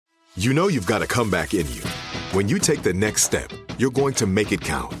You know you've got a comeback in you. When you take the next step, you're going to make it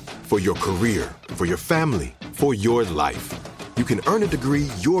count. For your career, for your family, for your life. You can earn a degree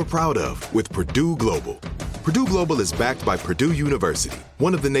you're proud of with Purdue Global. Purdue Global is backed by Purdue University,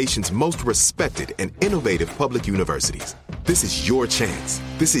 one of the nation's most respected and innovative public universities. This is your chance.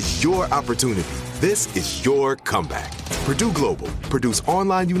 This is your opportunity. This is your comeback. Purdue Global, Purdue's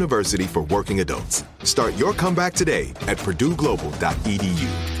online university for working adults. Start your comeback today at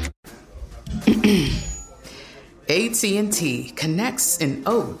purdueglobal.edu. AT&T connects an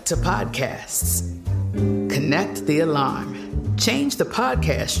ode to podcasts. Connect the alarm. Change the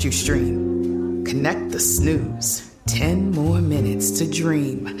podcast you stream. Connect the snooze. 10 more minutes to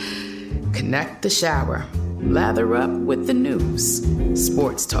dream. Connect the shower. Lather up with the news.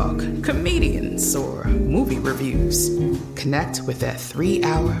 Sports talk, comedians, or movie reviews. Connect with that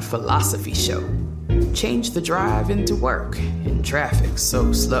 3-hour philosophy show. Change the drive into work in traffic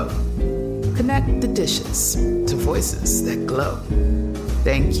so slow. Connect the dishes to voices that glow.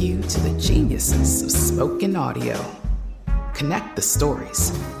 Thank you to the geniuses of spoken audio. Connect the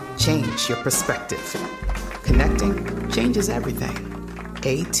stories. Change your perspective. Connecting changes everything.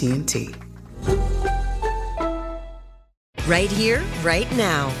 AT&T. Right here, right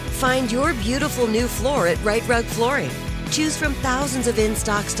now. Find your beautiful new floor at Right Rug Flooring. Choose from thousands of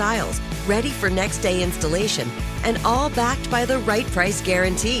in-stock styles, ready for next day installation, and all backed by the right price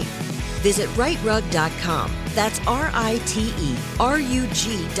guarantee. Visit rightrug.com. That's RITERUG.com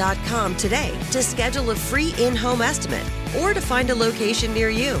today to schedule a free in-home estimate or to find a location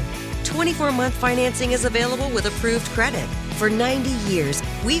near you. 24-month financing is available with approved credit. For 90 years,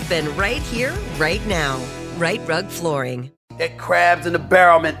 we've been right here, right now. Right Rug Flooring. That crabs in the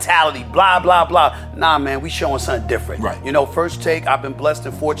barrel mentality, blah, blah, blah. Nah, man, we showing something different. Right. You know, First Take, I've been blessed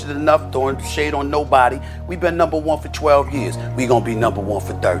and fortunate enough, throwing shade on nobody. We've been number one for 12 years. We gonna be number one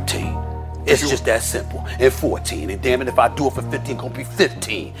for 13. It's just that simple. And 14. And damn it, if I do it for 15, it's gonna be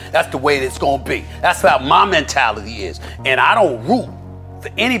 15. That's the way it's gonna be. That's how my mentality is. And I don't root for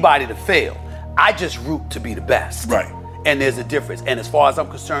anybody to fail. I just root to be the best. Right. And there's a difference. And as far as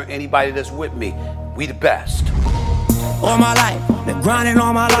I'm concerned, anybody that's with me, we the best. All my life, been grinding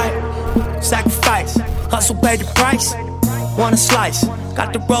all my life. Sacrifice, hustle paid the price. Want a slice,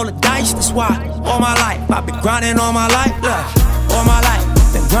 got to roll the dice. That's why all my life, I've been grinding all my life. Look, all my life,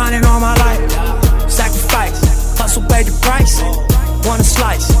 been grinding all my life. Sacrifice, hustle paid the price. Want a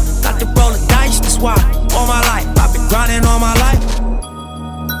slice, got to roll the dice. That's why all my life, I've been grinding all my life.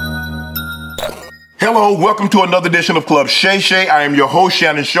 Hello, welcome to another edition of Club Shay Shay. I am your host,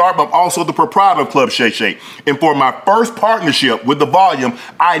 Shannon Sharp. I'm also the proprietor of Club Shay Shay. And for my first partnership with The Volume,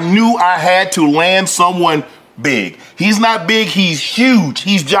 I knew I had to land someone big. He's not big, he's huge.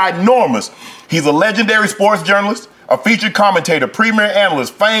 He's ginormous. He's a legendary sports journalist, a featured commentator, premier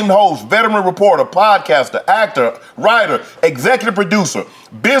analyst, famed host, veteran reporter, podcaster, actor, writer, executive producer,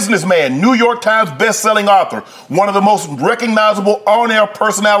 businessman, New York Times best-selling author, one of the most recognizable on-air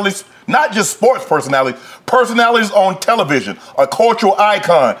personalities, not just sports personalities on television, a cultural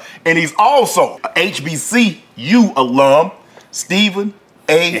icon. And he's also a HBCU alum, Stephen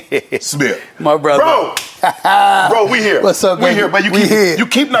A. Smith. My brother. Bro, we here. What's up, we man? here, but you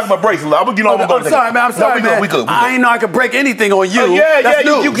keep knocking my brakes a lot. I'm sorry, man. I'm sorry, man. We good. I ain't know I could break anything on you. That's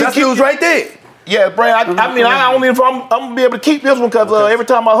news. That's news right there. Yeah, Brad, I don't know if I'm gonna be able to keep this one because every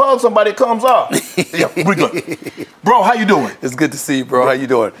time I hug somebody, it comes off. Yeah, we good. Bro, how you doing? It's good to see you, bro. How you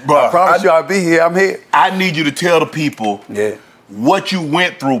doing? Bro, I promise you I'll be here. I'm here. I need you to tell the people what you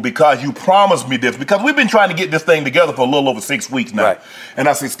went through because you promised me this. Because we've been trying to get this thing together for a little over 6 weeks now. Right. And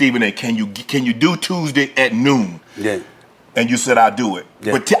I said, Stephen A., can you do Tuesday at noon? Yeah. And you said, I'll do it.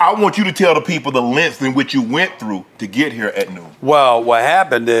 Yeah. But I want you to tell the people the lengths in which you went through to get here at noon. Well, what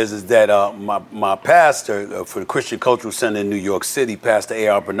happened is that my pastor for the Christian Cultural Center in New York City, Pastor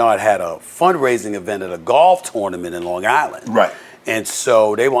A.R. Bernard, had a fundraising event at a golf tournament in Long Island. Right. And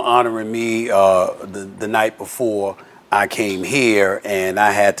so they were honoring me the night before I came here, and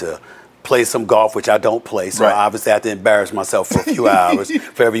I had to play some golf, which I don't play, so I obviously have to embarrass myself for a few hours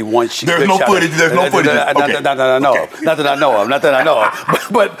for every one shot. There's no footage. Not that I know of.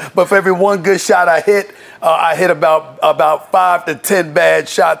 But for every one good shot I hit about 5 to 10 bad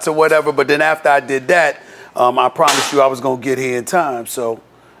shots or whatever. But then after I did that, I promised you I was going to get here in time. So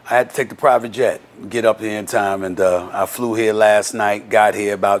I had to take the private jet, get up here in time. And I flew here last night, got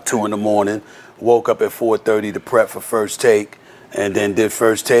here about 2 in the morning, woke up at 4:30 to prep for First Take, and then did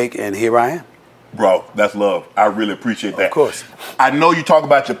First Take, and here I am. Bro, that's love. I really appreciate that. Of course. I know you talk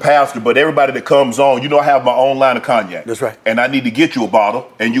about your pastor, but everybody that comes on, you know I have my own line of cognac. That's right. And I need to get you a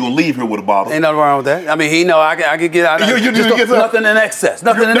bottle, and you will leave here with a bottle. Ain't nothing wrong with that. I mean, he know I could get out. Nothing in excess.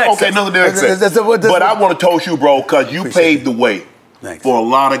 Nothing in excess. Okay, nothing in excess. But I want to toast you, bro, because you paved the way for a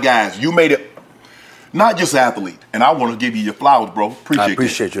lot of guys. You made it not just athlete. And I want to give you your flowers, bro. I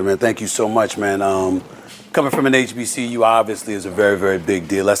appreciate you, man. Thank you so much, man. Coming from an HBCU obviously is a very, very big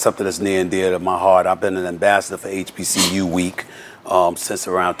deal. That's something that's near and dear to my heart. I've been an ambassador for HBCU Week since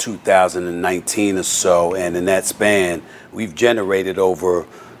around 2019 or so. And in that span, we've generated over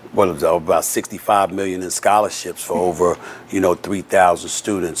about 65 million in scholarships for over 3,000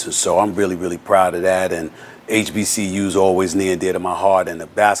 students. And so I'm really, really proud of that. And HBCU's always near and dear to my heart. And the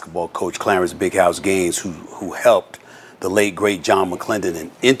basketball coach, Clarence Big House Gaines, who helped the late, great John McClendon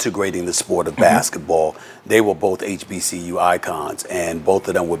in integrating the sport of basketball, they were both HBCU icons, and both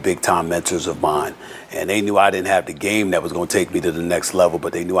of them were big-time mentors of mine. And they knew I didn't have the game that was going to take me to the next level,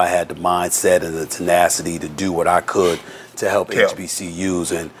 but they knew I had the mindset and the tenacity to do what I could to help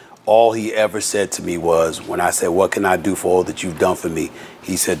HBCUs. And all he ever said to me was, when I said, what can I do for all that you've done for me?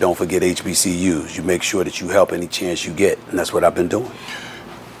 He said, don't forget HBCUs. You make sure that you help any chance you get, and that's what I've been doing.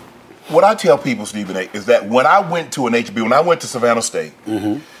 What I tell people, Stephen A., is that when I went to when I went to Savannah State,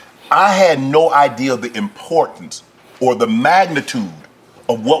 I had no idea the importance or the magnitude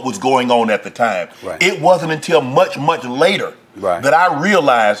of what was going on at the time. Right. It wasn't until much, much later that I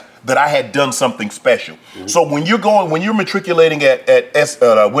realized that I had done something special. So when you're matriculating at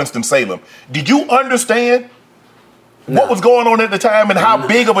Winston-Salem, did you understand what was going on at the time and how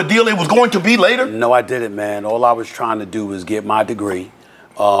big of a deal it was going to be later? No, I didn't, man. All I was trying to do was get my degree.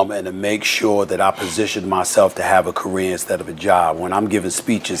 And to make sure that I positioned myself to have a career instead of a job. When I'm giving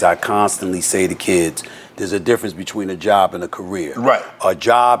speeches, I constantly say to kids, there's a difference between a job and a career. Right. A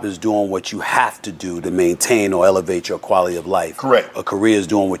job is doing what you have to do to maintain or elevate your quality of life. Correct. A career is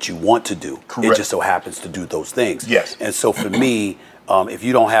doing what you want to do. Correct. It just so happens to do those things. Yes. And so for me, if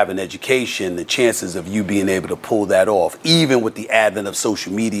you don't have an education, the chances of you being able to pull that off, even with the advent of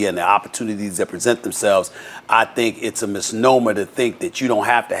social media and the opportunities that present themselves, I think it's a misnomer to think that you don't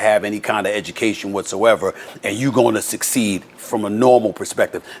have to have any kind of education whatsoever and you're going to succeed from a normal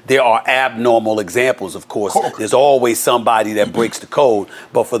perspective. There are abnormal examples, of course. There's always somebody that breaks the code,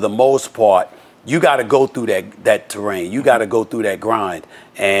 but for the most part, you got to go through that terrain. You got to go through that grind.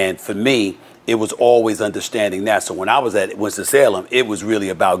 And for me, it was always understanding that. So when I was at Winston-Salem, it was really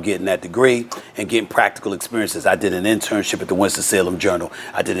about getting that degree and getting practical experiences. I did an internship at the Winston-Salem Journal.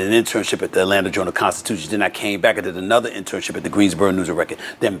 I did an internship at the Atlanta Journal-Constitution. Then I came back and did another internship at the Greensboro News and Record.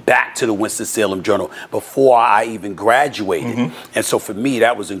 Then back to the Winston-Salem Journal before I even graduated. And so for me,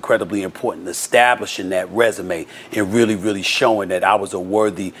 that was incredibly important, establishing that resume and really, really showing that I was a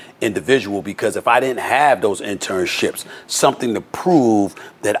worthy individual. Because if I didn't have those internships, something to prove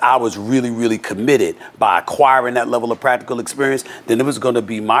that I was really, really committed by acquiring that level of practical experience, then it was going to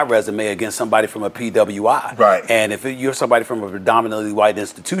be my resume against somebody from a PWI. Right. And if you're somebody from a predominantly white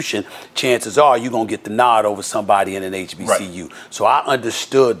institution, chances are you're going to get the nod over somebody in an HBCU. Right. So I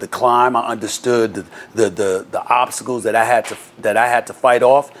understood the climb. I understood the obstacles that I had to fight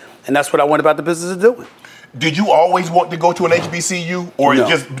off, and that's what I went about the business of doing. Did you always want to go to an HBCU, or No.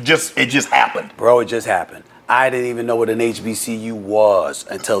 it just happened? Bro, it just happened. I didn't even know what an HBCU was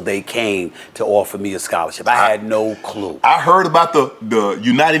until they came to offer me a scholarship. I had no clue. I heard about the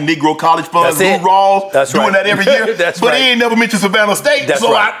United Negro College Fund, Lou Rawls, doing that every year. But he ain't never mentioned Savannah State.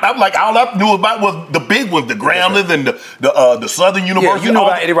 I'm like, all I knew about was the big ones, the Grambling and the Southern University. Yeah, you know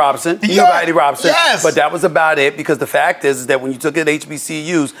about Eddie Robinson. You know about Eddie Robinson. Yes. But that was about it, because the fact is that when you took at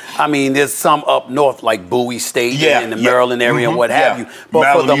HBCUs, I mean, there's some up north like Bowie State and the Maryland area and what have you. But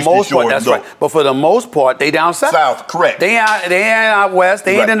Maryland, for the most part, that's right. But for the most part, they down south. South, correct. They ain't out west.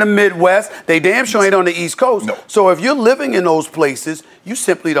 They ain't in the Midwest. They damn sure ain't on the East Coast. No. So if you're living in those places, you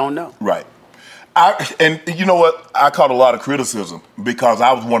simply don't know. Right. And you know what? I caught a lot of criticism because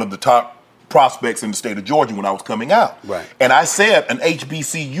I was one of the top prospects in the state of Georgia when I was coming out. Right. And I said an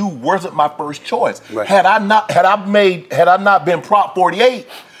HBCU wasn't my first choice. Right. Had I not been Prop 48,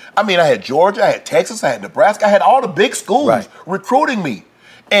 I mean, I had Georgia, I had Texas, I had Nebraska, I had all the big schools recruiting me.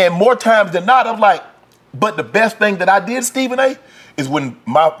 And more times than not, I'm like, but the best thing that I did, Stephen A., is when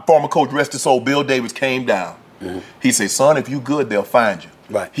my former coach, rest his soul, Bill Davis, came down. He said, son, if you good, they'll find you.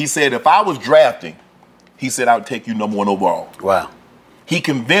 Right. He said, if I was drafting, he said, I would take you number 1 overall. Wow. He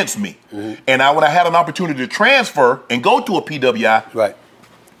convinced me. And when I had an opportunity to transfer and go to a PWI, Right.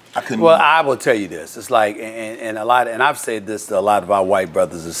 I couldn't. Well, I will tell you this. It's like, and I've said this to a lot of our white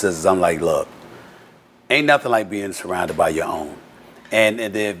brothers and sisters. I'm like, look, ain't nothing like being surrounded by your own. And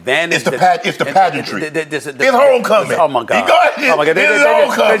the advantage. It's the pageantry. It's homecoming. Oh my God. Oh my God.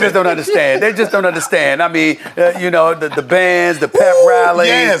 They just don't understand. They just don't understand. I mean, the bands, the pep rallies.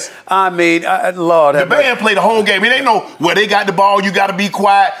 Yes. I mean, Lord. The band play the whole game. It ain't no where they got the ball, you got to be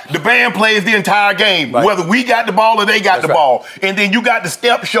quiet. The band plays the entire game, right. Whether we got the ball or they got the ball. And then you got the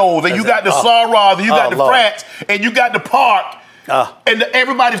step shows, and you got the sorors, and you got the frats, and you got the park. And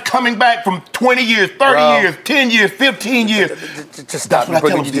everybody's coming back from 20 years, 30 years, 10 years, 15 years. Just stop.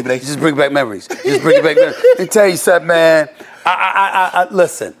 Just bring back memories. Just bring back memories. Let me tell you something, man. I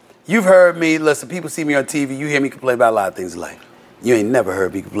listen, you've heard me. Listen, people see me on TV. You hear me complain about a lot of things in life. You ain't never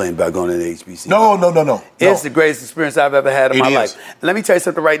heard me complain about going to the HBCU. No. It's the greatest experience I've ever had in my life. And let me tell you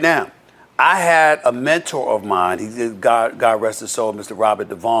something right now. I had a mentor of mine. God rest his soul, Mr. Robert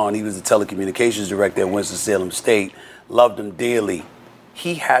Devon. He was the telecommunications director at Winston-Salem State. Loved him dearly.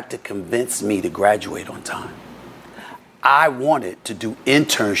 He had to convince me to graduate on time. I wanted to do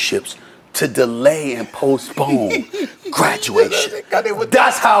internships to delay and postpone graduation.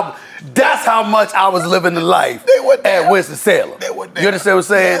 That's how much I was living the life at Winston-Salem. You understand what I'm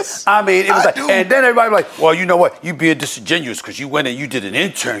saying? Yes, I mean, it was like, and then everybody was like, well, you know what? You being disingenuous because you went and you did an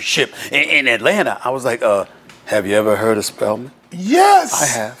internship in Atlanta. I was like, have you ever heard of Spelman? Yes. I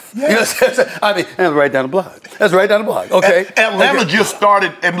have. Yes. You know what I'm saying? I mean, that's right down the block. That's right down the block. Okay. Atlanta just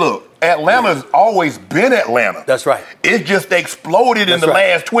started, and look, Atlanta's always been Atlanta. That's right. It just exploded in the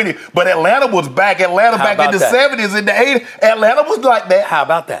last 20. But Atlanta was back. Atlanta back in the 70s, in the 80s. Atlanta was like that. How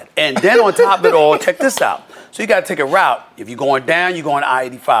about that? And then on top of it all, check this out. So you got to take a route. If you're going down, you're going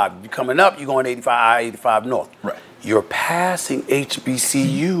I-85. If you're coming up, you're going I-85 north. Right. You're passing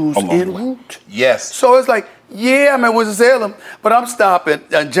HBCUs en route. Yes. So it's like, yeah, I'm at Winston-Salem, but I'm stopping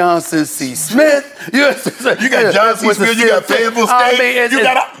at Johnson C. Smith. You got Johnson C. Smith, you got Fayetteville State, you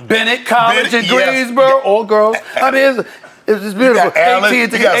got Bennett College in Greensboro, all girls. I mean, it's just beautiful. You got Allen, you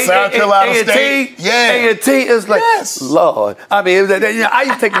got South Carolina State. Yeah. A&T is like, Lord. I mean, I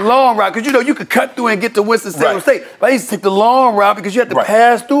used to take the long route because, you could cut through and get to Winston-Salem State. But I used to take the long route because you had to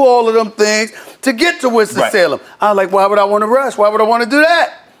pass through all of them things to get to Winston-Salem. I was like, why would I want to rush? Why would I want to do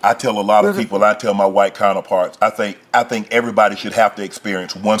that? I tell a lot of people, I tell my white counterparts, I think everybody should have to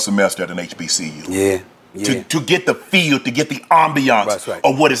experience one semester at an HBCU. Yeah. To get the feel, to get the ambiance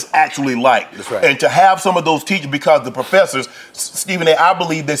of what it's actually like. That's right. And to have some of those teachers, because the professors, Stephen A., I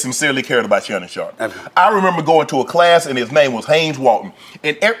believe they sincerely cared about Shannon Sharpe. Absolutely. I remember going to a class and his name was Haynes Walton.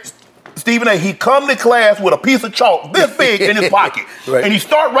 And Stephen A., he'd come to class with a piece of chalk this big in his pocket. And he'd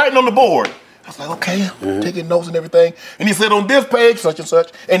start writing on the board. I was like, okay, taking notes and everything. And he said, on this page, such and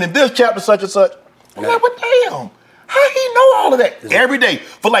such, and in this chapter, such and such. I'm like, what damn? How he know all of that? Every day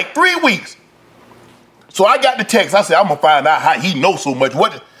for like 3 weeks. So I got the text. I said, I'm going to find out how he knows so much.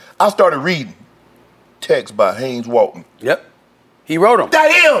 I started reading text by Haynes Walton. Yep. He wrote them.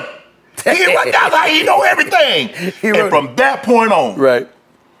 That's him. That's how he know everything. And from that point on,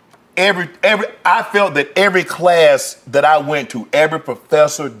 I felt that every class that I went to, every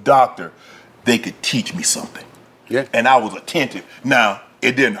professor, doctor, they could teach me something. Yeah. And I was attentive. Now,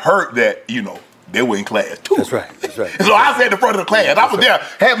 it didn't hurt that, they were in class too. That's right. So I sat in front of the class. I was there,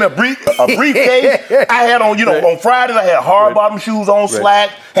 had me a briefcase. I had on, on Fridays, I had hard bottom shoes on,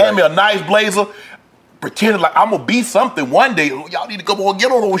 slacks, had me a nice blazer, pretending like I'm going to be something one day. Y'all need to come on,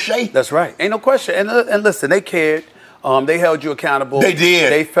 get on O'Shea. That's right. Ain't no question. And listen, they cared. They held you accountable. They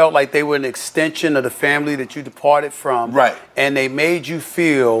did. They felt like they were an extension of the family that you departed from. Right. And they made you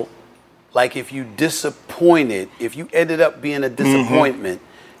feel like if you ended up being a disappointment,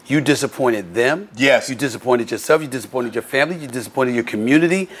 you disappointed them. Yes. You disappointed yourself. You disappointed your family. You disappointed your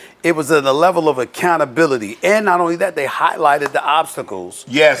community. It was at a level of accountability. And not only that, they highlighted the obstacles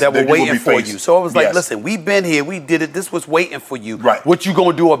that were waiting for you. So it was like, listen, we've been here. We did it. This was waiting for you. Right. What you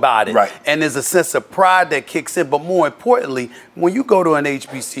going to do about it? Right. And there's a sense of pride that kicks in. But more importantly, when you go to an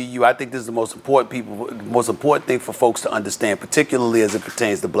HBCU, I think this is the most important thing for folks to understand, particularly as it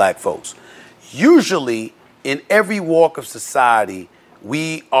pertains to black folks. Usually, in every walk of society,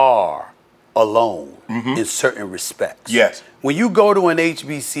 we are alone in certain respects. Yes. When you go to an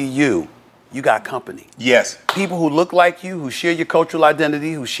HBCU, you got company. Yes. People who look like you, who share your cultural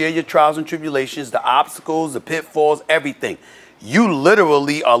identity, who share your trials and tribulations, the obstacles, the pitfalls, everything. You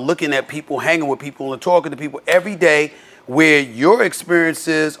literally are looking at people, hanging with people, and talking to people every day where your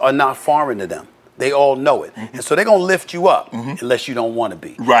experiences are not foreign to them. They all know it. And so they're going to lift you up unless you don't want to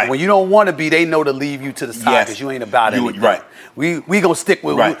be. Right. When you don't want to be, they know to leave you to the side because you ain't about anything. Right. We going to stick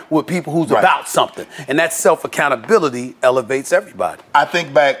with people who's about something. And that self-accountability elevates everybody. I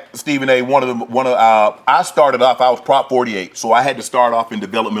think back, Stephen A., I started off, I was Prop 48, so I had to start off in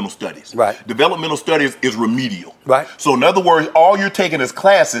developmental studies. Right. Developmental studies is remedial. Right. So in other words, all you're taking is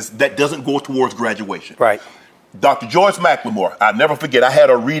classes that doesn't go towards graduation. Right. Dr. Joyce McLemore, I'll never forget, I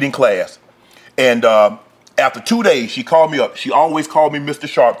had a reading class. And after 2 days, she called me up. She always called me Mr.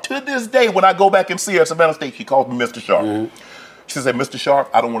 Sharp. To this day, when I go back and see her at Savannah State, she calls me Mr. Sharp. She said, Mr. Sharp,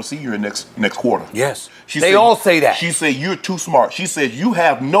 I don't want to see you in next quarter. Yes. They all say that. She said, you're too smart. She said, you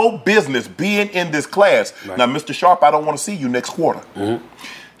have no business being in this class. Right. Now, Mr. Sharp, I don't want to see you next quarter.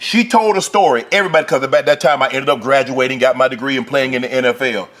 She told a story. Everybody, because at that time I ended up graduating, got my degree and playing in the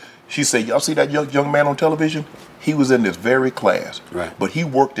NFL. She said, y'all see that young man on television? He was in this very class, but he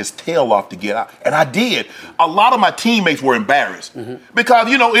worked his tail off to get out. And I did. A lot of my teammates were embarrassed because,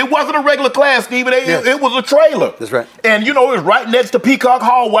 it wasn't a regular class, Stephen. It was a trailer. That's right. And, it was right next to Peacock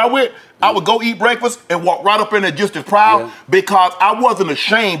Hall where I went. I would go eat breakfast and walk right up in there just as proud because I wasn't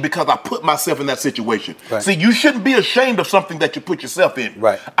ashamed because I put myself in that situation. Right. See, you shouldn't be ashamed of something that you put yourself in.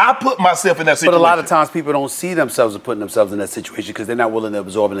 Right. I put myself in that situation. But a lot of times people don't see themselves as putting themselves in that situation because they're not willing to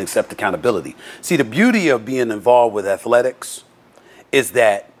absorb and accept accountability. See, the beauty of being involved with athletics is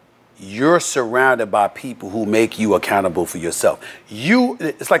that you're surrounded by people who make you accountable for yourself.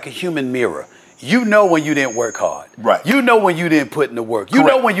 It's like a human mirror. You know when you didn't work hard. Right. You know when you didn't put in the work. You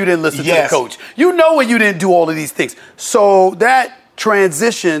Correct. know when you didn't listen to the coach. You know when you didn't do all of these things. So that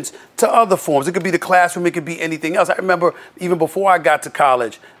transitions to other forms. It could be the classroom. It could be anything else. I remember even before I got to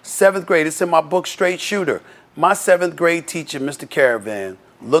college, 7th grade, it's in my book, Straight Shooter. My 7th grade teacher, Mr. Caravan,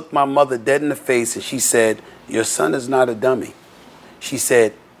 looked my mother dead in the face and she said, your son is not a dummy. She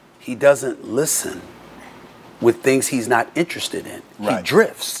said, he doesn't listen with things he's not interested in. Right. He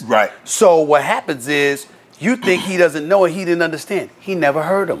drifts. Right. So what happens is you think he doesn't know and he didn't understand. He never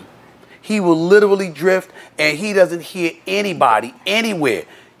heard him. He will literally drift and he doesn't hear anybody anywhere.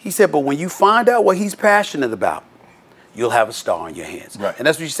 He said, but when you find out what he's passionate about, you'll have a star on your hands. Right. And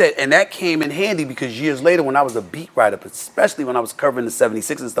that's what you said. And that came in handy because years later when I was a beat writer, especially when I was covering the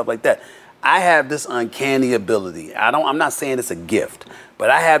 76 and stuff like that, I have this uncanny ability. I'm not saying it's a gift,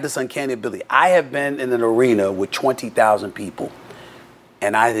 but I have this uncanny ability. I have been in an arena with 20,000 people,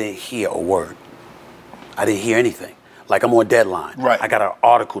 and I didn't hear a word. I didn't hear anything. Like I'm on deadline. Right. I got an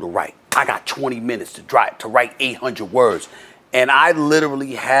article to write. I got 20 minutes to write 800 words. And I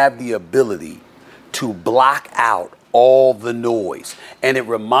literally have the ability to block out all the noise. And it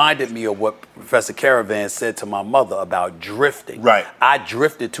reminded me of what Professor Caravan said to my mother about drifting. Right. I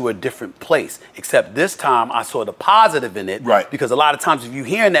drifted to a different place, except this time I saw the positive in it. Right. Because a lot of times if you're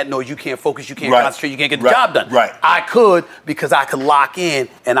hearing that noise, you can't focus, you can't Right. concentrate, you can't get the Right. job done. Right. I could because I could lock in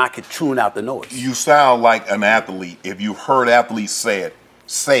and I could tune out the noise. You sound like an athlete. If you've heard athletes say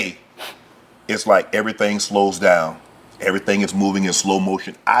it's like everything slows down. Everything is moving in slow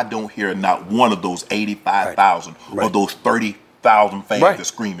motion. I don't hear not one of those 85,000 or those 30,000 fans that are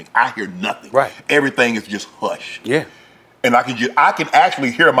screaming. I hear nothing. Right. Everything is just hush. Yeah. And I can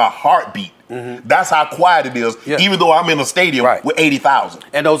actually hear my heartbeat. That's how quiet it is, even though I'm in a stadium with 80,000.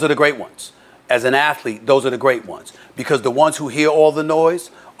 And those are the great ones. As an athlete, those are the great ones. Because the ones who hear all the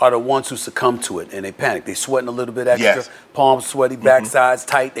noise are the ones who succumb to it and they panic. They sweating a little bit extra, palms sweaty, backsides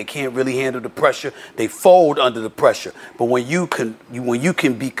tight. They can't really handle the pressure. They fold under the pressure. But when you can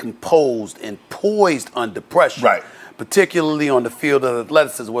be composed and poised under pressure, particularly on the field of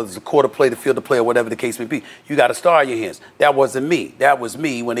athleticism, whether it's a quarter play, the field of play, or whatever the case may be, you got a star in your hands. That wasn't me. That was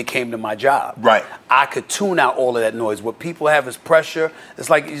me when it came to my job. Right. I could tune out all of that noise. What people have is pressure.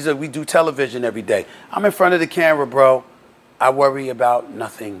 It's like you said, we do television every day. I'm in front of the camera, bro. I worry about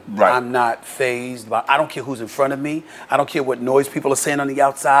nothing. Right. I'm not fazed. I don't care who's in front of me. I don't care what noise people are saying on the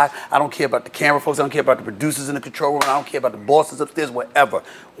outside. I don't care about the camera folks. I don't care about the producers in the control room. I don't care about the bosses upstairs, whatever.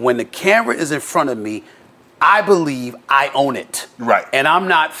 When the camera is in front of me, I believe I own it. Right. And I'm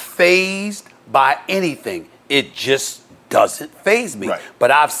not fazed by anything. It just doesn't faze me. Right.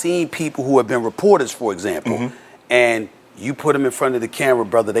 But I've seen people who have been reporters, for example, and you put them in front of the camera,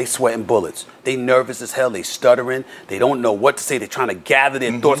 brother, they sweating bullets. They nervous as hell. They stuttering. They don't know what to say. They're trying to gather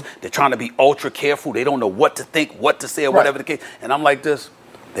their thoughts. They're trying to be ultra careful. They don't know what to think, what to say, or whatever the case. And I'm like this,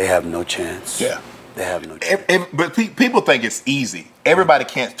 they have no chance. Yeah. They have no chance. But people think it's easy. Everybody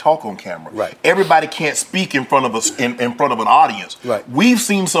can't talk on camera. Right. Everybody can't speak in front of us in front of an audience. Right. We've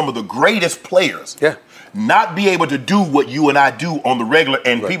seen some of the greatest players not be able to do what you and I do on the regular,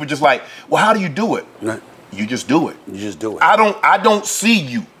 and people just like, well, how do you do it? Right. You just do it. You just do it. I don't see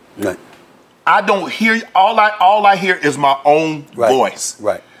you. Right. I don't hear all I hear is my own voice.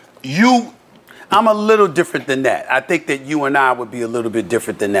 Right. I'm a little different than that. I think that you and I would be a little bit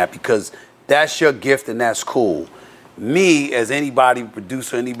different than that because that's your gift and that's cool. Me, as anybody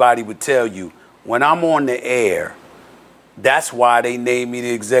producer, anybody would tell you, when I'm on the air, that's why they named me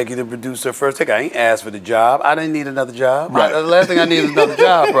the executive producer first. I ain't asked for the job. I didn't need another job. Right. The last thing I need is another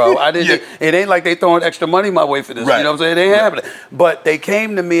job, bro. I didn't. Yeah. It ain't like they throwing extra money my way for this. Right. You know what I'm saying? It ain't happening. But they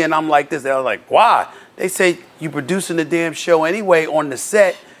came to me and I'm like this. They were like, why? They say, you producing the damn show anyway on the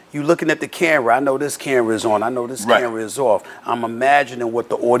set. You looking at the camera. I know this camera is on. I know this camera is off. I'm imagining what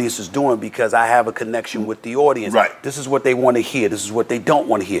the audience is doing because I have a connection with the audience. Right. This is what they want to hear. This is what they don't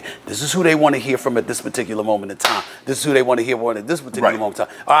want to hear. This is who they want to hear from at this particular moment in time. This is who they want to hear from at this particular moment in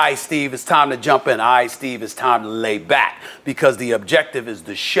time. All right, Steve, it's time to jump in. All right, Steve, it's time to lay back because the objective is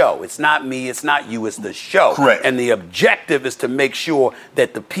the show. It's not me. It's not you. It's the show. Correct. And the objective is to make sure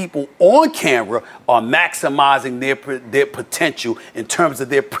that the people on camera are maximizing their potential in terms of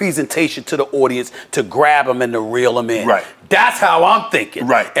their presentation to the audience to grab them and to reel them in. Right. That's how I'm thinking.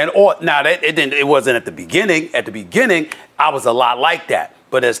 Right. And now it wasn't at the beginning. At the beginning, I was a lot like that.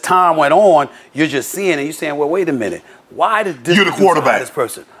 But as time went on, you're just seeing it. You're saying, well, wait a minute. Why did this? You're the quarterback. This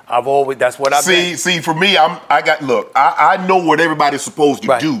person. I've always. That's what I've been. See, for me, I know what everybody's supposed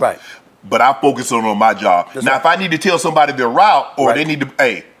to do. Right. But I focus on my job. That's now, right. if I need to tell somebody their route, or they need to,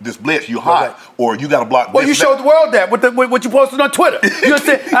 hey, this blitz, you hot, or you got to block. Well, you showed the world that with what you posted on Twitter. You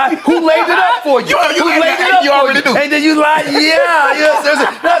said, who laid it up for you? Who laid it up you for already you? do. And then you like,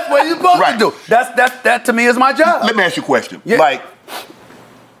 that's what you're supposed to do. That to me is my job. Let me ask you a question. Yeah. Like,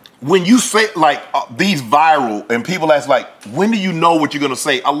 when you say these viral and people ask when do you know what you're gonna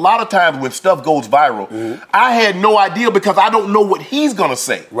say? A lot of times when stuff goes viral, I had no idea because I don't know what he's gonna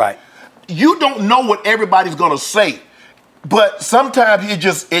say. Right. You don't know what everybody's gonna say, but sometimes it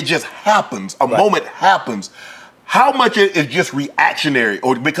just happens. A moment happens. How much is just reactionary?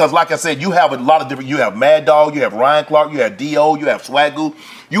 Or because, like I said, you have a lot of different. You have Mad Dog, you have Ryan Clark, you have Do, you have Swagoo.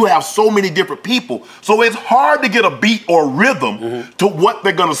 You have so many different people, so it's hard to get a beat or rhythm to what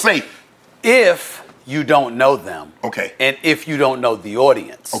they're gonna say. If you don't know them, and if you don't know the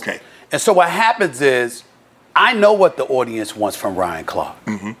audience, and so what happens is. I know what the audience wants from Ryan Clark.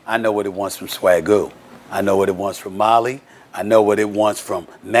 I know what it wants from Swagoo. I know what it wants from Molly. I know what it wants from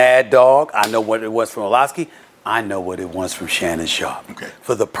Mad Dog. I know what it wants from Olasky. I know what it wants from Shannon Sharp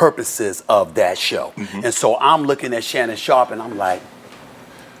for the purposes of that show. And so I'm looking at Shannon Sharp and I'm like,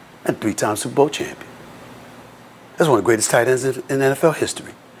 I'm a 3-time Super Bowl champion. That's one of the greatest tight ends in NFL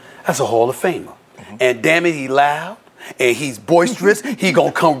history. That's a Hall of Famer. And damn it, he loud. And he's boisterous, he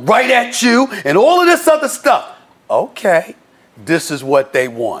gonna come right at you and all of this other stuff. Okay, this is what they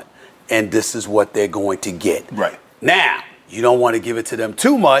want and this is what they're going to get. Right. Now, you don't want to give it to them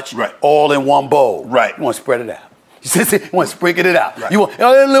too much, right. All in one bowl. Right. You want to spread it out. You want to sprinkle it out. Right. You want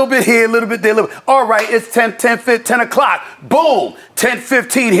a little bit here, a little bit there, a little bit. All right, it's 10 o'clock. Boom,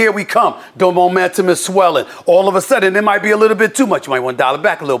 10:15, here we come. The momentum is swelling. All of a sudden, it might be a little bit too much. You might want to dial it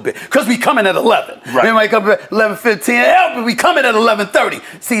back a little bit because we coming at 11. Right. We might come at 11:15. But we coming at 11:30.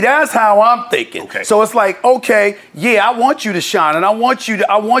 See, that's how I'm thinking. Okay. So it's like, okay, yeah, I want you to shine, and I want you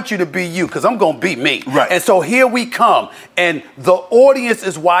to be you because I'm gonna be me. Right. And so here we come, and the audience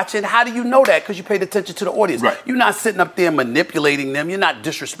is watching. How do you know that? Because you paid attention to the audience. Right. You're not sitting up there manipulating them. You're not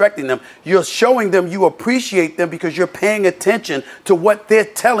disrespecting them. You're showing them you appreciate them because you're paying attention to what they're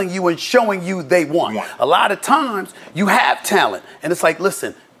telling you and showing you they want. A lot of times you have talent and it's like,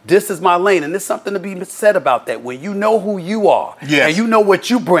 listen, this is my lane. And there's something to be said about that. When you know who you are and you know what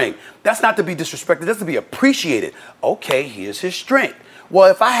you bring, that's not to be disrespected. That's to be appreciated. Okay, here's his strength.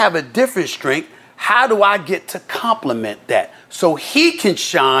 Well, if I have a different strength, how do I get to complement that so he can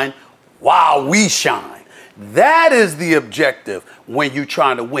shine while we shine? That is the objective when you're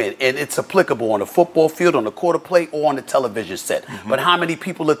trying to win. And it's applicable on the football field, on the quarter plate, or on the television set. But how many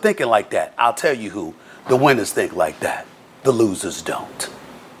people are thinking like that? I'll tell you who. The winners think like that. The losers don't.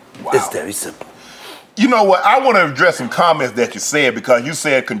 Wow. It's very simple. You know what? I want to address some comments that you said because you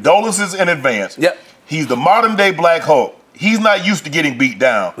said condolences in advance. Yep. He's the modern day Black Hulk. He's not used to getting beat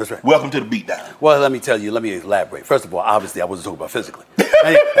down. That's right. Welcome to the beatdown. Well, let me tell you, let me elaborate. First of all, obviously, I wasn't talking about physically.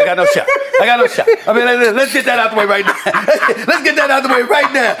 I got no shot. I mean, let's get that out the way right now. Let's get that out the way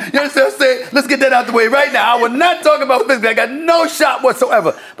right now. You understand what I'm saying? Let's get that out the way right now. I would not talk about physically. I got no shot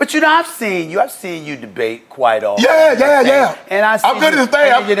whatsoever. But, you know, I've seen you debate quite often. Yeah. And I'm good at this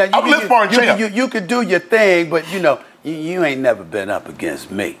thing. I'm lip sparring champ. You could do your thing, but, you know, you ain't never been up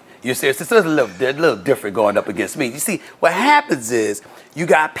against me. You see, it's a little different going up against me. You see, what happens is you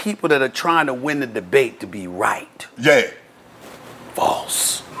got people that are trying to win the debate to be right. Yeah.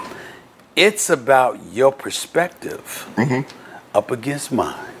 False. It's about your perspective up against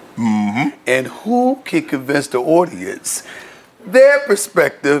mine. And who can convince the audience their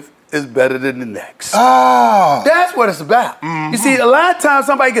perspective is better than the next? That's what it's about. You see, a lot of times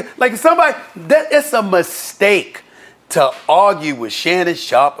it's a mistake to argue with Shannon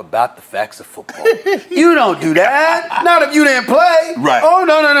Sharpe about the facts of football. You don't do that. Not if you didn't play. Right. Oh,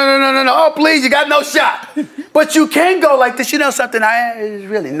 no. Oh, please, you got no shot. But you can go like this. You know something? It's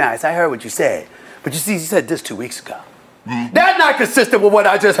really nice. I heard what you said. But you see, you said this 2 weeks ago. That's not consistent with what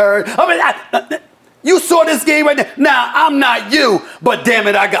I just heard. I mean, you saw this game right now. Now, I'm not you, but damn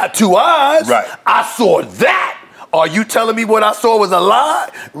it, I got 2 eyes. Right. I saw that. Are you telling me what I saw was a lie?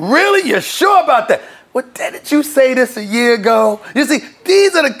 Really? You're sure about that? Well, didn't you say this a year ago? You see,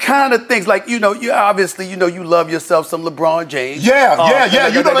 these are the kind of things, like, you obviously, you love yourself some LeBron James. Yeah. You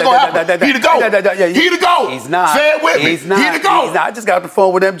know that's going to happen. He the GOAT. He the GOAT. He's not. Say it with me. He's not. He the GOAT. He's not. I just got off the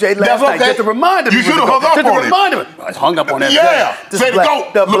phone with MJ last night just to remind him. You should have hung up on him. I hung up on MJ. Yeah. Say the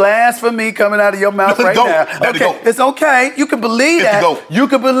GOAT. The blasphemy coming out of your mouth right now. Okay, it's okay. You can believe that. You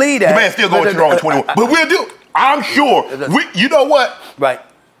can believe that. The man still going to wrong 21. But we'll do. I'm sure. You know what? Right.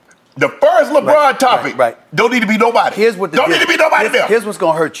 The first LeBron topic don't need to be nobody. Here's what's gonna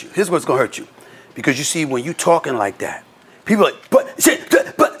hurt you. Here's what's gonna hurt you. Because you see, when you talking like that, people are like, but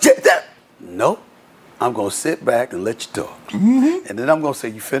that. No, I'm gonna sit back and let you talk. And then I'm gonna say,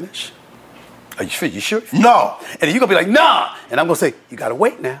 you finished? Are you finished? You sure? No. And then you're gonna be like, nah. And I'm gonna say, you gotta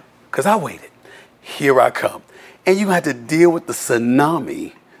wait now, because I waited. Here I come. And you have to deal with the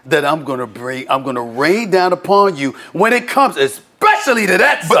tsunami that I'm gonna bring. I'm gonna rain down upon you when it comes, especially to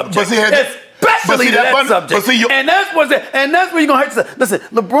that subject. Especially to that subject. And that's where you're gonna hurt yourself. Listen,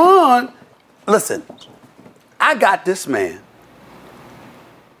 LeBron, I got this man.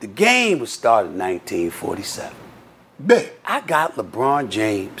 The game was started in 1947. I got LeBron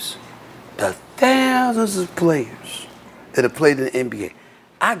James, the thousands of players that have played in the NBA.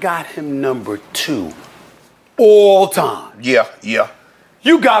 I got him number 2 all time. Yeah.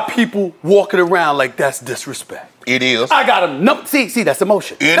 You got people walking around like that's disrespect. It is. I got him. See, that's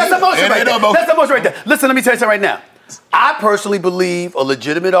emotion. That's emotion right there. Listen, let me tell you something right now. I personally believe a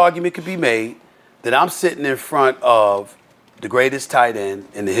legitimate argument could be made that I'm sitting in front of the greatest tight end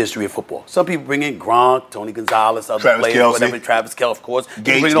in the history of football. Some people bring in Gronk, Tony Gonzalez, other players, whatever, Travis Kelce, of course.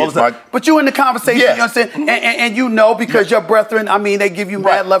 Gates, all this stuff. But you in the conversation, you understand? And you know, because your brethren, they give you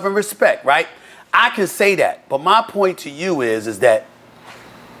mad love and respect, right? I can say that. But my point to you is that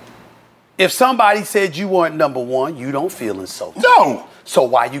if somebody said you weren't number 1, you don't feel insulted. No. So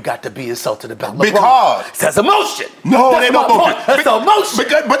why you got to be insulted about LeBron? Because that's emotion. No, that's no emotion. That's emotion.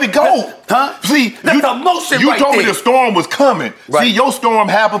 But the GOAT. See, that's emotion. You told me the storm was coming. Right. See, your storm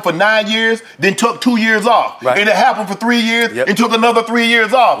happened for 9 years, then took 2 years off. Right. And it happened for 3 years and took another 3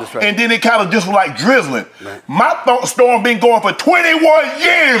 years off. That's right. And then it kind of just was like drizzling. Right. My storm been going for 21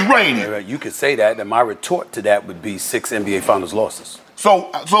 years raining. Right. You could say that, and my retort to that would be 6 NBA Finals losses.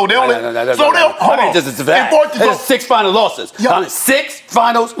 So they only. Hold on. It's 6 final losses. 6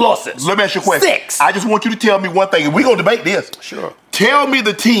 finals losses. Let me ask you a question. 6. I just want you to tell me one thing, and we're gonna debate this. Sure. Tell me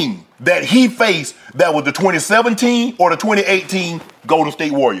the team that he faced that was the 2017 or the 2018 Golden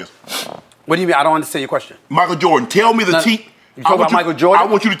State Warriors. What do you mean? I don't understand your question. Michael Jordan. Tell me the team. You talking about Michael Jordan?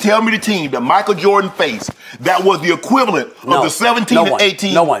 I want you to tell me the team that Michael Jordan faced that was the equivalent of the 17 and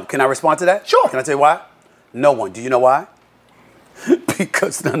 18. No one. Can I respond to that? Sure. Can I tell you why? No one. Do you know why?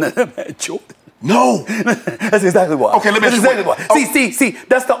 Because none of them had Jordan. No. That's exactly why. Okay, let me ask you why. See,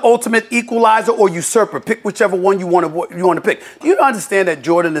 that's the ultimate equalizer or usurper. Pick whichever one you want to pick. Do you understand that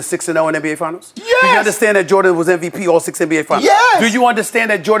Jordan is 6-0 in NBA Finals? Yes. Do you understand that Jordan was MVP all 6 NBA Finals? Yes. Do you understand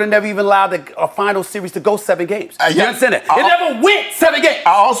that Jordan never even allowed a final series to go 7 games? You understand that? It never went 7 games.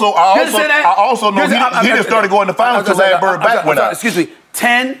 I also know he didn't start going to the finals until Larry Bird back went out. Excuse me.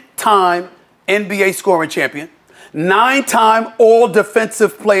 10-time NBA scoring champion. 9-time all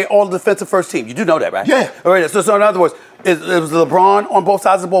defensive first team. You do know that, right? Yeah. All right. So in other words, it was LeBron on both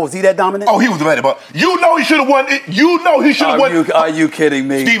sides of the ball. Was he that dominant? Oh, he was the better. But you know he should have won it. You know he should have won. Are you kidding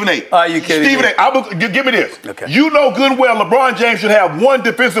me? Stephen A. Are you kidding me? Stephen A. Give me this. Okay. You know good and well LeBron James should have 1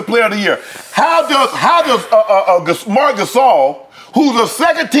 Defensive Player of the Year. How does Marc Gasol, who's a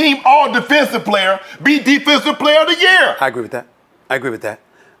second-team All-Defensive Player, be Defensive Player of the Year? I agree with that.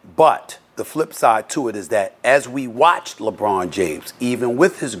 But the flip side to it is that as we watched LeBron James, even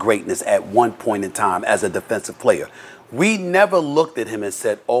with his greatness at one point in time as a defensive player, we never looked at him and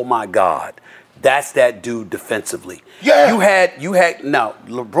said, oh my God, that's that dude defensively. Yeah. Now,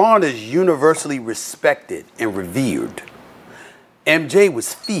 LeBron is universally respected and revered. MJ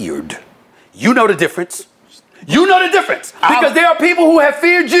was feared. You know the difference. Because there are people who have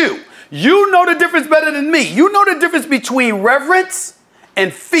feared you. You know the difference better than me. You know the difference between reverence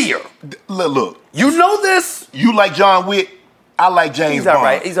and fear. Look. You know this. You like John Wick. I like James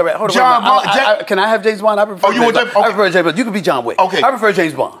Bond. He's all right. Hold on. John Bond. Can I have James Bond? I prefer James Bond. I prefer James Bond. You can be John Wick. Okay. I prefer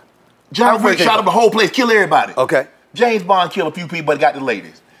James Bond. John Wick shot up the whole place, kill everybody. Okay. James Bond killed a few people, but got the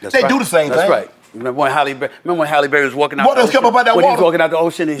ladies. They do the same thing. That's right. Remember when Halle Berry was walking out the ocean? About that when water? he was walking out the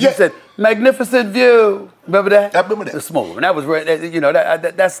ocean and he said, "Magnificent view." Remember that? I remember that. The smoke. And that was,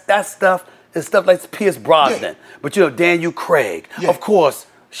 that stuff. It's stuff like Pierce Brosnan. Yeah. But Daniel Craig. Yeah. Of course,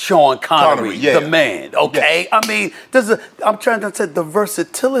 Sean Connery, the man. Okay. Yeah. I mean, I'm trying to say the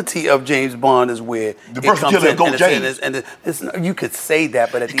versatility of James Bond is where the versatility of Go James. And you could say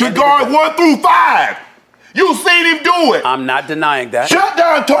that, but at the end of guard 1 through 5. You seen him do it. I'm not denying that. Shut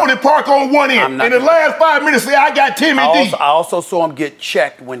down Tony Park on one end. In the last 5 minutes, say, I got Timmy D. I also saw him get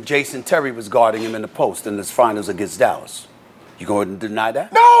checked when Jason Terry was guarding him in the post in his finals against Dallas. You going to deny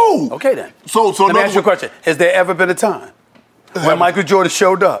that? No. Okay, then. So let me ask you a question. Has there ever been a time when Michael Jordan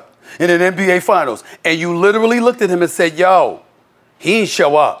showed up in an NBA finals and you literally looked at him and said, yo, he ain't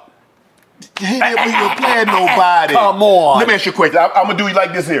show up? He didn't even play nobody. Come on. Let me ask you a question. I'm going to do you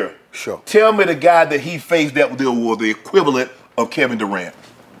like this here. Sure. Tell me the guy that he faced that was the equivalent of Kevin Durant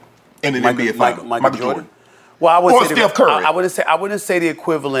in the NBA Finals. Michael Jordan. Well, I wouldn't say Steph Curry. I wouldn't say the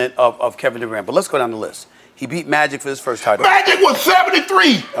equivalent of Kevin Durant, but let's go down the list. He beat Magic for his first title. Magic was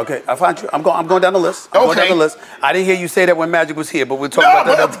 73. Okay, I find you. I'm going down the list. Going down the list. I didn't hear you say that when Magic was here, but we'll talk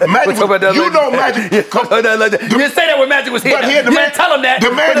about that. Magic you know Magic. You didn't say that when Magic was here. But you didn't tell him that.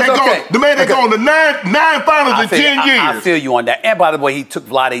 The man had gone to nine finals in 10 years. I feel you on that. And by the way, he took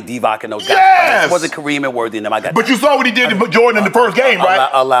Vlade Divac and those guys. Yes. It wasn't Kareem and Worthy and them. I got but you saw what he did to Jordan in the first game, right?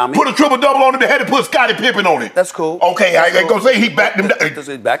 Allow me. Put a triple-double on him. They had to put Scottie Pippen on it. That's cool. Okay, I ain't going to say he backed him down.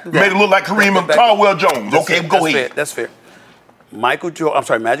 Made it look like Kareem and Caldwell Jones. Okay, go ahead. That's fair.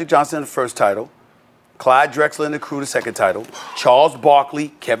 Magic Johnson in the first title. Clyde Drexler and the crew the second title. Charles Barkley,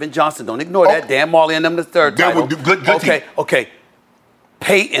 Kevin Johnson. Don't ignore that. Dan Marley and them the third title. Good team. Okay.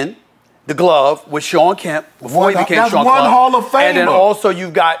 Peyton, the glove with Sean Kemp before he became Sean Kemp. That's one Hall of Famer. And then also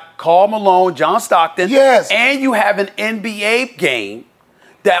you've got Karl Malone, John Stockton. Yes. And you have an NBA game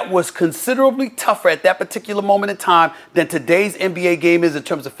that was considerably tougher at that particular moment in time than today's NBA game is in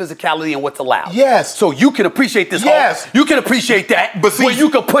terms of physicality and what's allowed. Yes. So you can appreciate this. Yes. You can appreciate that. But see, when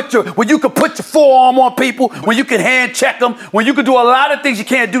you can put your forearm on people, when you can hand check them, when you can do a lot of things you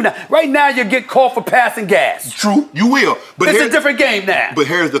can't do now. Right now you get called for passing gas. True, you will. But it's a different game now. But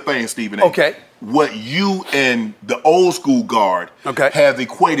here's the thing, Stephen A. Okay. What you and the old school guard have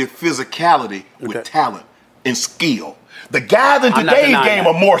equated physicality with talent and skill. The guys in today's game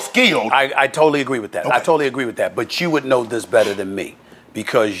are more skilled. I totally agree with that. Okay. I totally agree with that. But you would know this better than me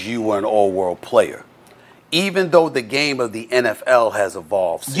because you were an all-world player. Even though the game of the NFL has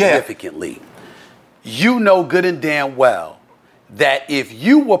evolved significantly, you know good and damn well that if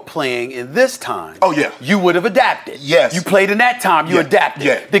you were playing in this time, you would have adapted. Yes. You played in that time, you adapted.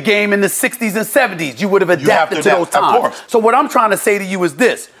 Yeah. The game in the 60s and 70s, you would have adapted to those times. Of course. So what I'm trying to say to you is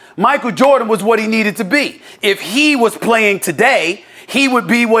this. Michael Jordan was what he needed to be. If he was playing today, he would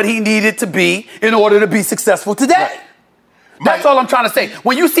be what he needed to be in order to be successful today. Right. That's all I'm trying to say.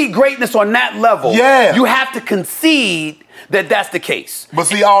 When you see greatness on that level, you have to concede that that's the case. But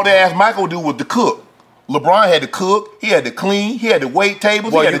see, all they asked Michael to do was to cook. LeBron had to cook, he had to clean, he had to wait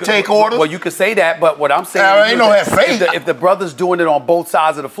tables, he had to take orders. Well, you could say that, but what I'm saying is if the brother's doing it on both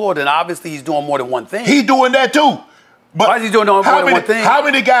sides of the floor, then obviously he's doing more than one thing. He's doing that too. But why is he doing more than one thing? How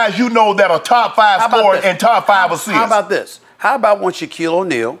many guys you know that are top 5 scorers and top 5 assists? How about this? How about when Shaquille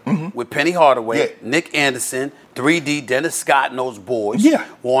O'Neal with Penny Hardaway, Nick Anderson, 3D, Dennis Scott, and those boys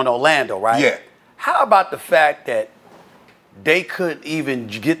were in Orlando, right? Yeah. How about the fact that they couldn't even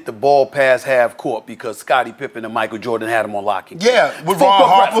get the ball past half court because Scottie Pippen and Michael Jordan had them on locking? Yeah, with Ron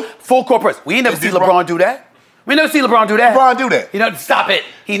Harper. Full court press. We ain't never seen LeBron do that. We never see LeBron do that. LeBron do that. Stop it.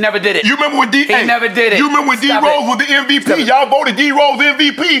 He never did it. You remember when He never did it. You remember when D Rose was the MVP? Y'all voted D Rose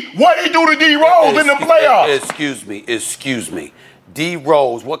MVP. What did he do to D Rose in the playoffs? Excuse me. D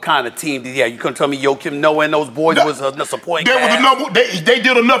Rose, what kind of team did he have? You couldn't tell me Joakim Noah and those boys was a supporting cast? They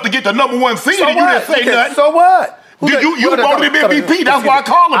did enough to get the number 1 seed. So You didn't say nothing. So what? You voted him MVP. That's why I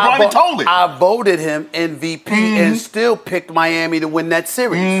called LeBron and told him. I voted him MVP and still picked Miami to win that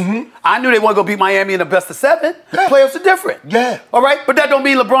series. I knew they weren't going to beat Miami in the best of 7. Playoffs are different. Yeah. All right? But that don't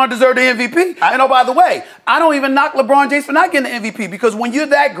mean LeBron deserved the MVP. And by the way, I don't even knock LeBron James for not getting the MVP because when you're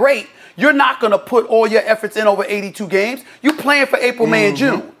that great, you're not going to put all your efforts in over 82 games. You're playing for April, May, and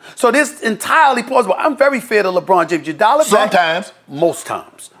June. So this entirely plausible. I'm very fair to LeBron James. Your dollar back. Sometimes. Most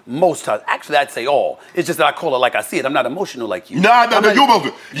times. most times. Actually, I'd say all. It's just that I call it like I see it. I'm not emotional like you. No,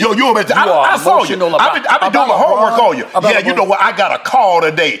 you're emotional. I saw you. I've been doing my homework on you. Yeah, you know what? I got a call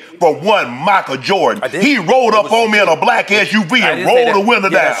today from one Michael Jordan. He rolled up on me in a black SUV and rolled the window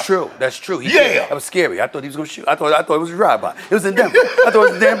down. That's true. Yeah. That was scary. I thought he was going to shoot. I thought it was a drive-by. It was in Denver. I thought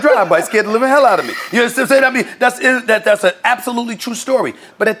it was a damn drive-by. It scared the living hell out of me. You understand what I'm saying? I mean, that's an absolutely true story.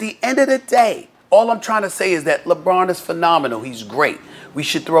 But at the end of the day, all I'm trying to say is that LeBron is phenomenal. He's great. We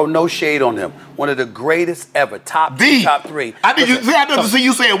should throw no shade on him. One of the greatest ever. Top 3. I didn't see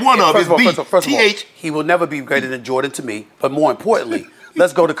you saying one of. First of all, he will never be greater than Jordan to me. But more importantly,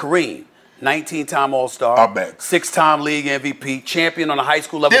 let's go to Kareem. 19-time All-Star, 6-time league MVP, champion on a high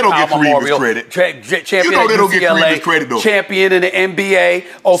school level. They don't get Kareem credit. Champion at UCLA, champion in the NBA.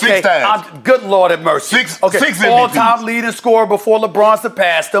 Okay, 6 times. Good Lord have mercy. Six all-time leading scorer before LeBron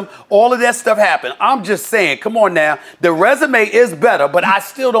surpassed him. All of that stuff happened. I'm just saying, come on now. The resume is better, but I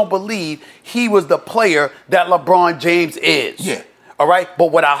still don't believe he was the player that LeBron James is. Yeah. All right?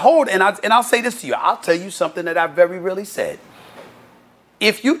 But what I hold, and I'll say this to you, I'll tell you something that I very rarely said.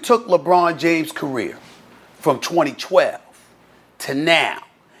 If you took LeBron James' career from 2012 to now,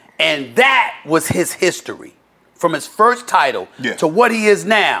 and that was his history, from his first title to what he is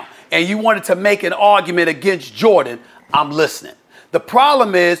now, and you wanted to make an argument against Jordan, I'm listening. The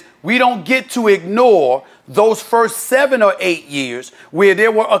problem is we don't get to ignore those first 7 or 8 years where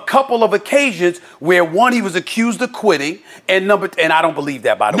there were a couple of occasions where one, he was accused of quitting, and I don't believe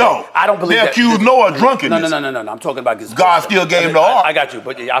that, by the way. No, I don't believe they that. accused Noah of drunkenness. No. I'm talking about his God still gave him the heart. I got you,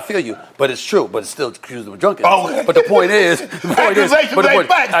 but I feel you. But it's true. But it's still accused of drunkenness. Oh. But the point is, accusations ain't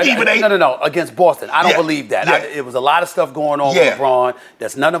facts, Stephen A. No. Against Boston, I don't believe that. Yeah. It was a lot of stuff going on with LeBron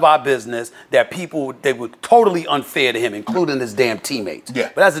that's none of our business. That people, they were totally unfair to him, including his damn teammates.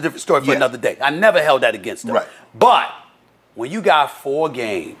 Yeah. But that's a different story for another day. I never held that against him. Right. But when you got 4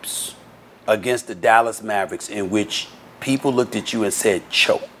 games against the Dallas Mavericks in which people looked at you and said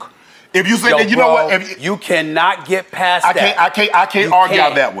choke. If you say that, you know what? If you cannot get past that. I can't argue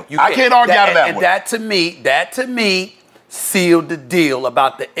out that one. I can't argue out of that one. And that to me sealed the deal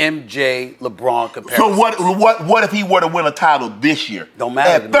about the MJ LeBron comparison. So what if he were to win a title this year? Don't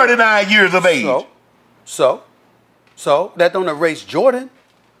matter. At 39 years of age. So that don't erase Jordan.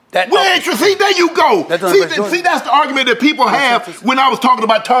 See, there you go. See, that's the argument that people have when I was talking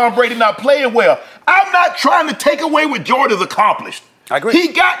about Tom Brady not playing well. I'm not trying to take away what Jordan's accomplished. I agree. He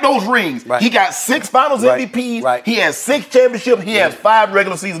got those rings. Right. He got 6 Finals MVPs. Right. He has 6 championships. He has 5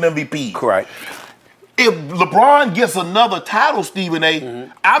 regular season MVPs. Correct. If LeBron gets another title, Stephen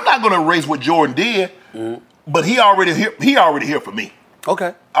A., I'm not going to erase what Jordan did, but he already here for me.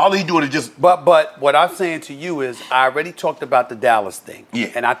 Okay. All he's doing is just... But what I'm saying to you is I already talked about the Dallas thing. Yeah.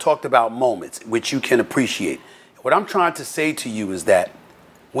 And I talked about moments, which you can appreciate. What I'm trying to say to you is that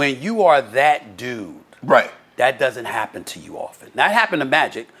when you are that dude, right, that doesn't happen to you often. That happened to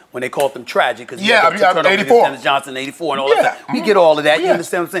Magic when they called him tragic because he had 84. Dennis Johnson 84 and all that. We get all of that. You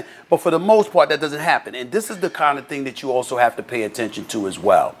understand what I'm saying? But for the most part, that doesn't happen. And this is the kind of thing that you also have to pay attention to as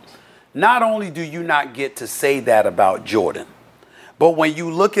well. Not only do you not get to say that about Jordan, but when you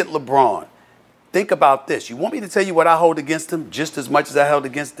look at LeBron, think about this. You want me to tell you what I hold against him just as much as I held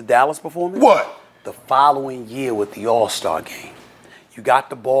against the Dallas performance? What? The following year with the All-Star game. You got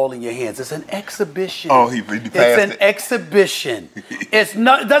the ball in your hands. It's an exhibition. Oh, he passed it. It's an exhibition. It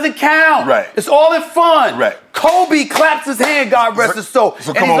doesn't count. Right. It's all in fun. Right. Kobe claps his hand, God rest his soul.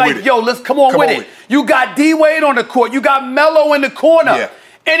 So and he's like, yo, let's come on with it. You got D-Wade on the court. You got Melo in the corner. Yeah.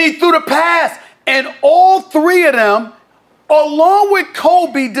 And he threw the pass. And all 3 of them, along with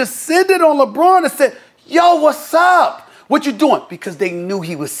Kobe, descended on LeBron and said, yo, what's up? What you doing? Because they knew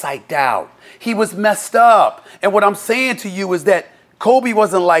he was psyched out. He was messed up. And what I'm saying to you is that Kobe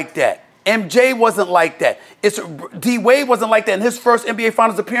wasn't like that. MJ wasn't like that. D-Wade wasn't like that. In his first NBA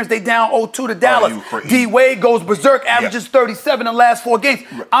Finals appearance, they down 0-2 to Dallas. D-Wade goes berserk, averages 37 in the last 4 games.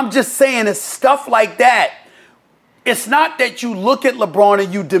 Right. I'm just saying it's stuff like that. It's not that you look at LeBron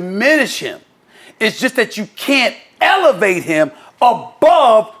and you diminish him. It's just that you can't elevate him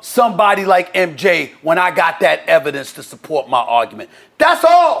above somebody like MJ when I got that evidence to support my argument. That's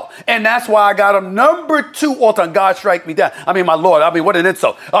all. And that's why I got him number 2 all-time. God strike me down. I mean, my Lord. I mean, what an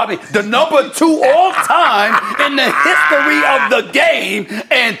insult. I mean, the number 2 all-time in the history of the game,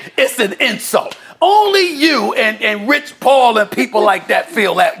 and it's an insult. Only you and Rich Paul and people like that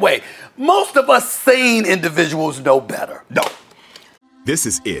feel that way. Most of us sane individuals know better. No. This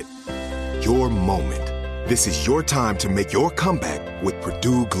is it. Your moment. This is your time to make your comeback with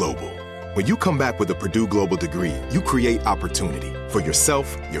Purdue Global. When you come back with a Purdue Global degree, you create opportunity for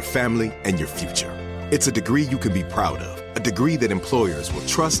yourself, your family, and your future. It's a degree you can be proud of, a degree that employers will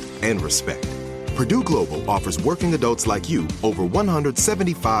trust and respect. Purdue Global offers working adults like you over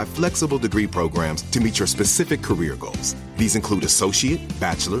 175 flexible degree programs to meet your specific career goals. These include associate,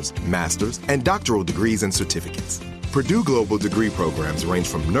 bachelor's, master's, and doctoral degrees and certificates. Purdue Global degree programs range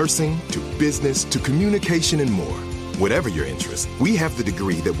from nursing to business to communication and more. Whatever your interest, we have the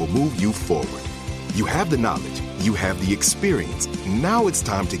degree that will move you forward. You have the knowledge, you have the experience. Now it's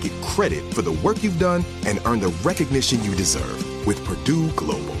time to get credit for the work you've done and earn the recognition you deserve with Purdue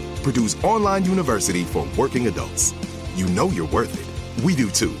Global, Purdue's online university for working adults. You know you're worth it. We do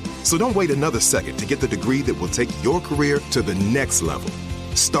too. So don't wait another second to get the degree that will take your career to the next level.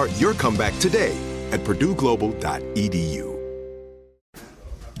 Start your comeback today at purdueglobal.edu.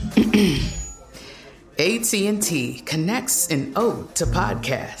 AT&T connects an ode to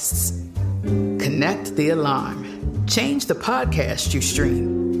podcasts. Connect the alarm. Change the podcast you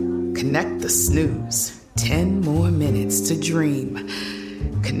stream. Connect the snooze. 10 more minutes to dream.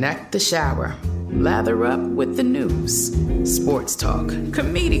 Connect the shower. Lather up with the news. Sports talk,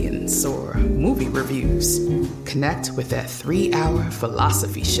 comedians, or movie reviews. Connect with that 3-hour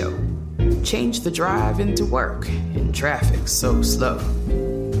philosophy show. Change the drive into work in traffic so slow.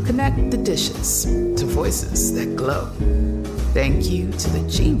 Connect the dishes to voices that glow. Thank you to the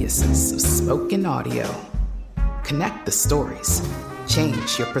geniuses of spoken audio. Connect the stories.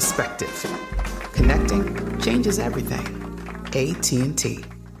 Change your perspective. Connecting changes everything. AT&T.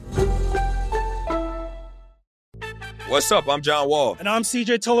 What's up? I'm John Wall. And I'm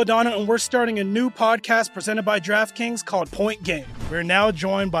CJ Toledano, and we're starting a new podcast presented by DraftKings called Point Game. We're now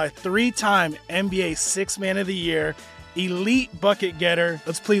joined by 3-time NBA Sixth Man of the Year, elite bucket getter.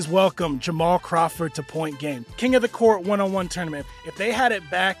 Let's please welcome Jamal Crawford to Point Game. King of the Court one-on-one tournament. If they had it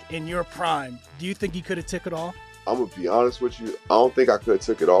back in your prime, do you think you could have took it all? I'm going to be honest with you. I don't think I could have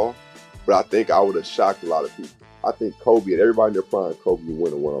took it all, but I think I would have shocked a lot of people. I think Kobe and everybody in their prime, Kobe would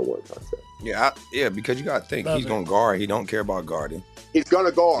win a one-on-one contest. Yeah, because you got to think, he's going to guard. He don't care about guarding. He's going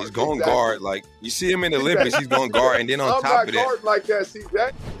to guard. He's going to guard. Like, you see him in the Olympics, he's going to guard. And then on top of that. Like that, see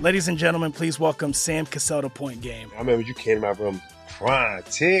that? Ladies and gentlemen, please welcome Sam Cassell to Point Game. I remember you came out from prime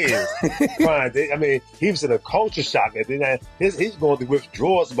 10. I mean, he was in a culture shock. And then he's going through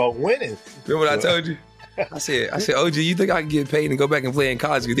withdrawals about winning. Remember what I told you? I said, OG, you think I can get paid and go back and play in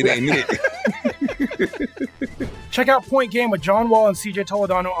college because it ain't it? Check out Point Game with John Wall and CJ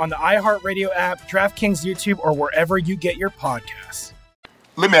Toledano on the iHeartRadio app, DraftKings YouTube, or wherever you get your podcasts.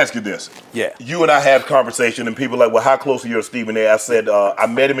 Let me ask you this. Yeah. You and I have conversation, and people are like, well, how close are you to Stephen A? I said, I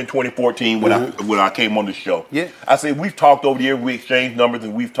met him in 2014 when I came on the show. Yeah. I said, we've talked over the years, we exchanged numbers,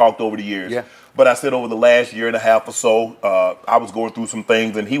 and we've talked over the years. Yeah. But I said over the last year and a half or so, I was going through some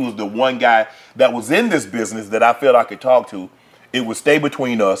things, and he was the one guy that was in this business that I felt I could talk to. It would stay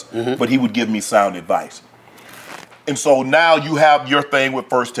between us, but he would give me sound advice. And so now you have your thing with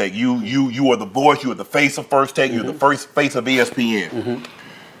First Take. You are the voice. You are the face of First Take. You're the first face of ESPN.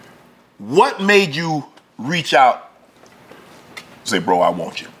 What made you reach out, say, bro, I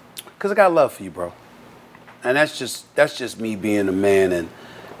want you? Because I got love for you, bro. And that's just me being a man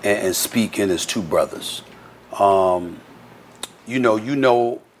and speaking as two brothers. You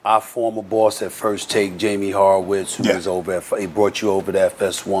know our former boss at First Take, Jamie Horowitz, who was over he brought you over to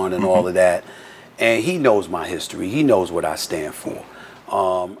FS1 and all of that. And he knows my history. He knows what I stand for.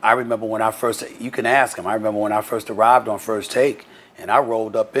 I remember when you can ask him, I remember when I first arrived on First Take, and I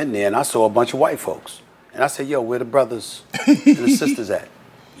rolled up in there and I saw a bunch of white folks. And I said, yo, where the brothers and the sisters at?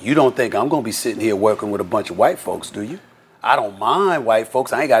 You don't think I'm going to be sitting here working with a bunch of white folks, do you? I don't mind white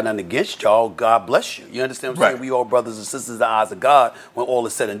folks. I ain't got nothing against y'all. God bless you. You understand what I'm saying? We all brothers and sisters in the eyes of God when all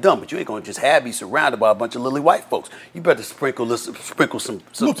is said and done. But you ain't going to just have me surrounded by a bunch of lily white folks. You better sprinkle some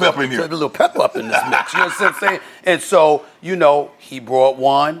little pepper in here. A little pepper up in this mix. You know what I'm saying? And so, he brought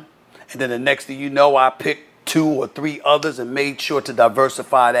one. And then the next thing you know, I picked 2 or 3 others and made sure to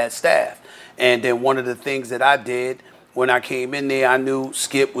diversify that staff. And then one of the things that I did when I came in there, I knew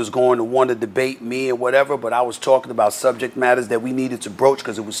Skip was going to want to debate me and whatever, but I was talking about subject matters that we needed to broach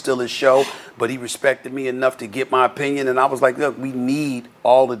because it was still his show, but he respected me enough to get my opinion, and I was like, look, we need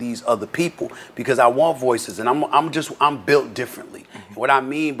all of these other people because I want voices, and I'm built differently. And what I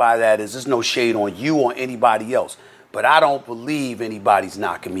mean by that is there's no shade on you or anybody else. But I don't believe anybody's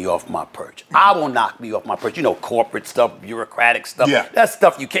knocking me off my perch. I will knock me off my perch. Corporate stuff, bureaucratic stuff. Yeah. That's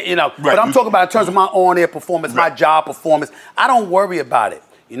stuff you can't, Right. But I'm talking about in terms of my on-air performance, my job performance. I don't worry about it.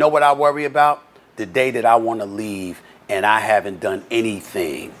 You know what I worry about? The day that I want to leave and I haven't done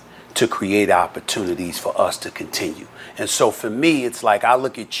anything to create opportunities for us to continue. And so for me, it's like I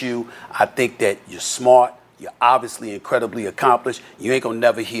look at you, I think that you're smart, You're obviously incredibly accomplished. You ain't gonna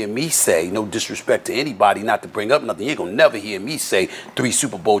never hear me say, no disrespect to anybody, not to bring up nothing, you ain't gonna never hear me say 3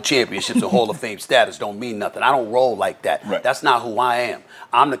 Super Bowl championships and Hall of Fame status don't mean nothing. I don't roll like that. Right. That's not who I am.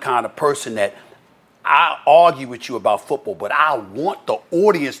 I'm the kind of person that I argue with you about football, but I want the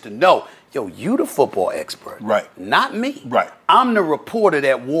audience to know, yo, you the football expert. Right. Not me. Right. I'm the reporter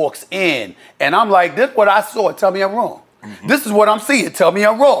that walks in and I'm like, this is what I saw, tell me I'm wrong. Mm-hmm. This is what I'm seeing, tell me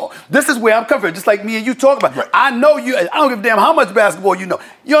I'm wrong. This is where I'm coming from, just like me and you talk about. Right. I know you, I don't give a damn how much basketball you know.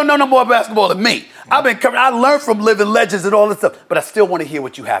 You don't know no more basketball than me. I've been covering, I learned from living legends and all this stuff, but I still want to hear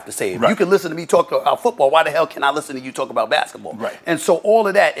what you have to say. If you can listen to me talk about football, why the hell can I listen to you talk about basketball? Right. And so all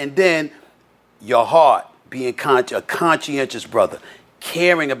of that, and then your heart, being a conscientious brother,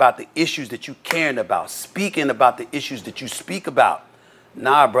 caring about the issues that you caring about, speaking about the issues that you speak about.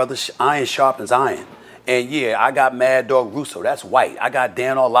 Nah, brother, iron sharpens iron. And yeah, I got Mad Dog Russo, that's white. I got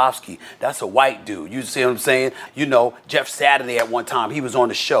Dan Orlovsky, that's a white dude. You see what I'm saying? You know, Jeff Saturday at one time, he was on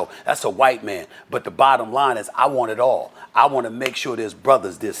the show. That's a white man. But the bottom line is I want it all. I want to make sure there's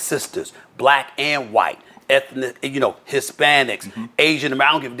brothers, there's sisters, black and white, ethnic, you know, Hispanics, Asian,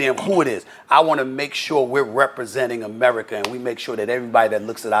 I don't give a damn who it is. I want to make sure we're representing America and we make sure that everybody that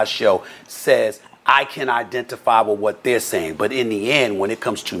looks at our show says, I can identify with what they're saying. But in the end, when it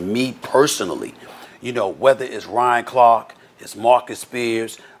comes to me personally, you know, whether it's Ryan Clark, it's Marcus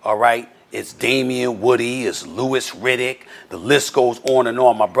Spears, all right, it's Damian Woody, it's Louis Riddick, the list goes on and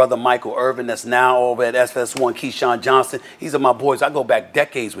on. My brother Michael Irvin, that's now over at FS1, Keyshawn Johnson, these are my boys. I go back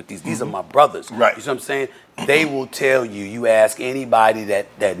decades with these. These are my brothers. Right. You see what I'm saying? They will tell you, you ask anybody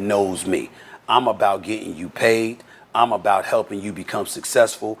that knows me, I'm about getting you paid. I'm about helping you become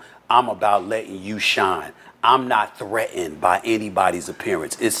successful. I'm about letting you shine. I'm not threatened by anybody's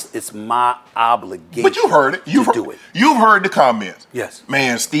appearance. It's my obligation. But you heard it. You've heard the comments. Yes.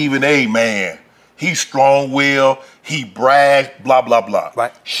 Man, Stephen A, man, he's strong-willed, he brags, blah, blah, blah.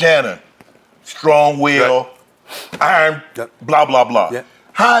 Right. Shannon, strong-willed, iron, blah, blah, blah. Yeah.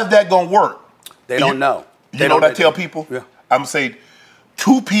 How is that going to work? They don't know. You know what I tell people? Yeah. I'm saying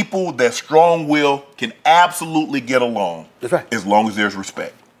 2 people that strong-willed can absolutely get along. That's right. As long as there's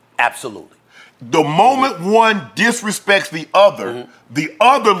respect. Absolutely. The moment one disrespects the other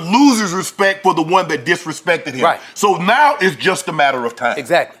loses respect for the one that disrespected him. Right. So now it's just a matter of time.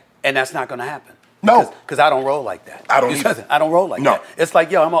 Exactly. And that's not going to happen. No. Because I don't roll like that. I don't either. I don't roll like that. It's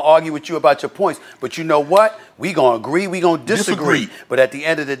like, yo, I'm going to argue with you about your points, but you know what? We going to agree, we going to disagree. But at the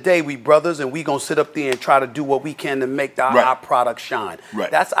end of the day, we brothers, and we going to sit up there and try to do what we can to make our product shine.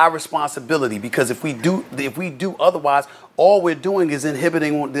 Right. That's our responsibility, because if we do otherwise, all we're doing is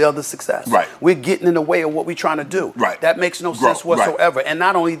inhibiting the other's success. Right. We're getting in the way of what we're trying to do. Right. That makes no sense whatsoever. Right. And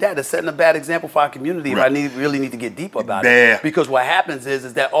not only that, it's setting a bad example for our community. Right. If I really need to get deep about it. Because what happens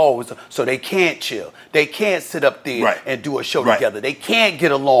is that, so they can't chill. They can't sit up there and do a show together. They can't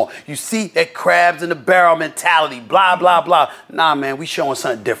get along. You see that crabs in the barrel mentality, blah, blah, blah. Nah, man, we showing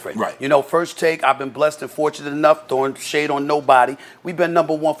something different. Right. You know, First Take, I've been blessed and fortunate enough, throwing shade on nobody. We've been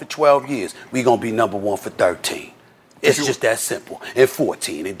 #1 for 12 years. We're going to be #1 for 13. It's just that simple. And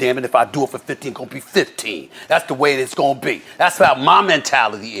 14. And damn it, if I do it for 15, it's going to be 15. That's the way it's going to be. That's how my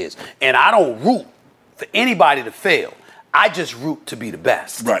mentality is. And I don't root for anybody to fail. I just root to be the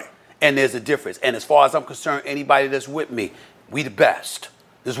best. Right. And there's a difference. And as far as I'm concerned, anybody that's with me, we the best.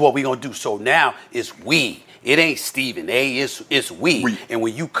 This is what we're going to do. So now it's we. It ain't Stephen A, it's we. And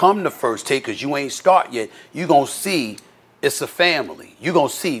when you come to First Take, because you ain't start yet, you're going to see it's a family. You're going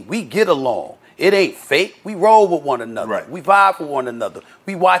to see we get along. It ain't fake. We roll with one another. Right. We vibe for one another.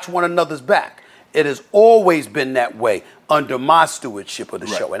 We watch one another's back. It has always been that way under my stewardship of the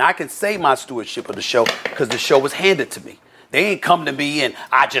show. And I can say my stewardship of the show because the show was handed to me. They ain't come to me and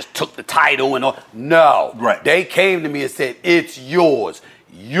I just took the title and all. No. Right. They came to me and said, it's yours.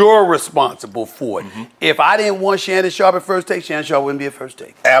 You're responsible for it. Mm-hmm. If I didn't want Shannon Sharpe at First Take, Shannon Sharpe wouldn't be at First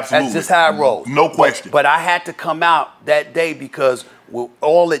Take. Absolutely. That's just how it rolls. No question. But I had to come out that day because with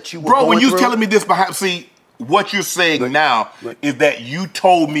all that you were going when you through, was telling me this, see, what you're saying now is that you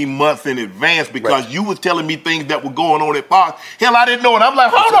told me months in advance because you was telling me things that were going on at Fox. Hell, I didn't know it. I'm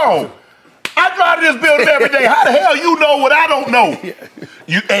like, hold on. I drive to this building every day. How the hell you know what I don't know?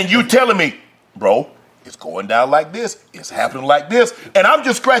 You telling me, bro, it's going down like this. It's happening like this. And I'm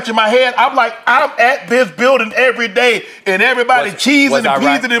just scratching my head. I'm like, I'm at this building every day and everybody cheesing and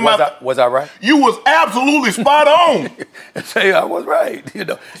pleasing in my... Was I right? You was absolutely spot on. Say I was right. You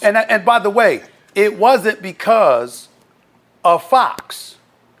know. And by the way, it wasn't because of Fox.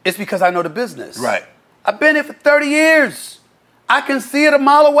 It's because I know the business. Right. I've been here for 30 years. I can see it a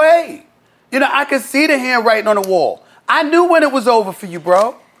mile away. You know, I can see the handwriting on the wall. I knew when it was over for you,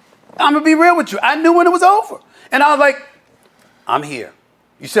 bro. I'm going to be real with you. I knew when it was over. And I was like, I'm here.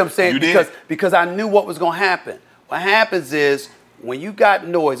 You see what I'm saying? Because I knew what was going to happen. What happens is when you got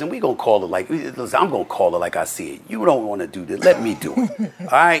noise, and we going to call it like, listen, I'm going to call it like I see it. You don't want to do this. Let me do it. All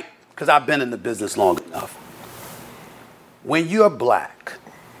right? Because I've been in the business long enough. When you're black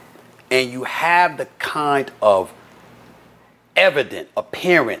and you have the kind of evident,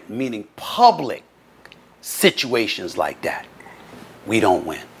 apparent, meaning public situations like that, we don't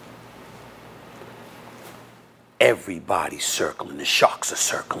win. Everybody's circling. The sharks are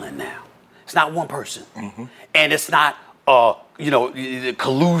circling now. It's not one person. And it's not,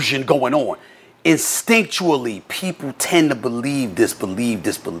 collusion going on. Instinctually, people tend to believe this,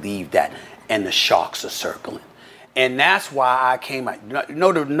 believe that, and the sharks are circling. And that's why I came out. You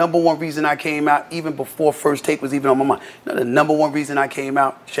know the number one reason I came out, even before First Take was even on my mind. You know the number one reason I came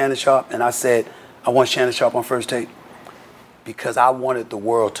out, Shannon Sharpe, and I said, I want Shannon Sharpe on First Take? Because I wanted the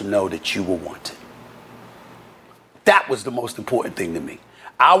world to know that you were wanted. That was the most important thing to me.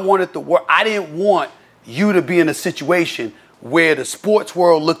 I wanted the world, I didn't want you to be in a situation where the sports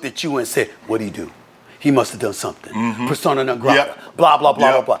world looked at you and said, what'd he do? He must have done something. Persona non grata. Blah, blah,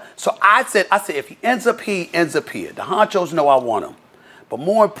 blah, blah, blah. So I said, if he ends up here, he ends up here. The honchos know I want him. But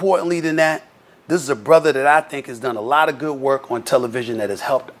more importantly than that, this is a brother that I think has done a lot of good work on television that has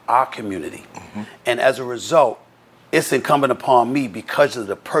helped our community. And as a result, it's incumbent upon me, because of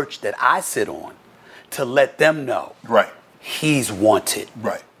the perch that I sit on, to let them know he's wanted.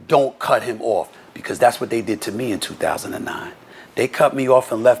 Don't cut him off, because that's what they did to me in 2009. They cut me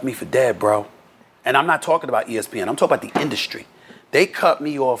off and left me for dead, bro. And I'm not talking about ESPN. I'm talking about the industry. They cut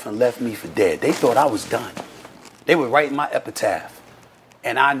me off and left me for dead. They thought I was done. They were writing my epitaph.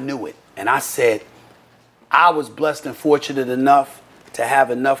 And I knew it. And I said, I was blessed and fortunate enough to have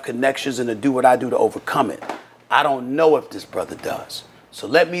enough connections and to do what I do to overcome it. I don't know if this brother does. So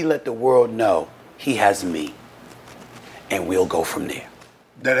let the world know he has me. And we'll go from there.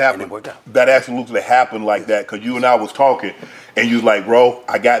 That happened. That absolutely happened like that, because you and I was talking, and you was like, bro,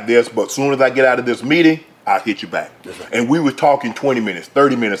 I got this, but as soon as I get out of this meeting, I'll hit you back. And we were talking 20 minutes,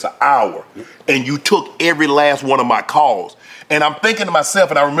 30 minutes, an hour, and you took every last one of my calls. And I'm thinking to myself,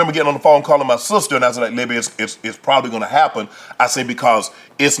 and I remember getting on the phone calling my sister, and I was like, Libby, it's probably going to happen. I say, because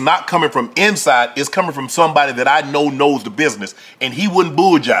it's not coming from inside, it's coming from somebody that I know knows the business, and he wouldn't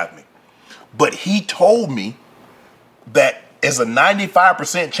bull jive me. But he told me that there's a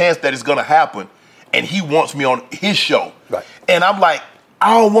 95% chance that it's going to happen, and he wants me on his show. And I'm like,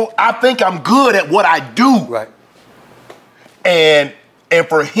 I think I'm good at what I do. And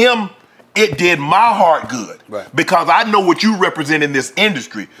for him, it did my heart good. Because I know what you represent in this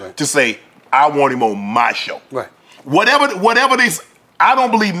industry to say, I want him on my show. Whatever this, I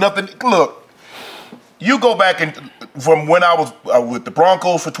don't believe nothing. Look, you go back and from when I was with the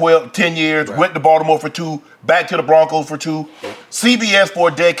Broncos for 10 years, went to Baltimore for 2, back to the Broncos for 2, CBS for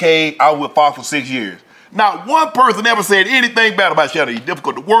a decade, I was with Fox for 6 years. Not one person ever said anything bad about Shannon. He's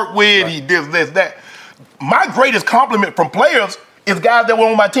difficult to work with, he this, that. My greatest compliment from players is guys that were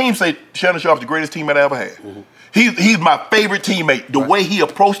on my team say, Shannon Sharpe's the greatest teammate I ever had. He's my favorite teammate, the way he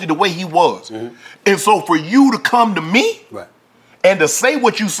approached it, the way he was. And so for you to come to me and to say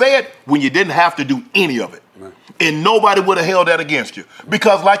what you said when you didn't have to do any of it, and nobody would have held that against you.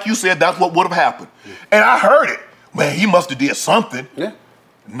 Because like you said, that's what would have happened. And I heard it. Man, he must have did something.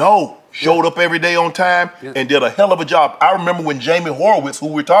 No, showed up every day on time and did a hell of a job. I remember when Jamie Horowitz, who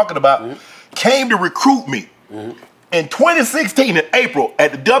we're talking about, came to recruit me in 2016 in April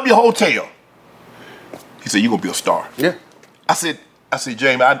at the W Hotel. He said, you're going to be a star. I said,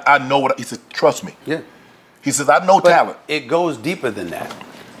 Jamie, I know what, he said, trust me. He says, I know talent. It goes deeper than that.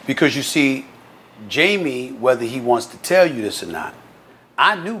 Because you see, Jamie, whether he wants to tell you this or not,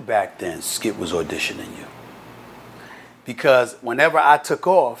 I knew back then Skip was auditioning you. Because whenever I took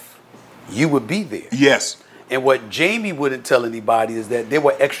off, you would be there. And what Jamie wouldn't tell anybody is that there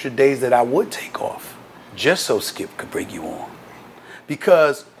were extra days that I would take off just so Skip could bring you on.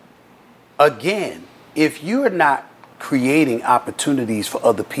 Because, again, if you're not creating opportunities for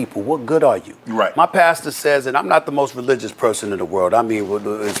other people, what good are you? My pastor says, and I'm not the most religious person in the world. I mean,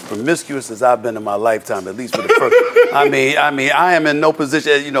 as promiscuous as I've been in my lifetime, at least for the first. I am in no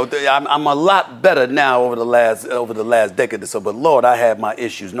position. You know, I'm a lot better now over the last decade or so. But Lord, I have my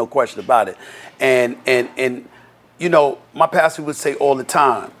issues, no question about it. And you know, my pastor would say all the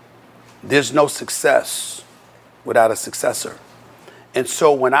time, there's no success without a successor. And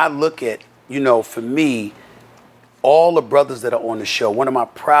so when I look at, you know, for me, all the brothers that are on the show, one of my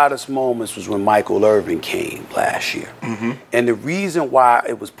proudest moments was when Michael Irvin came last year. And the reason why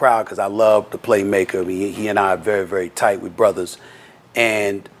it was proud, because I love the playmaker. I mean, he and I are very, very tight with brothers.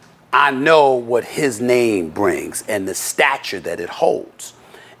 And I know what his name brings and the stature that it holds.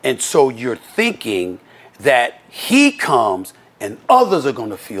 And so you're thinking that he comes and others are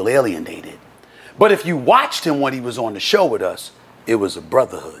going to feel alienated. But if you watched him when he was on the show with us, it was a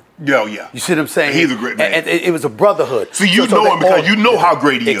brotherhood. Yeah. You see what I'm saying? He's a great man. And it was a brotherhood. So you know him because you know how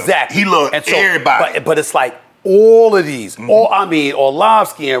great he is. Exactly. He loves everybody. But it's like all of these,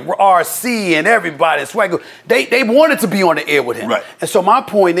 Orlovsky and RC and everybody, Swagger, they wanted to be on the air with him. Right. And so my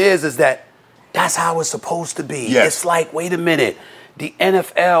point is that that's how it's supposed to be. Yes. It's like, wait a minute, the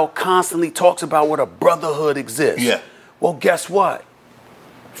NFL constantly talks about what a brotherhood exists. Yeah. Well, guess what?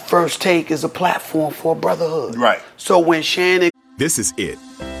 First Take is a platform for a brotherhood. Right. So when Shannon... This is it.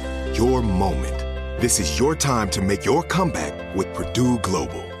 Your moment. This is your time to make your comeback with Purdue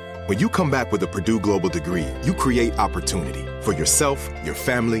Global. When you come back with a Purdue Global degree, you create opportunity for yourself, your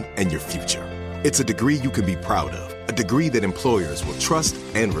family, and your future. It's a degree you can be proud of, a degree that employers will trust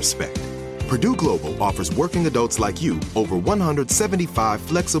and respect. Purdue Global offers working adults like you over 175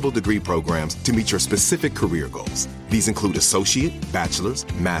 flexible degree programs to meet your specific career goals. These include associate, bachelor's,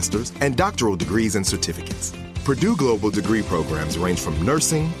 master's, and doctoral degrees and certificates. Purdue Global degree programs range from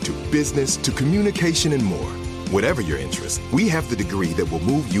nursing to business to communication and more. Whatever your interest, we have the degree that will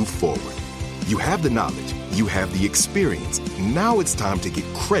move you forward. You have the knowledge, you have the experience. Now it's time to get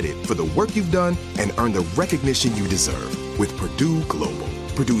credit for the work you've done and earn the recognition you deserve with Purdue Global,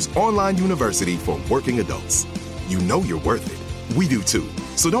 Purdue's online university for working adults. You know you're worth it. We do too.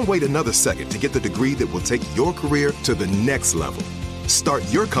 So don't wait another second to get the degree that will take your career to the next level. Start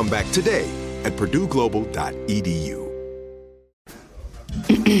your comeback today at purdueglobal.edu.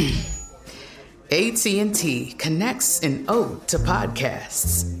 AT&T connects an ode to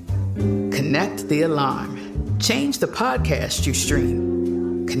podcasts. Connect the alarm. Change the podcast you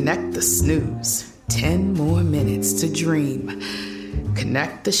stream. Connect the snooze. 10 more minutes to dream.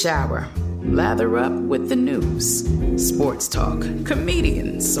 Connect the shower. Lather up with the news. Sports talk,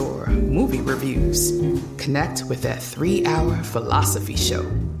 comedians, or movie reviews. Connect with that 3-hour philosophy show.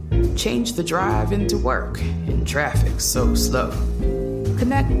 Change the drive into work in traffic so slow.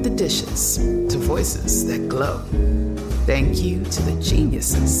 Connect the dishes to voices that glow. Thank you to the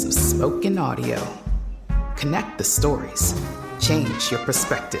geniuses of spoken audio. Connect the stories. Change your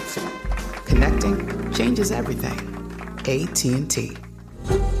perspective. Connecting changes everything. AT&T.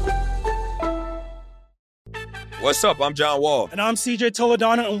 What's up? I'm John Wall. And I'm CJ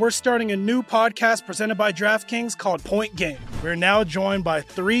Toledano, and we're starting a new podcast presented by DraftKings called Point Game. We're now joined by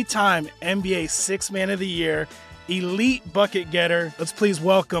 3-time NBA Sixth Man of the Year, elite bucket getter. Let's please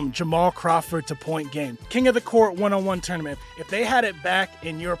welcome Jamal Crawford to Point Game. King of the Court one-on-one tournament. If they had it back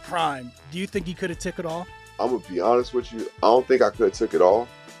in your prime, do you think you could have took it all? I'm going to be honest with you. I don't think I could have took it all,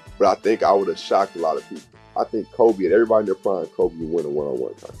 but I think I would have shocked a lot of people. I think Kobe and everybody in their prime, Kobe would win a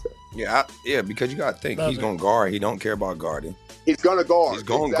one-on-one contest. Yeah, because you got to think, he's going to guard. He don't care about guarding. He's going to guard. He's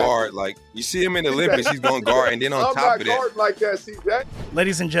going to guard. Like, you see him in the Olympics, he's going to guard. And then on top of that. I'm not guarding like that, CJ.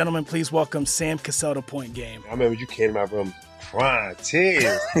 Ladies and gentlemen, please welcome Sam Cassell to Point Game. I remember you came to my room crying,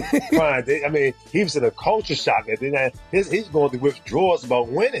 tears, crying. I mean, he was in a culture shock. And then he's going through withdrawals about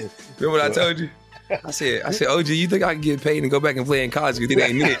winning. Remember what I told you? I said, OG, you think I can get paid and go back and play in college because it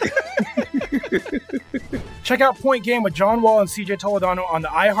ain't it? Check out Point Game with John Wall and CJ Toledano on the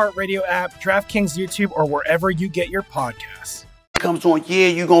iHeartRadio app, DraftKings YouTube, or wherever you get your podcasts. Comes on, yeah,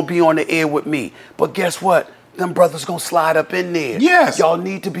 you're going to be on the air with me. But guess what? Them brothers going to slide up in there. Yes. Y'all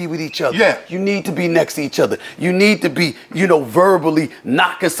need to be with each other. Yeah. You need to be next to each other. You need to be, verbally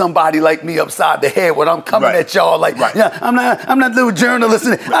knocking somebody like me upside the head when I'm coming at y'all like, yeah, I'm not a little journalist.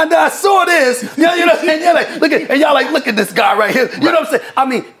 And I saw this. Yeah, and you're like, look at this guy right here. You know what I'm saying? I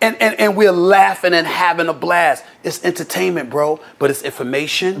mean, and we're laughing and having a blast. It's entertainment, bro, but it's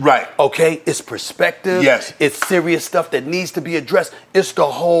information. Right. Okay? It's perspective. Yes. It's serious stuff that needs to be addressed. It's the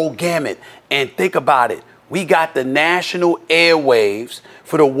whole gamut. And think about it. We got the national airwaves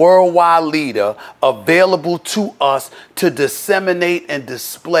for the worldwide leader available to us to disseminate and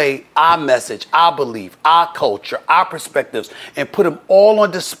display our message, our belief, our culture, our perspectives, and put them all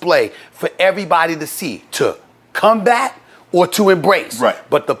on display for everybody to see, to combat or to embrace. Right.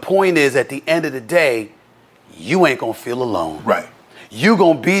 But the point is, at the end of the day, you ain't gonna feel alone. Right. You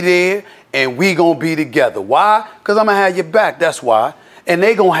gonna be there and we gonna be together. Why? Because I'm gonna have your back, that's why. And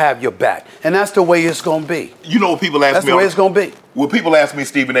they gonna have your back. And that's the way it's gonna be. You know what people ask me? That's the way it's gonna be. When people ask me,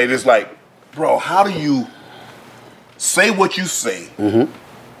 Stephen A., it's like, bro, how do you say what you say? Mm-hmm.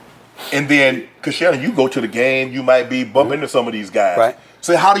 And then, because Shannon, you go to the game, you might be bumping into some of these guys. Right.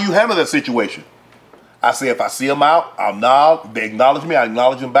 So how do you handle that situation? I say, if I see them out, I'll nod. They acknowledge me, I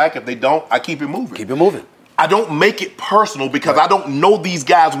acknowledge them back. If they don't, I keep it moving. Keep it moving. I don't make it personal because I don't know these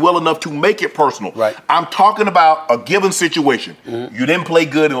guys well enough to make it personal. Right. I'm talking about a given situation. You didn't play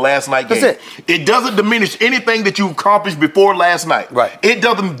good in last night's game. That's It doesn't diminish anything that you accomplished before last night. Right. It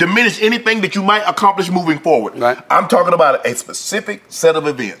doesn't diminish anything that you might accomplish moving forward. Right. I'm talking about a specific set of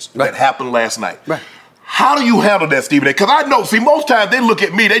events that happened last night. Right. How do you handle that, Stephen A? Because I know, see, most times they look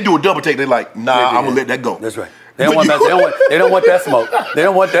at me, they do a double take. They're like, nah, I'm going to let that go. That's right. They don't want that smoke. They don't want that smoke. They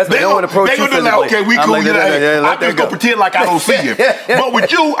don't want that smoke. They don't want to approach you physically. Like, okay, we cool. I'm just go. going to pretend like I don't see you. But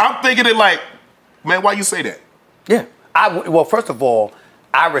with you, I'm thinking it like, man, why you say that? Yeah. Well, first of all,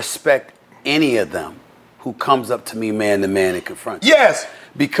 I respect any of them who comes up to me man to man and confronts. Yes.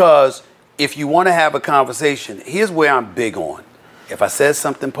 Because if you want to have a conversation, here's where I'm big on. If I said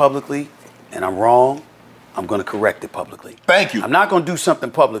something publicly and I'm wrong, I'm going to correct it publicly. Thank you. I'm not going to do something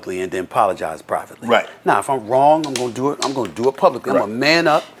publicly and then apologize privately. Right. Now, if I'm wrong, I'm going to do it. I'm going to do it publicly. Right. I'm a man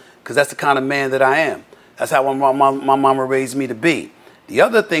up because that's the kind of man that I am. That's how my mama raised me to be. The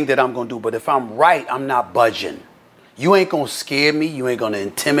other thing that I'm going to do, but if I'm right, I'm not budging. You ain't going to scare me. You ain't going to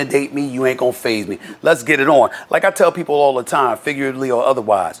intimidate me. You ain't going to faze me. Let's get it on. Like I tell people all the time, figuratively or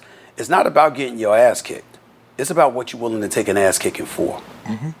otherwise, it's not about getting your ass kicked. It's about what you're willing to take an ass kicking for.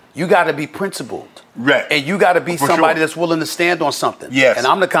 You got to be principled. Right. And you got to be somebody that's willing to stand on something. Yes. And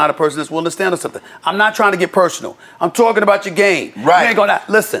I'm the kind of person that's willing to stand on something. I'm not trying to get personal. I'm talking about your game. Right. You ain't gonna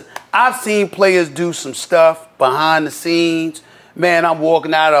listen. I've seen players do some stuff behind the scenes. Man, I'm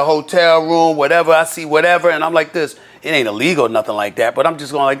walking out of a hotel room, whatever, I see whatever, and I'm like this. It ain't illegal or nothing like that, but I'm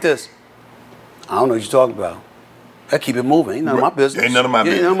just going like this. I don't know what you're talking about. I keep it moving. Ain't none of my business. Ain't none of my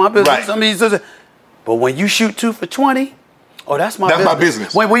business. Ain't none of my business. Right. I mean, but when you shoot 2 for 20, oh, that's my business. That's my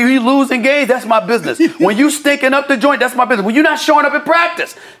business. When you losing games, that's my business. When you stinking up the joint, that's my business. When you're not showing up in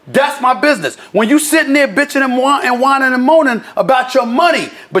practice, that's my business. When you sitting there bitching and whining and moaning about your money,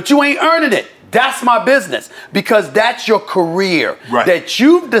 but you ain't earning it, that's my business. Because that's your career that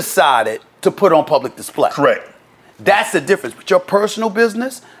you've decided to put on public display. Correct. That's the difference. But your personal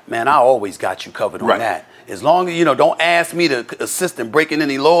business, man, I always got you covered on that. As long as, don't ask me to assist in breaking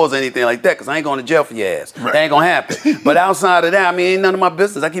any laws or anything like that, because I ain't going to jail for your ass. That ain't going to happen. But outside of that, I mean, ain't none of my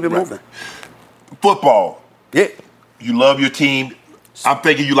business. I keep it moving. Football. Yeah. You love your team. I'm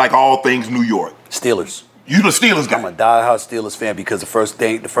thinking you like all things New York. Steelers. You the Steelers guy. I'm a diehard Steelers fan because the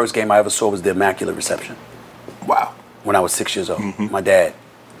first game I ever saw was the Immaculate Reception. Wow. When I was 6 years old. My dad,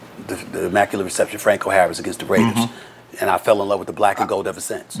 the Immaculate Reception, Franco Harris against the Raiders. And I fell in love with the black and gold ever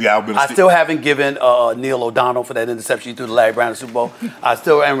since. Yeah, I still haven't given Neil O'Donnell for that interception he threw to Larry Brown in the Super Bowl. I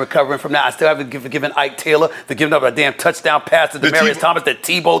still am recovering from that. I still haven't given Ike Taylor for giving up a damn touchdown pass to Demaryius Thomas that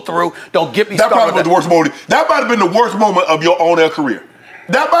Tebow threw. Don't get me started. That probably was the worst moment. That might have been the worst moment of your on-air career.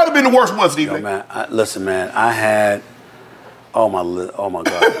 That might have been the worst one, Steve. Man, listen, man. I had, oh my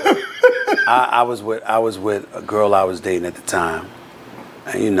God. I was with a girl I was dating at the time,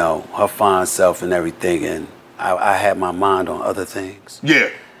 and her fine self and everything, and I had my mind on other things. Yeah.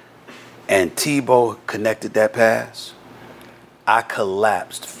 And Tebow connected that pass. I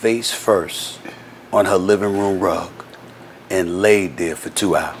collapsed face first on her living room rug and laid there for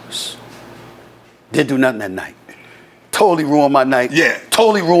 2 hours. Didn't do nothing that night. Totally ruined my night. Yeah.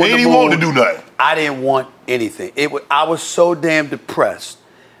 Totally ruined the mood. He didn't want to do nothing. I didn't want anything. I was so damn depressed.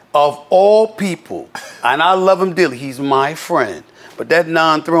 Of all people, and I love him dearly, he's my friend. But that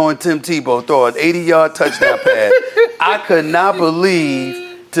non-throwing Tim Tebow throw an 80-yard touchdown pass, I could not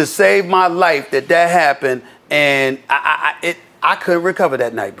believe to save my life that happened, and I couldn't recover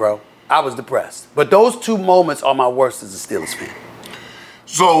that night, bro. I was depressed. But those 2 moments are my worst as a Steelers fan.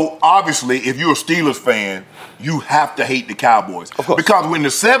 So, obviously, if you're a Steelers fan, you have to hate the Cowboys. Of course. Because in the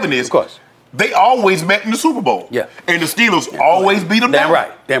 70s, they always met in the Super Bowl. Yeah. And the Steelers always beat them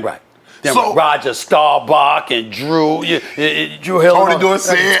down. Damn right. So, Roger Staubach and Drew Hill.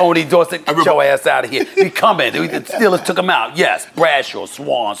 Tony Dorsett, get your ass out of here. We coming. The Steelers took him out. Yes, Bradshaw,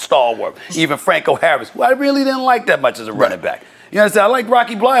 Swan, Stallworth, even Franco Harris, who I really didn't like that much as a running back. You understand? I like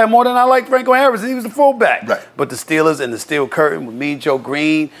Rocky Bleier more than I like Franco Harris. He was a fullback. Right. But the Steelers and the Steel Curtain with Mean Joe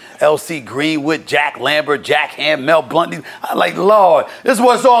Green, L.C. Greenwood, Jack Lambert, Jack Ham, Mel Blunt. I like, Lord, this is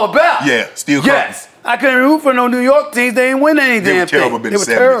what it's all about. Yeah, Steel Curtain. Yes. I couldn't root for no New York teams. They didn't win any damn thing. They were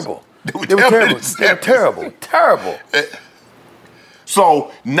terrible. They were terrible. They were terrible. Terrible.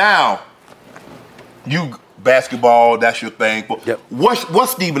 So now, you basketball, that's your thing. Yep.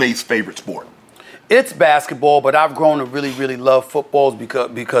 What's Stephen A's favorite sport? It's basketball, but I've grown to really, really love football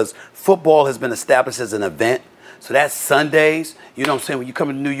because football has been established as an event. So that's Sundays. You know what I'm saying? When you come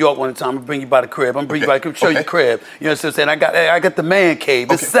to New York one time, I'm gonna bring you by the crib. I'm gonna bring you by the crib, show you the crib. You know what I'm saying? I got the man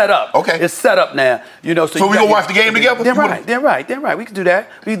cave. It's set up. Okay. It's set up now. You know, so we gonna watch the game together? Then right. We can do that.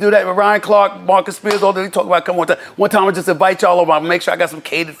 We can do that with Ryan Clark, Marcus Spears, all that. They talk about come one time. One time I just invite y'all over. I'll make sure I got some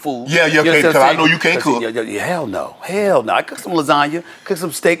catered food. Yeah, because I know you can't cook. Hell no. I cook some lasagna, cook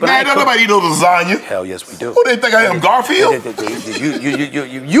some steak. But man, don't nobody eat no lasagna. Hell yes, we do. Who they think I am, Garfield?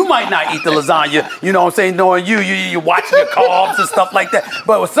 You might not eat the lasagna. You know what I'm saying? Knowing you watching your carbs and stuff like that.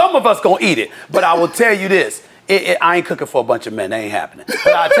 But some of us gonna eat it. But I will tell you this: I ain't cooking for a bunch of men. That ain't happening.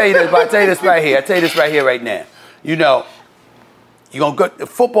 But I'll tell you this right here. Right now. You know, you're gonna go.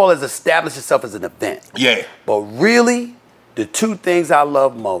 Football has established itself as an event. Yeah. But really, the two things I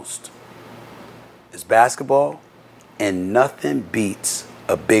love most is basketball, and nothing beats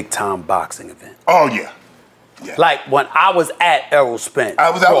a big time boxing event. Oh yeah. Like when I was at Errol Spence.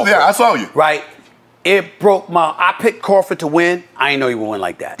 I was there. I saw you. Right. It broke I picked Crawford to win. I didn't know he would win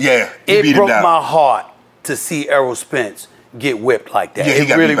like that. Yeah. It broke my heart to see Errol Spence get whipped like that.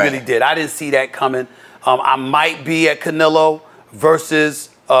 Yeah, it really did. I didn't see that coming. I might be at Canelo versus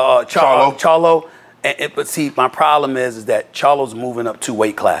Charlo. But see, my problem is that Charlo's moving up 2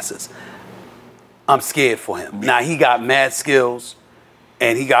 weight classes. I'm scared for him. Now, he got mad skills,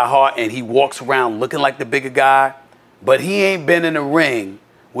 and he got heart, and he walks around looking like the bigger guy, but he ain't been in the ring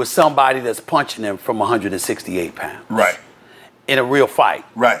with somebody that's punching him from 168 pounds. Right. In a real fight.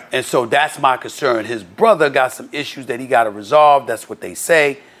 Right. And so that's my concern. His brother got some issues that he got to resolve. That's what they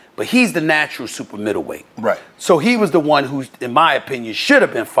say. But he's the natural super middleweight. Right. So he was the one who, in my opinion, should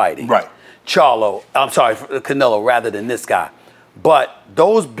have been fighting. Right. Canelo, rather than this guy. But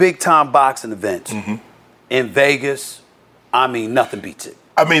those big-time boxing events in Vegas, I mean, nothing beats it.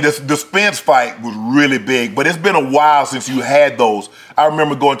 I mean, the Spence fight was really big, but it's been a while since you had those. I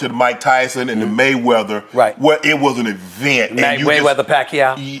remember going to the Mike Tyson and the Mayweather, where it was an event. Mayweather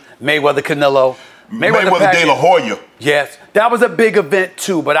Pacquiao, Mayweather Canelo, Mayweather De La Hoya. Yes, that was a big event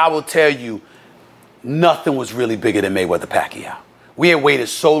too, but I will tell you, nothing was really bigger than Mayweather Pacquiao. We had waited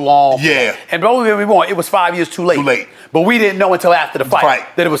so long. Yeah. And don't get me wrong, it was 5 years too late. Too late. But we didn't know until after the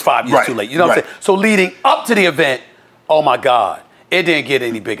fight that it was 5 years too late. You know what I'm saying? So leading up to the event, oh my God, it didn't get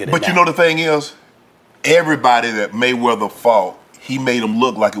any bigger than that. But you know the thing is, everybody that Mayweather fought, he made them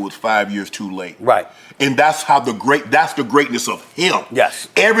look like it was 5 years too late. Right. And that's the greatness of him. Yes.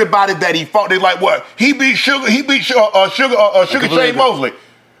 Everybody that he fought, they like, what? He beat Sugar Shane Mosley.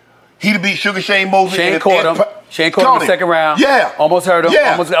 He beat Sugar Shane Mosley. Shane caught him in the second round. Yeah. Almost hurt him.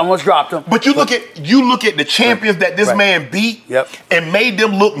 Yeah. Almost dropped him. But you look at the champions that this man beat and made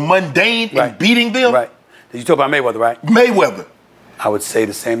them look mundane and beating them. Right. You talk about Mayweather, right? Mayweather. I would say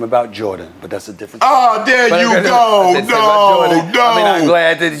the same about Jordan, but that's a different. Oh, there you go. No. I mean, I'm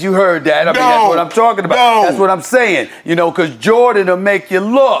glad that you heard that. I mean, that's what I'm talking about. That's what I'm saying. You know, because Jordan will make you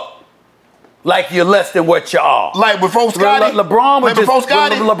look like you're less than what you are. Like before Scotty?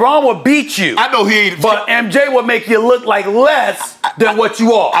 LeBron would beat you. I know he ain't. But MJ would make you look like less than what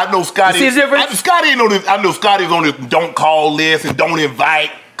you are. I know Scotty. You see the difference? Scotty ain't on this. I know Scotty's on this don't call list and don't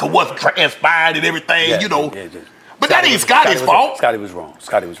invite because what's transpired and everything, you know. But that ain't Scotty's fault. Scotty was wrong.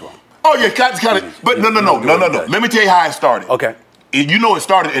 Oh, yeah, Scotty. But no. Let me tell you how it started. Okay. You know it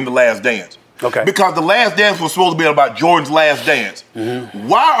started in The Last Dance. Okay. Because The Last Dance was supposed to be about Jordan's last dance. Mm-hmm.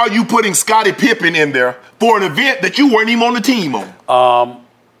 Why are you putting Scottie Pippen in there for an event that you weren't even on the team on?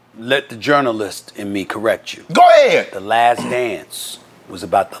 Let the journalist in me correct you. Go ahead. The Last Dance was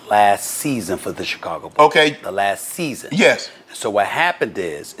about the last season for the Chicago Bulls. Okay. The last season. Yes. So what happened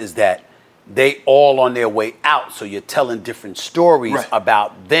is that they all on their way out. So you're telling different stories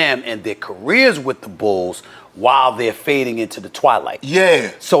about them and their careers with the Bulls while they're fading into the twilight.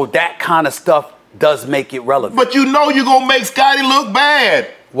 Yeah. So that kind of stuff does make it relevant. But you know you're going to make Scotty look bad.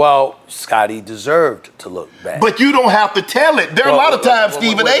 Well, Scotty deserved to look bad. But you don't have to tell it. There are a lot of times,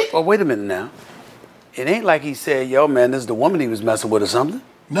 Stephen A. Well, wait a minute now. It ain't like he said, yo, man, this is the woman he was messing with or something.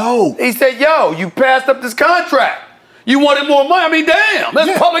 No. He said, yo, you passed up this contract. You wanted more money? I mean, damn,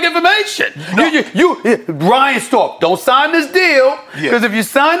 that's public information. No. Ryan Stork, don't sign this deal, because if you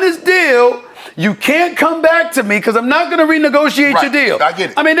sign this deal, you can't come back to me because I'm not going to renegotiate your deal. I get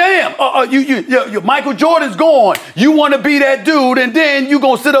it. I mean, damn, Michael Jordan's gone. You want to be that dude, and then you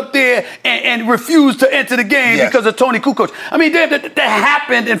going to sit up there and refuse to enter the game because of Tony Kukoc. I mean, damn, that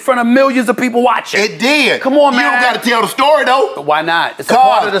happened in front of millions of people watching. It did. Come on, man. You don't got to tell the story, though. Why not? It's a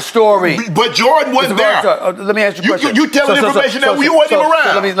part of the story. But Jordan wasn't there. Let me ask you a question. You telling information that we wasn't even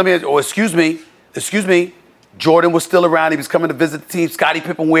around. Let me. Oh, excuse me. Jordan was still around. He was coming to visit the team. Scottie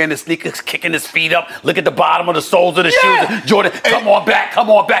Pippen wearing his sneakers, kicking his feet up. Look at the bottom of the soles of the shoes. Jordan, come on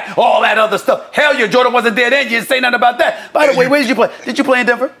back. All that other stuff. Hell yeah, Jordan wasn't there then. You didn't say nothing about that. By the way, where did you play? Did you play in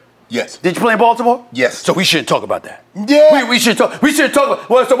Denver? Yes. Did you play in Baltimore? Yes. So we shouldn't talk about that. Yeah. We should talk. About.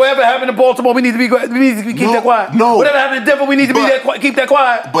 Well, so whatever happened in Baltimore, we need to keep that quiet. No. Whatever happened in Denver, we need to keep that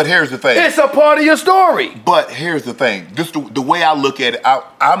quiet. But here's the thing. It's a part of your story. But here's the thing. Just the way I look at it,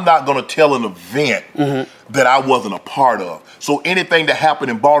 I'm not going to tell an event that I wasn't a part of. So anything that happened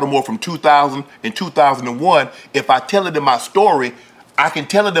in Baltimore from 2000 and 2001, if I tell it in my story, I can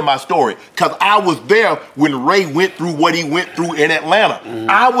tell it in my story because I was there when Ray went through what he went through in Atlanta.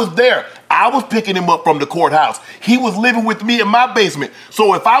 I was there. I was picking him up from the courthouse. He was living with me in my basement.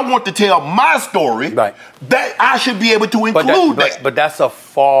 So if I want to tell my story, that I should be able to include that. But that's a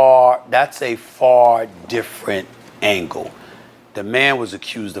far different angle. The man was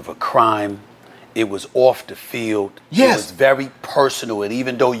accused of a crime. It was off the field. Yes. It was very personal. And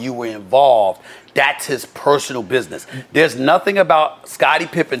even though you were involved, that's his personal business. There's nothing about Scottie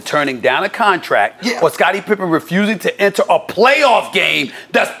Pippen turning down a contract or Scottie Pippen refusing to enter a playoff game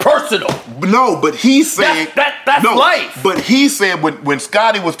that's personal. No, but he said... That's life. But he said when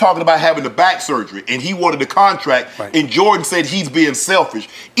Scottie was talking about having the back surgery and he wanted the contract and Jordan said he's being selfish,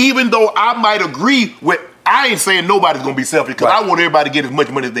 even though I might agree with... I ain't saying nobody's going to be selfish because I want everybody to get as much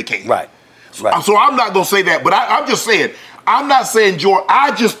money as they can. Right. So I'm not going to say that, but I'm just saying, I'm not saying Jordan.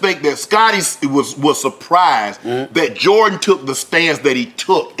 I just think that Scottie was surprised that Jordan took the stance that he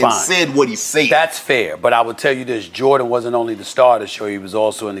took and said what he said. That's fair, but I will tell you this: Jordan wasn't only the star of the show; he was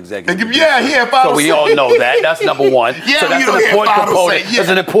also an executive. So we all know that. That's number one. So that's an important component. That's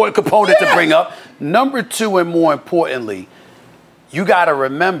an important component to bring up. Number two, and more importantly, you got to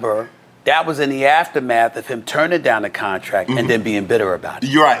remember that was in the aftermath of him turning down the contract and then being bitter about it.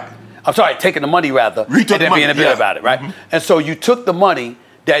 You're right. I'm sorry, taking the money rather, and then being bitter about it, right? And so you took the money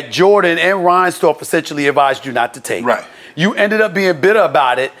that Jordan and Reinsdorf essentially advised you not to take. Right. You ended up being bitter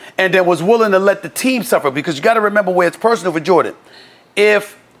about it and then was willing to let the team suffer because you got to remember where it's personal for Jordan.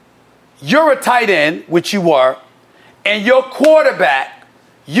 If you're a tight end, which you were, and your quarterback,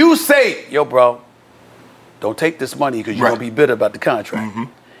 you say, yo, bro, don't take this money because you're going to be bitter about the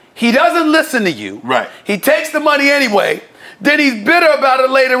contract. He doesn't listen to you. Right. He takes the money anyway. Then he's bitter about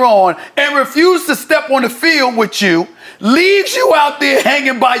it later on and refuses to step on the field with you, leaves you out there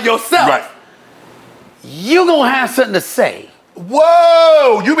hanging by yourself. Right. You're going to have something to say.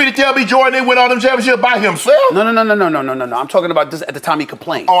 Whoa! You mean to tell me Jordan didn't win all them championships by himself? No. I'm talking about this at the time he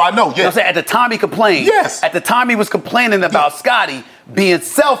complained. Oh, I know, yes. You know what I'm saying? At the time he complained. Yes. At the time he was complaining about Scottie being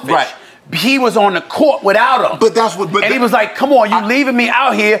selfish. Right. He was on the court without him. But that's what... And he was like, come on, you leaving me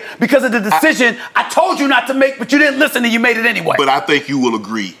out here because of the decision I told you not to make, but you didn't listen and you made it anyway. But I think you will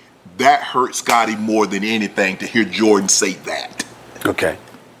agree, that hurt Scottie more than anything to hear Jordan say that. Okay,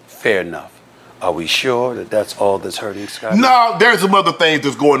 fair enough. Are we sure that that's all that's hurting Scottie? No, there's some other things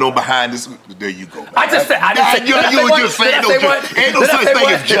that's going on behind this. There you go. I didn't say ain't no such thing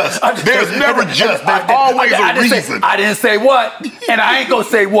as just. There's never just. There's always a reason. I didn't say what, and I ain't gonna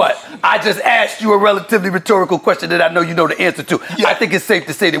say what. I just asked you a relatively rhetorical question that I know you know the answer to. Yeah. I think it's safe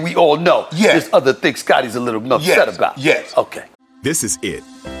to say that we all know there's other things Scottie's a little upset about. Yes. Okay. This is it.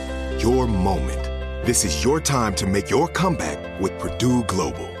 Your moment. This is your time to make your comeback with Purdue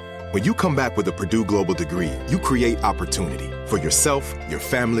Global. When you come back with a Purdue Global degree, you create opportunity for yourself, your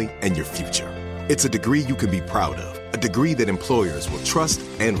family, and your future. It's a degree you can be proud of, a degree that employers will trust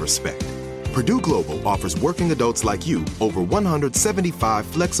and respect. Purdue Global offers working adults like you over 175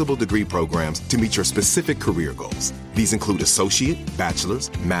 flexible degree programs to meet your specific career goals. These include associate, bachelor's,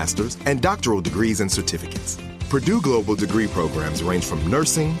 master's, and doctoral degrees and certificates. Purdue Global degree programs range from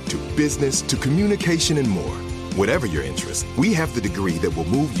nursing to business to communication and more. Whatever your interest, we have the degree that will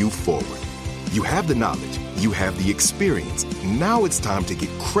move you forward. You have the knowledge, you have the experience. Now it's time to get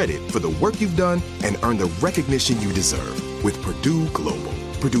credit for the work you've done and earn the recognition you deserve with Purdue Global,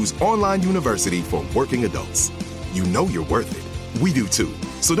 Purdue's online university for working adults. You know you're worth it. We do too.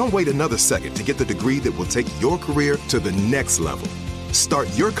 So don't wait another second to get the degree that will take your career to the next level. Start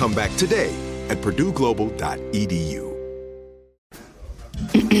your comeback today at purdueglobal.edu.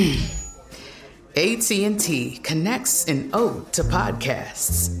 AT&T connects an ode to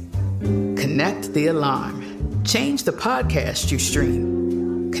podcasts. Connect the alarm. Change the podcast you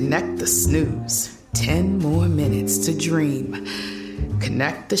stream. Connect the snooze. 10 more minutes to dream.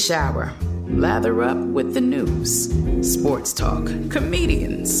 Connect the shower. Lather up with the news. Sports talk,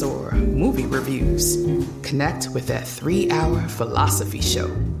 comedians, or movie reviews. Connect with that 3-hour philosophy show.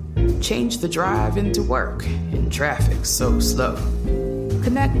 Change the drive into work in traffic so slow.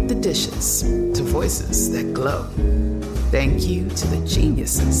 Connect the dishes to voices that glow. Thank you to the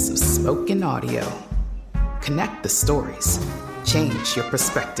geniuses of spoken audio. Connect the stories. Change your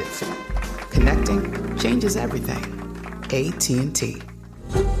perspective. Connecting changes everything. AT&T.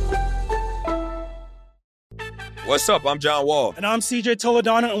 What's up? I'm John Wall. And I'm CJ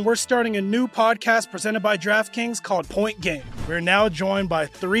Toledano, and we're starting a new podcast presented by DraftKings called Point Game. We're now joined by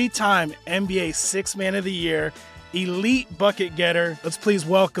three-time NBA Sixth Man of the Year, elite bucket getter. Let's please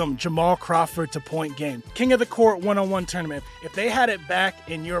welcome Jamal Crawford to Point Game. King of the Court one-on-one tournament. If they had it back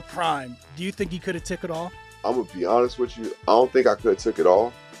in your prime, do you think you could have took it all? I'm going to be honest with you. I don't think I could have took it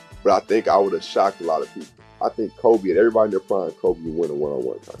all, but I think I would have shocked a lot of people. I think Kobe and everybody in their prime, Kobe would win a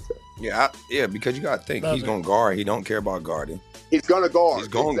one-on-one contest. Yeah, because you got to think. He's going to guard. He don't care about guarding. He's going to guard. He's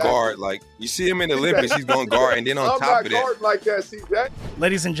going to guard. Like, you see him in the Olympics, he's going to guard. And then on top of that. I'm not guarding like that, CJ.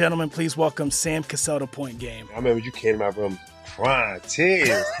 Ladies and gentlemen, please welcome Sam Cassell to Point Game. I remember you came to my room crying,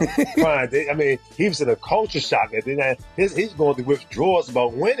 tears, crying. I mean, he was in a culture shock. And then he's going through withdrawals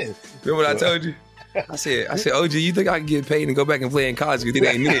about winning. Remember what I told you? I said, OG, you think I can get paid and go back and play in college because it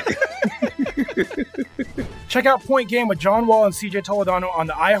ain't it? Check out Point Game with John Wall and CJ Toledano on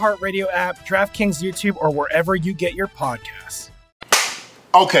the iHeartRadio app, DraftKings YouTube, or wherever you get your podcasts.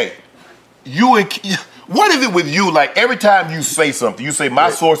 Okay, what is it with you? Like every time you say something, you say my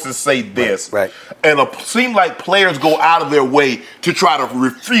sources say this, right? And it seems like players go out of their way to try to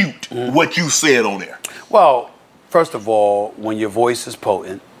refute what you said on there. Well, first of all, when your voice is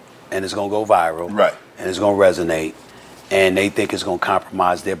potent and it's gonna go viral, right, and it's gonna resonate, and they think it's gonna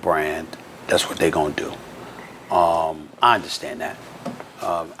compromise their brand, that's what they're gonna do. I understand that.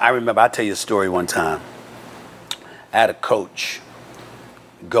 I remember, I'll tell you a story one time. I had a coach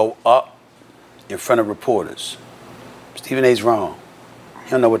go up in front of reporters. Stephen A's wrong.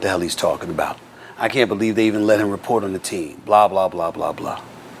 He don't know what the hell he's talking about. I can't believe they even let him report on the team. Blah, blah, blah, blah, blah.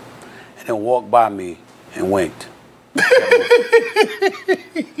 And then walked by me and winked.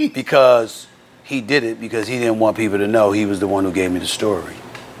 Because he did it because he didn't want people to know he was the one who gave me the story.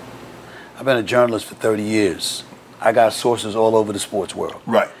 I've been a journalist for 30 years. I got sources all over the sports world.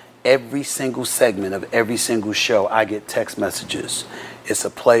 Right. Every single segment of every single show, I get text messages. It's a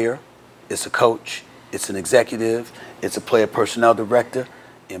player, it's a coach, it's an executive, it's a player personnel director.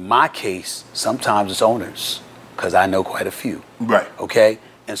 In my case, sometimes it's owners, because I know quite a few. Right. Okay?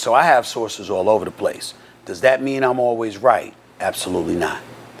 And so I have sources all over the place. Does that mean I'm always right? Absolutely not.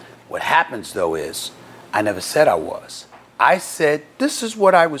 What happens, though, is I never said I was. I said, this is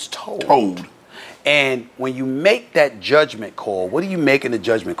what I was told. And when you make that judgment call, what are you making a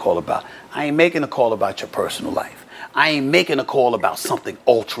judgment call about? I ain't making a call about your personal life. I ain't making a call about something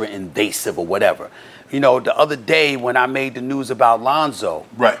ultra invasive or whatever. You know, the other day when I made the news about Lonzo,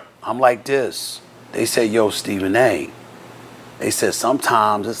 right, I'm like this. They said, yo, Stephen A. They said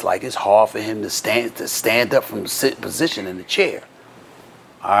sometimes it's like it's hard for him to stand up from the sit position in the chair.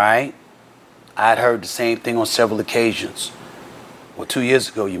 All right? I'd heard the same thing on several occasions. Well, 2 years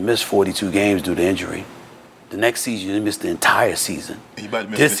ago, you missed 42 games due to injury. The next season, you missed the entire season.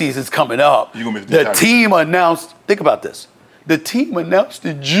 This season's coming up. The team announced, think about this. The team announced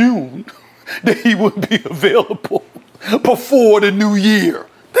in June that he would be available before the new year.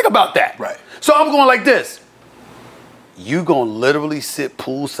 Think about that. Right. So I'm going like this. You gonna literally sit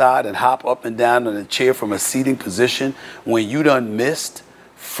poolside and hop up and down in a chair from a seating position when you done missed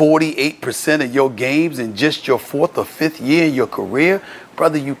 48% of your games in just your fourth or fifth year in your career?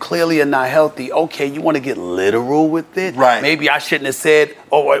 Brother, you clearly are not healthy. Okay, you want to get literal with it? Right. Maybe I shouldn't have said,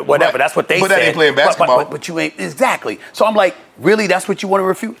 or whatever. Right. That's what they said. But that ain't playing basketball. But you ain't, exactly. So I'm like, really, that's what you want to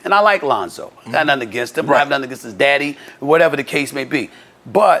refute? And I like Lonzo. Got nothing against him. Right. I have nothing against his daddy, whatever the case may be.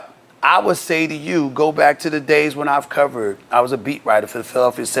 But I would say to you, go back to the days when I was a beat writer for the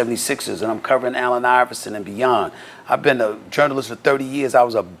Philadelphia 76ers, and I'm covering Allen Iverson and beyond. I've been a journalist for 30 years. I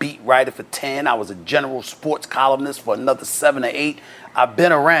was a beat writer for 10. I was a general sports columnist for another 7 or 8. I've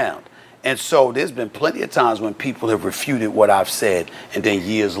been around. And so there's been plenty of times when people have refuted what I've said, and then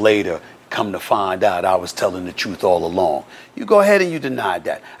years later come to find out I was telling the truth all along. You go ahead and you denied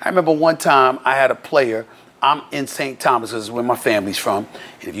that. I remember one time I had a player. I'm in St. Thomas, this is where my family's from.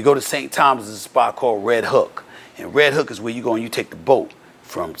 And if you go to St. Thomas, there's a spot called Red Hook. And Red Hook is where you go and you take the boat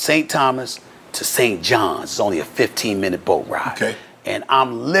from St. Thomas to St. John's. It's only a 15-minute boat ride. Okay. And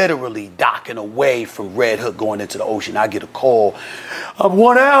I'm literally docking away from Red Hook going into the ocean. I get a call. I'm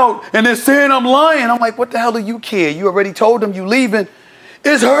 1 out, and they're saying I'm lying. I'm like, what the hell do you care? You already told them you leaving.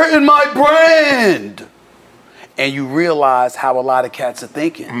 It's hurting my brand. and you realize how a lot of cats are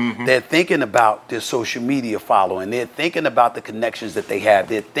thinking. They're thinking about their social media following. They're thinking about the connections that they have.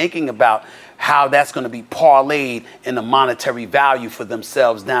 They're thinking about how that's going to be parlayed in a monetary value for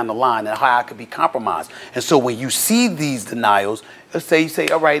themselves down the line and how it could be compromised. And so when you see these denials, you say,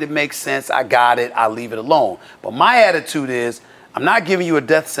 all right, it makes sense. I got it. I'll leave it alone. But my attitude is, I'm not giving you a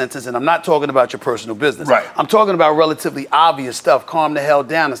death sentence, and I'm not talking about your personal business. Right. I'm talking about relatively obvious stuff. Calm the hell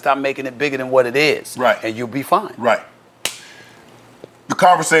down and stop making it bigger than what it is. Right. And you'll be fine. Right. The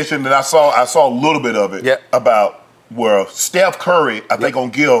conversation that I saw a little bit of it about where Steph Curry, I think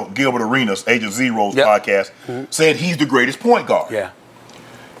on Gilbert Arenas, Agent Zero's podcast, said he's the greatest point guard. Yeah.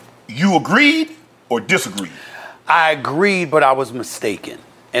 You agreed or disagreed? I agreed, but I was mistaken.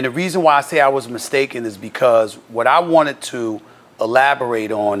 And the reason why I say I was mistaken is because what I wanted to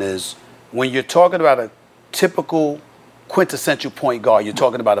elaborate on is when you're talking about a typical quintessential point guard, you're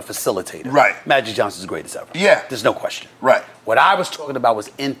talking about a facilitator. Right. Magic Johnson's the greatest ever. Yeah. There's no question. Right. What I was talking about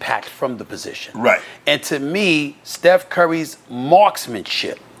was impact from the position. Right. And to me, Steph Curry's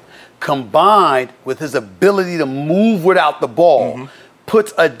marksmanship combined with his ability to move without the ball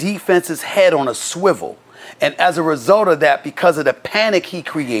puts a defense's head on a swivel. And as a result of that, because of the panic he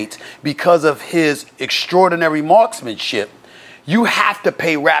creates, because of his extraordinary marksmanship, you have to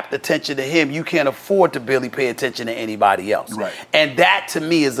pay rapt attention to him. You can't afford to barely pay attention to anybody else. Right. And that, to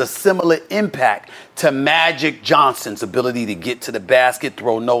me, is a similar impact to Magic Johnson's ability to get to the basket,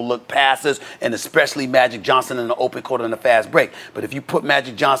 throw no-look passes, and especially Magic Johnson in the open court on a fast break. But if you put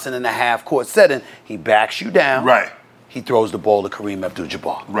Magic Johnson in a half-court setting, he backs you down. Right. He throws the ball to Kareem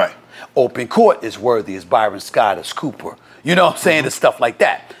Abdul-Jabbar. Right. Open court is worthy as Byron Scott, as Cooper. You know what I'm saying? It's stuff like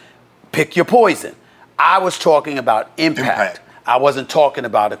that. Pick your poison. I was talking about impact. I wasn't talking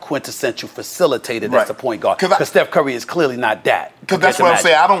about a quintessential facilitator that's a point guard. Because Steph Curry is clearly not that. Because that's what I'm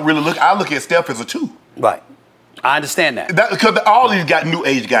saying. I look at Steph as a 2. Right. I understand that. Because all these new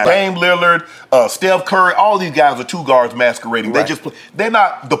age guys, Dame Lillard, Steph Curry, all these guys are 2 guards masquerading. Right. They're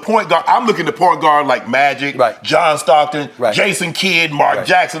not the point guard. I'm looking at point guard like Magic, John Stockton, Jason Kidd, Mark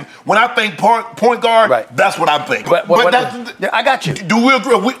Jackson. When I think point guard, that's what I'm thinking. I got you. Do we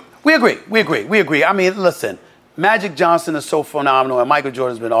agree? We agree. I mean, listen. Magic Johnson is so phenomenal, and Michael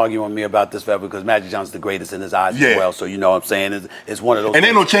Jordan's been arguing with me about this forever because Magic Johnson's the greatest in his eyes as well. So you know what I'm saying? It's one of those. And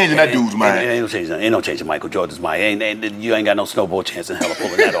ain't no changing that dude's mind. Ain't no changing Michael Jordan's mind. You ain't got no snowball chance in hell of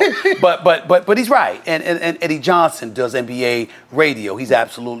pulling that off. But he's right. And Eddie Johnson does NBA radio. He's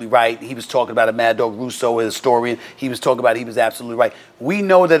absolutely right. He was talking about Mad Dog Russo, a historian. He was talking about he was absolutely right. We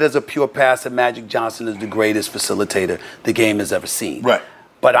know that as a pure passer, Magic Johnson is the greatest facilitator the game has ever seen. Right.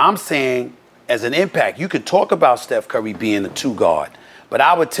 But I'm saying, as an impact, you could talk about Steph Curry being a 2 guard, but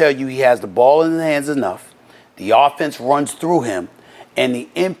I would tell you he has the ball in his hands enough, the offense runs through him, and the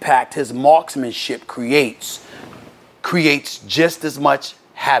impact his marksmanship creates just as much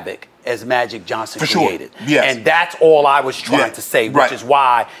havoc as Magic Johnson created. Sure. Yes. And that's all I was trying to say, which is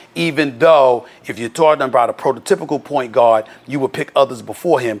why, even though if you're talking about a prototypical point guard, you would pick others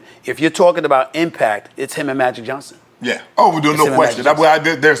before him. If you're talking about impact, it's him and Magic Johnson. Yeah. Oh, there's no question.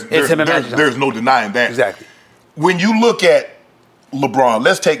 There's no denying that. Exactly. When you look at LeBron,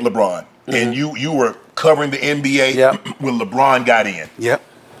 let's take LeBron, and you were covering the NBA when LeBron got in. Yep.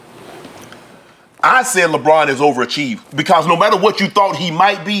 I said LeBron is overachieved because no matter what you thought he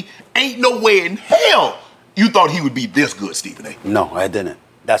might be, ain't no way in hell you thought he would be this good, Stephen A. No, I didn't.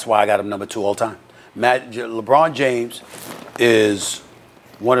 That's why I got him number 2 all time. LeBron James is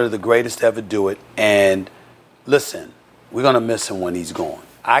one of the greatest to ever do it, and listen, we're going to miss him when he's gone.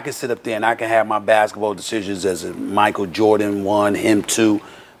 I can sit up there and I can have my basketball decisions as a Michael Jordan 1, him 2,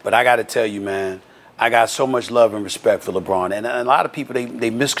 but I got to tell you, man, I got so much love and respect for LeBron. And a lot of people,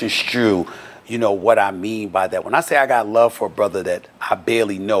 they misconstrue, what I mean by that. When I say I got love for a brother that I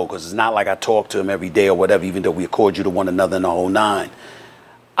barely know, because it's not like I talk to him every day or whatever, even though we accord you to one another in the whole 9.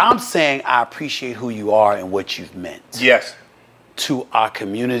 I'm saying I appreciate who you are and what you've meant. Yes. To our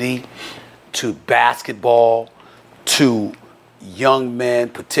community, to basketball, to young men,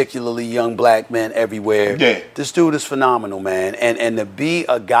 particularly young black men everywhere. Yeah. This dude is phenomenal, man. And to be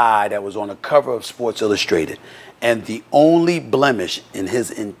a guy that was on the cover of Sports Illustrated, and the only blemish in his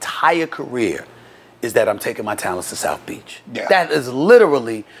entire career is that I'm taking my talents to South Beach. Yeah. That is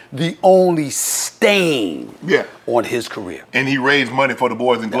literally the only stain on his career. And he raised money for the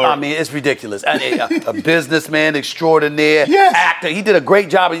Boys in Glory. I mean, it's ridiculous. A businessman extraordinaire, actor. He did a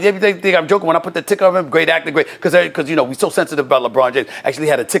great job. They think I'm joking when I put the ticker on him. Great actor, great. Because we're so sensitive about LeBron James. Actually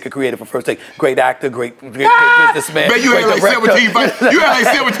had a ticker created for First Take. Great actor, great businessman. Man, you had like 17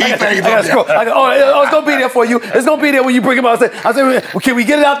 things. It's going to be there for you. It's going to be there when you bring him out. I said, well, can we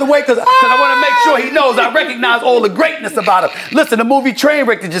get it out the way? Because I want to make sure he he knows. I recognize all the greatness about him. Listen, the movie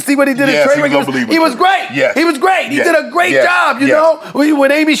Trainwreck, did you see what he did in Trainwreck? He was great. Yes. He was great. He Yes. did a great Yes. job, you Yes. know,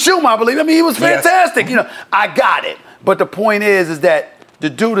 with Amy Schumer, I believe. I mean, he was Yes. fantastic. You know, I got it. But the point is that the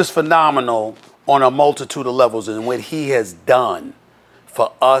dude is phenomenal on a multitude of levels, and what he has done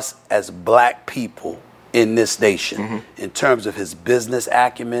for us as black people in this nation, in terms of his business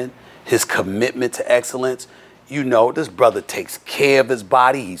acumen, his commitment to excellence. You know, this brother takes care of his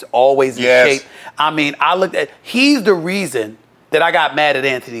body. He's always in shape. I mean, he's the reason that I got mad at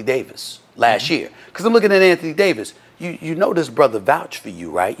Anthony Davis last year. Because I'm looking at Anthony Davis. You know this brother vouched for you,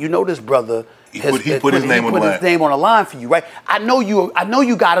 right? You know this brother He put his name on the line for you, right? I know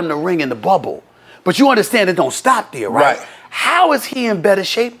you got him the ring in the bubble, but you understand it don't stop there, right? How is he in better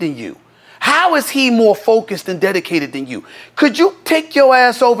shape than you? How is he more focused and dedicated than you? Could you take your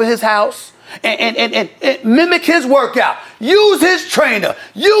ass over his house and mimic his workout? Use his trainer.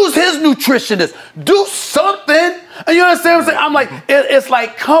 Use his nutritionist. Do something. And you understand what I'm saying? I'm like, it's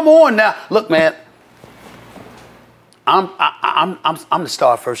like, come on now. Look, man, I'm the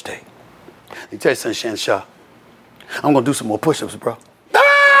star First Take. Let me tell you something, Shannon Sharpe. I'm gonna do some more push-ups, bro.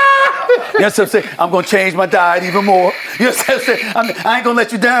 You know what I'm saying? I'm gonna change my diet even more. You know what I'm saying? I ain't gonna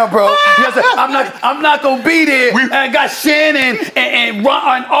let you down, bro. You know what I'm saying? I'm not gonna be there. And I got Shannon and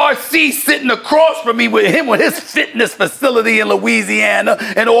RC sitting across from me with his fitness facility in Louisiana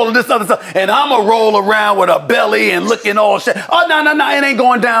and all of this other stuff. And I'ma roll around with a belly and looking all shit. Oh no, it ain't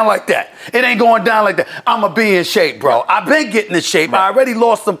going down like that. It ain't going down like that. I'ma be in shape, bro. I've been getting in shape. I already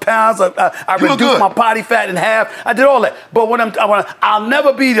lost some pounds. I reduced my body fat in half. I did all that. But I'll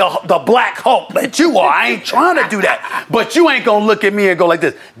never be the Black Hulk that you are. I ain't trying to do that. But you ain't gonna look at me and go like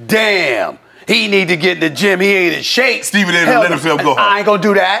this. Damn, he need to get in the gym. He ain't in shape. Steven didn't let himself go home. I ain't gonna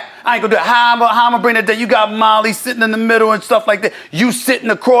do that. How am I gonna bring that down? You got Molly sitting in the middle and stuff like that. You sitting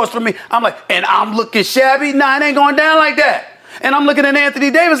across from me. I'm like, and I'm looking shabby? Nah, it ain't going down like that. And I'm looking at Anthony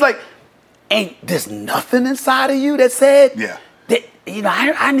Davis like, ain't there's nothing inside of you that said, that, you know,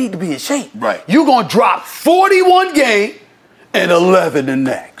 I need to be in shape. Right. You gonna drop 41 game and 11 the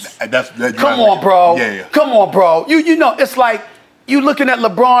next. Come on, bro. Yeah. Come on, bro. You know, it's like you looking at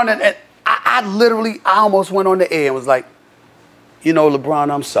LeBron and I almost went on the air and was like, you know, LeBron,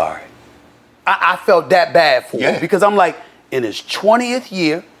 I'm sorry. I felt that bad for him because I'm like, in his 20th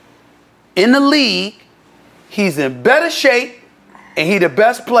year in the league, he's in better shape and he the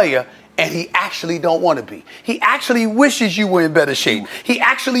best player. And he actually don't want to be. He actually wishes you were in better shape. He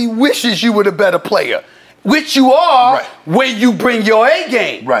actually wishes you were the better player, which you are when you bring your A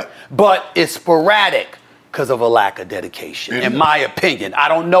game. Right. But it's sporadic because of a lack of dedication, in my opinion. I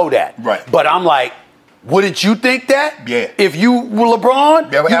don't know that. Right. But I'm like, wouldn't you think that? Yeah. If you were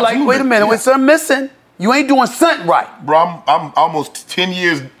LeBron, you're like, wait a minute, what's something missing? You ain't doing something right. Bro, I'm almost 10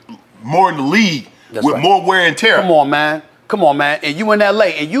 years more in the league with more wear and tear. Come on, man. And you in LA,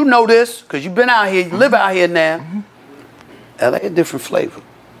 and you know this, because you've been out here, you live out here now. LA a different flavor.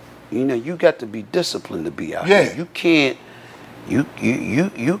 You know, you got to be disciplined to be out here. You can't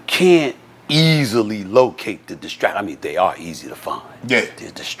easily locate the distraction. I mean, they are easy to find. Yeah.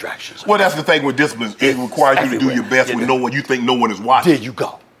 There's distractions. Well, that's the thing with discipline. It requires you to do your best when you think no one is watching. There you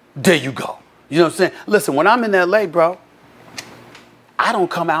go. You know what I'm saying? Listen, when I'm in LA, bro, I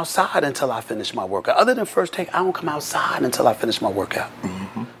don't come outside until I finish my workout. Other than First Take, I don't come outside until I finish my workout.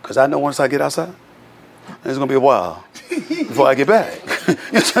 Because I know once I get outside, it's going to be a while before I get back. You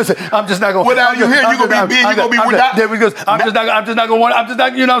know what I'm saying? I'm just not going to. Without you here, you're going to be big, you're going to be without. There we go. I'm just not going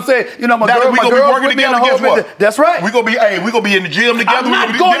to, you know what I'm saying? You know, my girl be working together, guess what? That's right. We're going to be in the gym together. I'm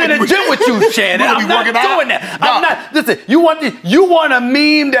not going to the gym with you, Shannon. I'm not doing that. I'm not. Listen, you want a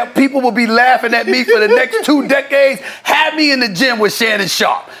meme that people will be laughing at me for the next 2 decades? Have me in the gym with Shannon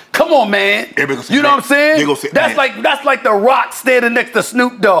Sharpe. Come on, man. You know what I'm saying? That's like The Rock standing next to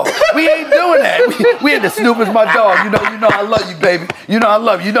Snoop Dogg. We ain't doing that. We ain't the Snoop is my dog. You know I love you, baby. You know I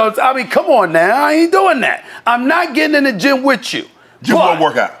love you. You know, I mean, come on now. I ain't doing that. I'm not getting in the gym with you. Just one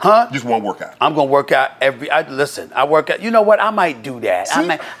workout. Huh? Just one workout. I'm gonna work out I work out. You know what? I might do that.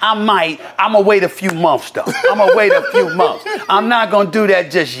 I'm gonna wait a few months though. I'm gonna wait a few months. I'm not gonna do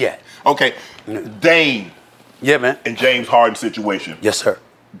that just yet. Okay. Dame. Yeah, man. And James Harden situation. Yes, sir.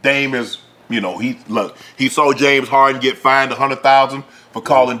 Dame is, he saw James Harden get fined $100,000 for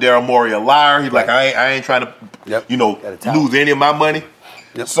calling Daryl Morey a liar. He's like, I ain't trying to, lose any of my money.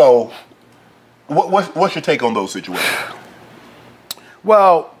 Yep. So, what's your take on those situations?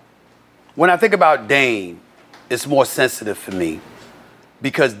 Well, when I think about Dame, it's more sensitive for me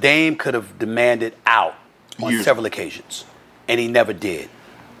because Dame could have demanded out on several occasions, and he never did.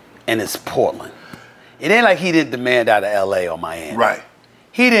 And it's Portland. It ain't like he didn't demand out of LA or Miami. Right.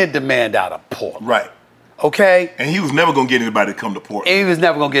 He didn't demand out of Portland. Right. Okay? And he was never going to get anybody to come to Portland. And he was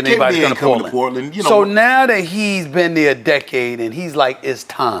never going to get anybody to come to Portland. You know, so now that he's been there a decade and he's like, it's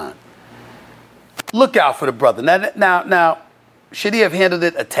time. Look out for the brother. Now, should he have handled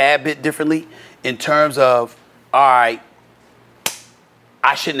it a tad bit differently in terms of, all right,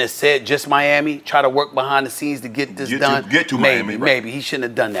 I shouldn't have said just Miami, try to work behind the scenes to get this done. Get to Miami, right. Maybe. He shouldn't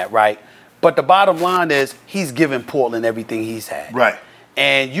have done that, right? But the bottom line is he's given Portland everything he's had. Right.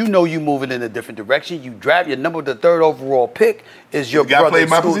 And you know you're moving in a different direction. You draft your the third overall pick is your brother,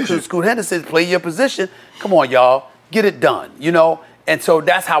 Scoot Henderson. Play your position. Come on, y'all. Get it done, you know? And so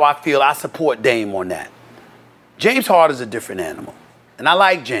that's how I feel. I support Dame on that. James Harden's a different animal. And I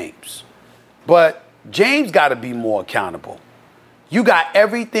like James. But James got to be more accountable. You got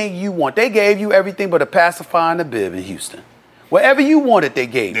everything you want. They gave you everything but a pacifier and a bib in Houston. Whatever you wanted, they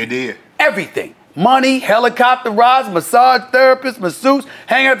gave you. They did. Everything. Money, helicopter rides, massage therapists, masseuse,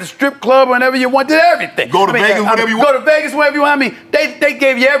 hang out at the strip club whenever you want, did everything. Go to Vegas whenever you want. Go to Vegas whenever you want. I mean, they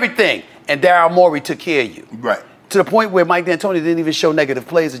gave you everything. And Daryl Morey took care of you. Right. To the point where Mike D'Antoni didn't even show negative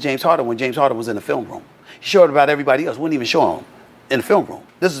plays of James Harden when James Harden was in the film room. He showed about everybody else. Wouldn't even show him in the film room.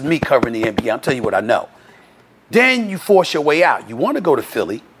 This is me covering the NBA. I'm telling you what I know. Then you force your way out. You want to go to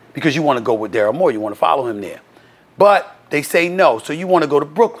Philly because you want to go with Daryl Morey. You want to follow him there. But they say no, so you want to go to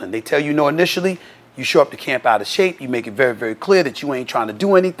Brooklyn. They tell you no initially. You show up to camp out of shape. You make it very, very clear that you ain't trying to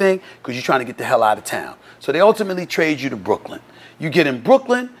do anything because you're trying to get the hell out of town. So they ultimately trade you to Brooklyn. You get in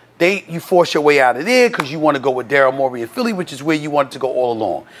Brooklyn. You force your way out of there because you want to go with Daryl Morey in Philly, which is where you wanted to go all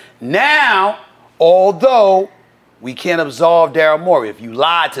along. Now, although we can't absolve Daryl Morey, if you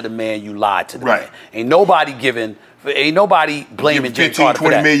lied to the man, you lied to the man. Ain't nobody blaming James Harden for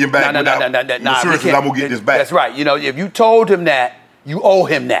that. $15-20 million back. Seriously, I'm going to get this back. That's right. You know, if you told him that, you owe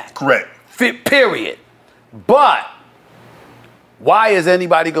him that. Correct. Period. But why is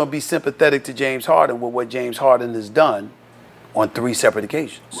anybody going to be sympathetic to James Harden with what James Harden has done on 3 separate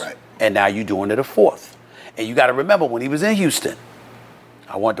occasions? Right. And now you're doing it a 4th. And you got to remember, when he was in Houston,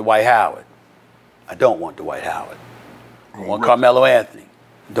 I want Dwight Howard. I don't want Dwight Howard. I want Carmelo Anthony.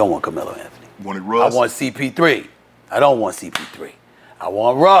 Don't want Carmelo Anthony. Wanted Russ. I want CP3. I don't want CP3. I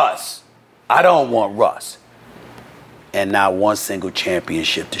want Russ. I don't want Russ. And not one single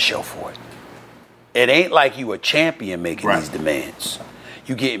championship to show for it. It ain't like you a champion making these demands.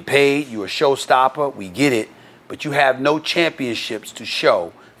 You getting paid, you a showstopper, we get it, but you have no championships to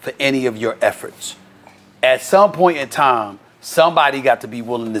show for any of your efforts. At some point in time, somebody got to be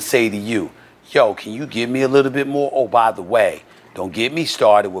willing to say to you, yo, can you give me a little bit more? Oh, by the way, don't get me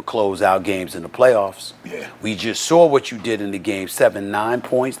started with closeout games in the playoffs. Yeah. We just saw what you did in the Game 7, 9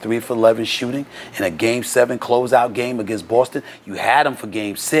 points, 3 for 11 shooting. In a Game 7 closeout game against Boston, you had them for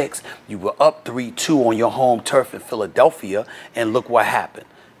Game 6. You were up 3-2 on your home turf in Philadelphia, and look what happened.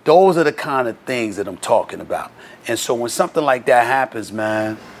 Those are the kind of things that I'm talking about. And so when something like that happens,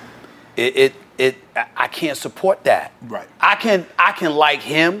 man, I can't support that. Right. I can like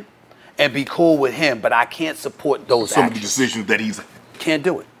him and be cool with him, but I can't support those Some actions. of the decisions that he's... Can't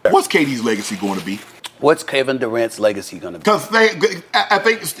do it. What's KD's legacy going to be? What's Kevin Durant's legacy going to be? Because I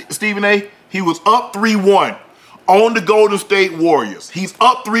think, Stephen A., he was up 3-1 on the Golden State Warriors. He's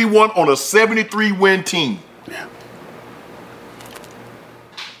up 3-1 on a 73-win team. Yeah.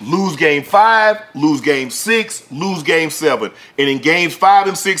 Lose game 5, lose game 6, lose game 7. And in games 5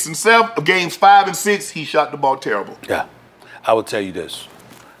 and 6 and 7, games 5 and 6, he shot the ball terrible. Yeah. I will tell you this.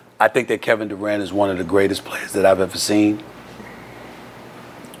 I think that Kevin Durant is one of the greatest players that I've ever seen.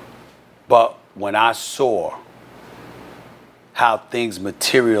 But when I saw how things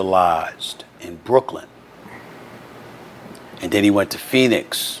materialized in Brooklyn, and then he went to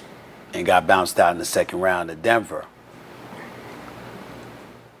Phoenix and got bounced out in the second round to Denver,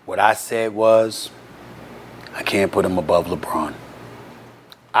 what I said was, I can't put him above LeBron.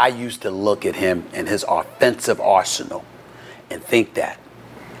 I used to look at him and his offensive arsenal and think that.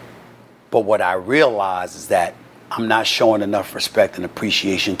 But what I realize is that I'm not showing enough respect and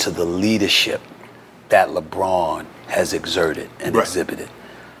appreciation to the leadership that LeBron has exerted and exhibited.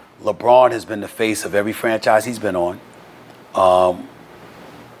 LeBron has been the face of every franchise he's been on.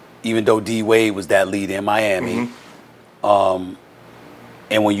 Even though D Wade was that leader in Miami. And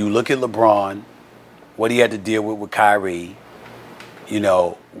when you look at LeBron, what he had to deal with Kyrie, you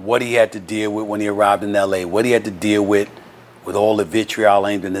know, what he had to deal with when he arrived in LA, what he had to deal with all the vitriol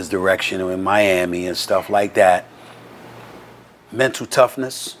aimed in his direction in Miami and stuff like that. Mental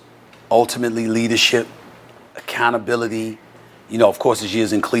toughness, ultimately leadership, accountability. You know, of course, his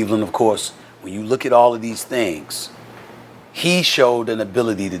years in Cleveland, of course. When you look at all of these things, he showed an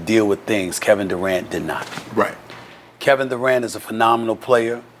ability to deal with things Kevin Durant did not. Right. Kevin Durant is a phenomenal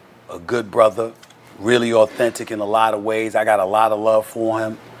player, a good brother, really authentic in a lot of ways. I got a lot of love for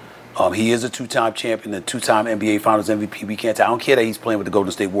him. He is a two-time champion, a two-time NBA Finals MVP. We can't tell. I don't care that he's playing with the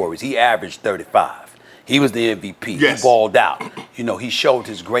Golden State Warriors. He averaged 35. He was the MVP. Yes. He balled out. You know, he showed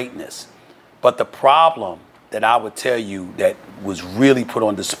his greatness. But the problem that I would tell you that was really put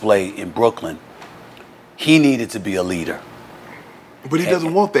on display in Brooklyn, he needed to be a leader. But he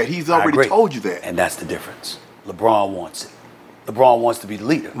doesn't want that. He's already told you that. And that's the difference. LeBron wants it. LeBron wants to be the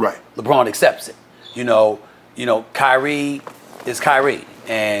leader. Right. LeBron accepts it. You know, Kyrie is Kyrie.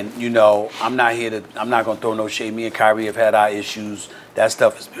 And, you know, I'm not going to throw no shade. Me and Kyrie have had our issues. That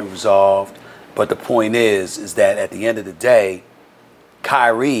stuff has been resolved. But the point is that at the end of the day,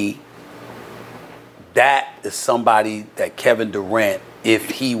 Kyrie, that is somebody that Kevin Durant,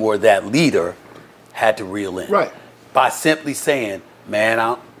 if he were that leader, had to reel in. Right. By simply saying,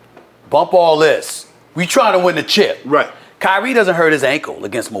 man, bump all this. We trying to win the chip. Right. Kyrie doesn't hurt his ankle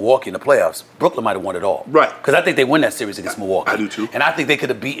against Milwaukee in the playoffs. Brooklyn might have won it all. Right. Because I think they win that series against Milwaukee. I do too. And I think they could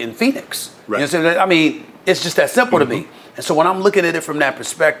have beaten Phoenix. Right. You know what I'm saying? I mean, it's just that simple to me. And so when I'm looking at it from that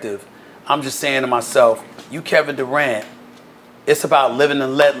perspective, I'm just saying to myself, you Kevin Durant, it's about live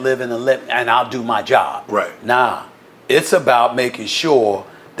and let, and I'll do my job. Right. Nah, it's about making sure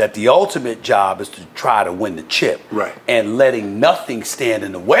that the ultimate job is to try to win the chip. Right. And letting nothing stand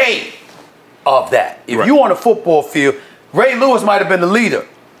in the way of that. If Right. you on a football field, Ray Lewis might have been the leader.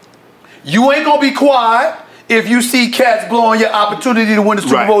 You ain't gonna be quiet if you see cats blowing your opportunity to win the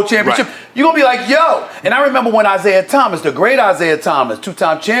Super Bowl championship. Right. You're gonna be like, yo. And I remember when Isaiah Thomas, the great Isaiah Thomas,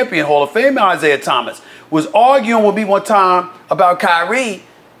 two-time champion, Hall of Fame Isaiah Thomas, was arguing with me one time about Kyrie.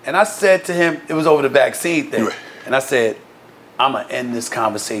 And I said to him, it was over the vaccine thing. Right. And I said, I'm gonna end this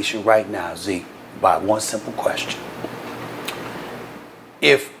conversation right now, Z, by one simple question.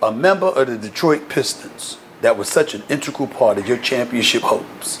 If a member of the Detroit Pistons that was such an integral part of your championship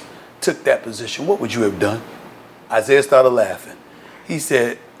hopes took that position, what would you have done? Isaiah started laughing. He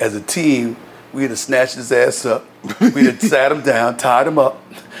said, as a team, we'd have snatched his ass up, we'd have sat him down, tied him up,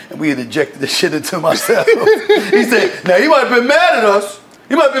 and we'd have injected the shit into him ourselves. He said, now he might have been mad at us.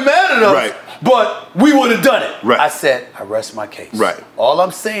 Right. But we would have done it. Right. I said, I rest my case. Right. All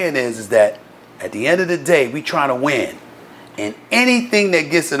I'm saying is that at the end of the day, we trying to win. And anything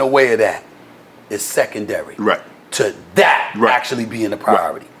that gets in the way of that is secondary. Right. To that Right. actually being the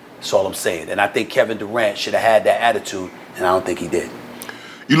priority. That's all I'm saying. And I think Kevin Durant should have had that attitude, and I don't think he did.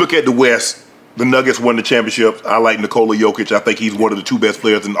 You look at the West, the Nuggets won the championship. I like Nikola Jokic. I think he's one of the two best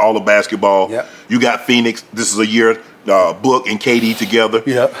players in all of basketball. Yep. You got Phoenix. This is a year, Book and KD together.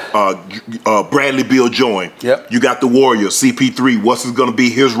 Yep. Bradley Beal joined. Yep. You got the Warriors, CP3. What's going to be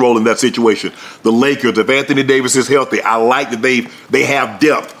his role in that situation? The Lakers, if Anthony Davis is healthy, I like that they have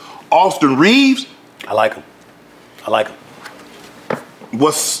depth. Austin Reeves. I like him.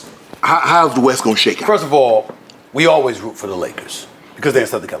 How's the West going to shake out? First of all, we always root for the Lakers because they're in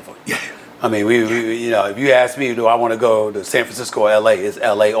Southern California. Yeah. I mean, we if you ask me, do I want to go to San Francisco or LA? It's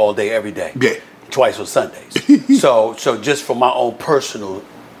LA all day, every day. Yeah. Twice on Sundays. so just for my own personal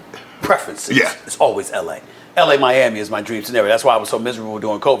preferences, Yeah. it's always LA. LA, Miami is my dream scenario. That's why I was so miserable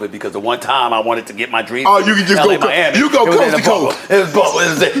during COVID, because the one time I wanted to get my dream. Oh, you can just LA, go. Miami. You go It was coast in to the bubble. coast. It was bubble. It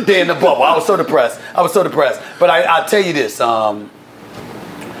was a day in the bubble. I was so depressed. But I'll tell you this.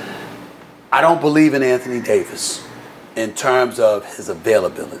 I don't believe in Anthony Davis in terms of his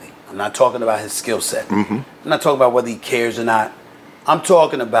availability. I'm not talking about his skill set. I'm not talking about whether he cares or not. I'm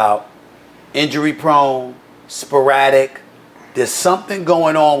talking about injury prone, sporadic. There's something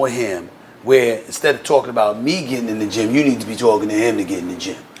going on with him where instead of talking about me getting in the gym, you need to be talking to him to get in the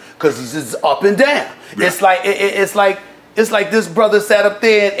gym, because he's just up and down. Yeah. It's like this brother sat up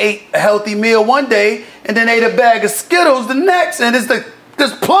there and ate a healthy meal one day and then ate a bag of Skittles the next, and it's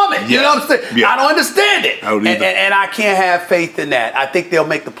this plummet. You know what I'm saying? Yeah. I don't understand it. I don't either. And I can't have faith in that. I think they'll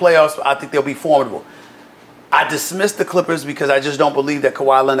make the playoffs. I think they'll be formidable. I dismiss the Clippers because I just don't believe that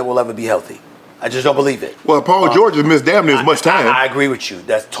Kawhi Leonard will ever be healthy. I just don't believe it. Well, Paul George has missed damn near as much time. I agree with you.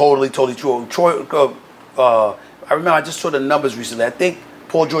 That's totally true. I remember I just saw the numbers recently. I think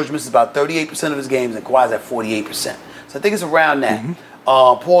Paul George misses about 38% of his games and Kawhi's at 48%. So I think it's around that.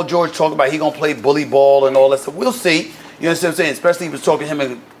 Paul George talking about he going to play bully ball and all that stuff. We'll see. You understand what I'm saying? Especially he was talking, him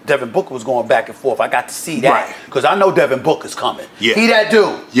and Devin Booker was going back and forth. I got to see that because I know Devin Booker's coming. Yeah. He that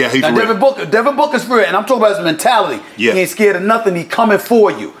dude. Yeah, he's now, real. Devin Booker's real, and I'm talking about his mentality. Yeah. He ain't scared of nothing. He coming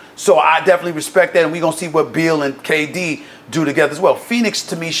for you. So I definitely respect that, and we're going to see what Beal and KD do together as well. Phoenix,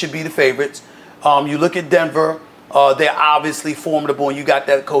 to me, should be the favorites. You look at Denver. They're obviously formidable, and you got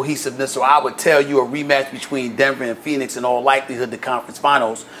that cohesiveness. So I would tell you a rematch between Denver and Phoenix, in all likelihood, the conference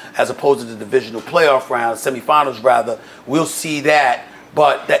finals, as opposed to the divisional playoff round, semifinals rather. We'll see that,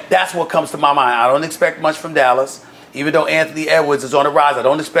 but that's what comes to my mind. I don't expect much from Dallas, even though Anthony Edwards is on the rise. I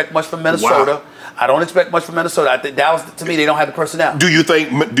don't expect much from Minnesota. Wow. I don't expect much from Minnesota. I think Dallas, to me, they don't have the personnel. Do you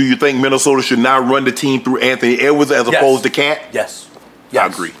think Minnesota should now run the team through Anthony Edwards as opposed to Cat? Yes.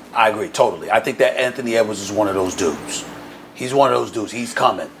 I agree totally. I think that Anthony Edwards is one of those dudes. He's one of those dudes. He's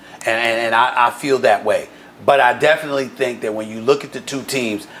coming, and I feel that way. But I definitely think that when you look at the two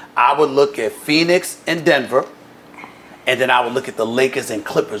teams, I would look at Phoenix and Denver, and then I would look at the Lakers and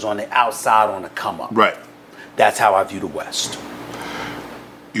Clippers on the outside on the come up. Right. That's how I view the West.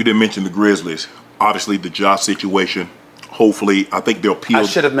 You didn't mention the Grizzlies. Obviously, the Ja situation. Hopefully, I think they'll appeal. I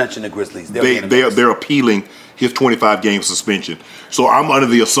should have mentioned the Grizzlies. They're appealing his 25-game suspension. So I'm under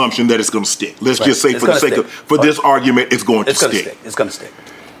the assumption that it's going to stick. Let's just say, for the sake of this argument, it's going to stick. It's going to stick.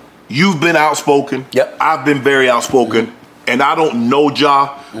 You've been outspoken. Yep. I've been very outspoken. And I don't know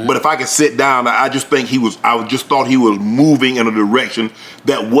Ja, but if I could sit down, I just thought he was moving in a direction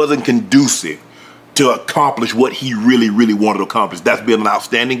that wasn't conducive to accomplish what he really, really wanted to accomplish. That's being an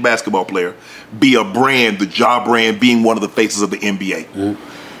outstanding basketball player, be a brand, the Ja brand, being one of the faces of the NBA.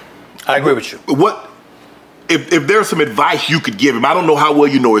 I agree with you. What if there's some advice you could give him? I don't know how well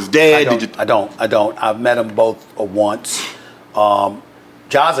you know his dad. I don't. I've met them both once.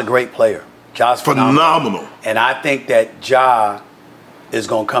 Ja's a great player. Ja's phenomenal. And I think that Ja is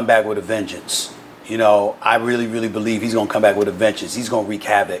going to come back with a vengeance. You know, I really, really believe he's going to come back with a vengeance. He's going to wreak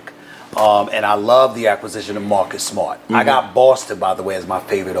havoc. And I love the acquisition of Marcus Smart. I got Boston, by the way, as my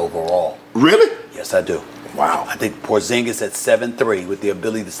favorite overall. Really? Yes, I do. Wow. I think Porzingis at 7'3", with the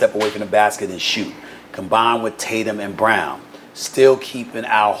ability to step away from the basket and shoot, combined with Tatum and Brown, still keeping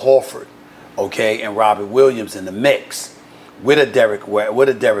Al Horford, okay, and Robert Williams in the mix, with a Derek White,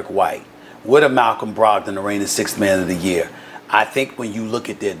 with a Malcolm Brogdon, the reigning sixth man of the year. I think when you look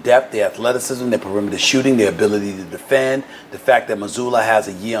at their depth, their athleticism, their perimeter shooting, their ability to defend, the fact that Mazzulla has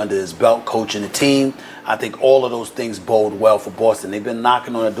a year under his belt coaching the team, I think all of those things bode well for Boston. They've been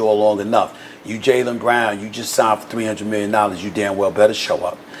knocking on the door long enough. You, Jaylen Brown, you just signed for $300 million. You damn well better show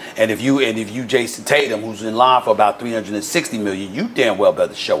up. And if you Jason Tatum, who's in line for about $360 million, you damn well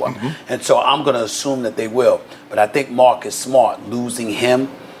better show up. And so I'm going to assume that they will. But I think Marcus Smart, losing him,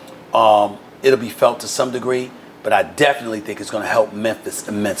 it'll be felt to some degree. But I definitely think it's going to help Memphis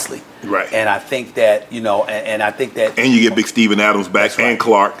immensely. Right. And I think that, and I think that... And you get Big Steven Adams back and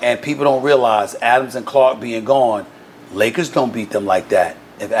Clark. And people don't realize Adams and Clark being gone, Lakers don't beat them like that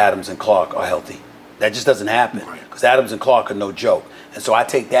if Adams and Clark are healthy. That just doesn't happen. Because Adams and Clark are no joke. And so I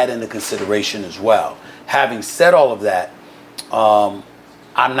take that into consideration as well. Having said all of that, I'm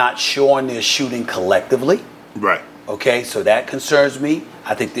not sure on their shooting collectively. Right. Okay, so that concerns me.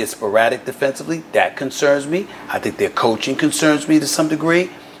 I think they're sporadic defensively. That concerns me. I think their coaching concerns me to some degree.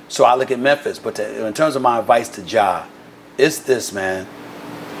 So I look at Memphis. But in terms of my advice to Ja, it's this, man.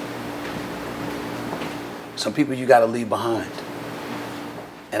 Some people you got to leave behind.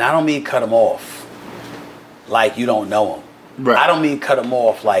 And I don't mean cut them off like you don't know them. Right. I don't mean cut them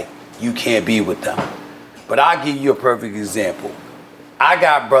off like you can't be with them. But I'll give you a perfect example. I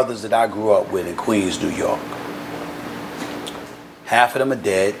got brothers that I grew up with in Queens, New York. Half of them are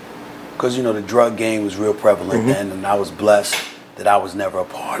dead because, the drug game was real prevalent then, and I was blessed that I was never a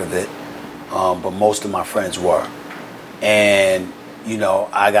part of it. But most of my friends were. And,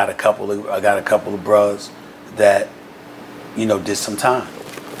 I got a couple of brothers that, did some time.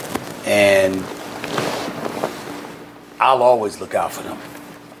 And I'll always look out for them.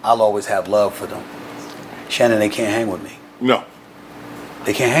 I'll always have love for them. Shannon, they can't hang with me. No.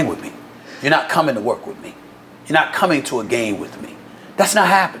 They can't hang with me. You're not coming to work with me. You're not coming to a game with me. That's not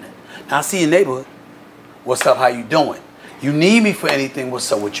happening. Now I see your neighborhood. What's up? How you doing? You need me for anything.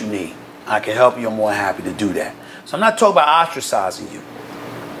 What's up? What you need? I can help you. I'm more happy to do that. So I'm not talking about ostracizing you.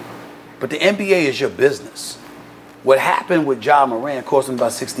 But the NBA is your business. What happened with Ja Morant cost him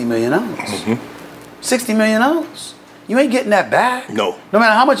about $60 million. $60 million. You ain't getting that back. No. No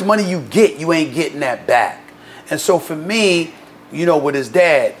matter how much money you get, you ain't getting that back. And so for me, with his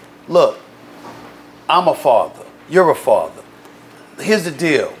dad, look, I'm a father. You're a father. Here's the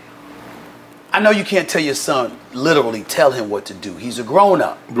deal. I know you can't tell your son, literally tell him what to do. He's a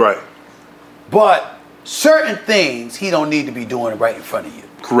grown-up. Right. But certain things he don't need to be doing right in front of you.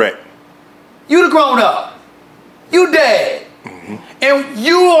 Correct. You the grown-up. You dad. And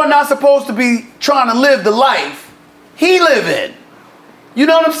you are not supposed to be trying to live the life he living. You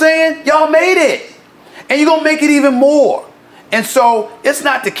know what I'm saying? Y'all made it. And you're going to make it even more. And so it's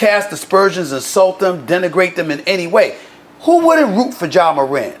not to cast aspersions, insult them, denigrate them in any way. Who wouldn't root for Ja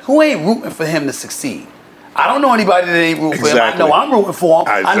Morant? Who ain't rooting for him to succeed? I don't know anybody that ain't rooting for him. I know I'm rooting for him.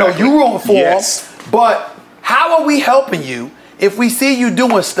 I know you rooting for him. But how are we helping you if we see you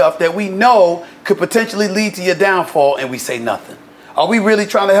doing stuff that we know could potentially lead to your downfall and we say nothing? Are we really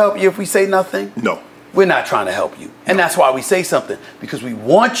trying to help you if we say nothing? No. We're not trying to help you. And that's why we say something, because we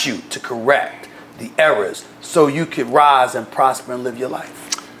want you to correct the errors so you could rise and prosper and live your life.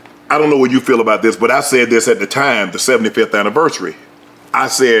 I don't know what you feel about this, but I said this at the time, the 75th anniversary. I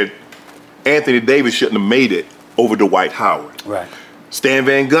said Anthony Davis shouldn't have made it over Dwight Howard. Right. Stan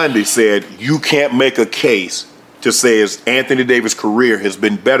Van Gundy said you can't make a case to say Anthony Davis' career has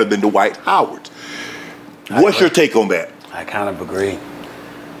been better than Dwight Howard's. What's your take on that? I kind of agree.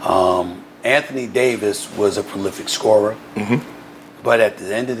 Anthony Davis was a prolific scorer, but at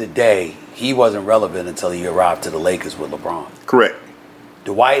the end of the day, he wasn't relevant until he arrived to the Lakers with LeBron. Correct.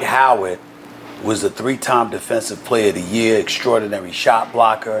 Dwight Howard was a 3-time Defensive Player of the Year, extraordinary shot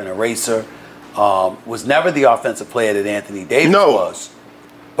blocker and eraser. Was never the offensive player that Anthony Davis was,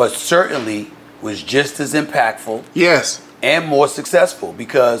 but certainly was just as impactful. Yes. And more successful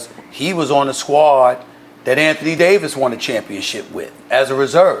because he was on the squad that Anthony Davis won a championship with as a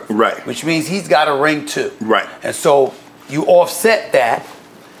reserve. Right. Which means he's got a ring too. Right. And so you offset that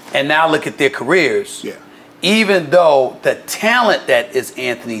and now look at their careers. Yeah. Even though the talent that is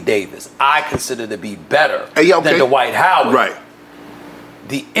Anthony Davis, I consider to be better than Dwight Howard. Right.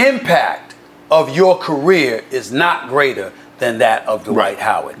 The impact of your career is not greater than that of Dwight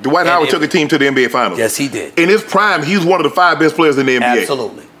Howard. Dwight Howard took a team to the NBA Finals. Yes, he did. In his prime, he's one of the 5 best players in the NBA.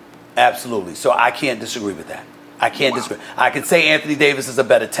 Absolutely. Absolutely. So I can't disagree with that. I can't disagree. I can say Anthony Davis is a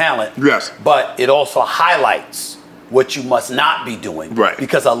better talent. Yes. But it also highlights what you must not be doing. Right.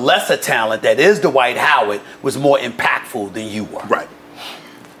 Because a lesser talent that is Dwight Howard was more impactful than you were. Right.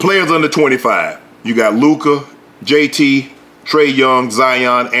 Players under 25. You got Luka, JT, Trae Young,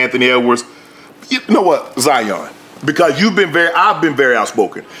 Zion, Anthony Edwards. You know what? Zion. Because I've been very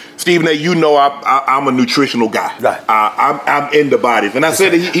outspoken. Stephen A., you know I'm a nutritional guy. Right. I'm into bodies. And I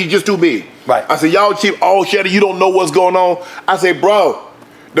said that he's just too big. Right. I said, y'all keep all shedding, you don't know what's going on. I say, bro,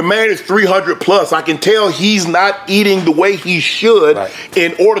 the man is 300 plus. I can tell he's not eating the way he should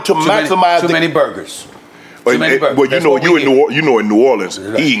in order to maximize too many burgers. Well, you know in New Orleans,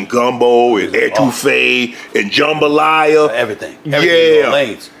 eating gumbo and etouffee and jambalaya. Everything.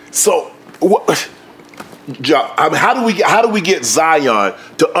 Yeah. So how do we get Zion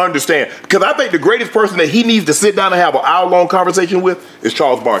to understand? Because I think the greatest person that he needs to sit down and have an hour-long conversation with is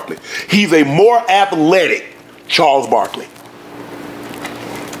Charles Barkley. He's a more athletic Charles Barkley.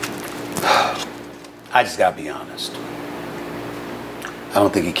 I just gotta be honest. I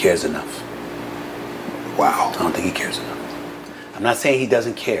don't think he cares enough. Wow. I don't think he cares enough. I'm not saying he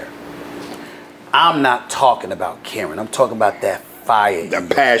doesn't care. I'm not talking about caring. I'm talking about that fire, that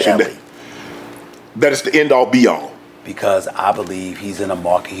passion. That is the end all be all. Because I believe he's in a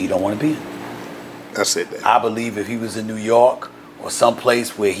market he don't want to be in. I said that. I believe if he was in New York or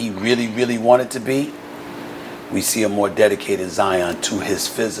someplace where he really, really wanted to be, we see a more dedicated Zion to his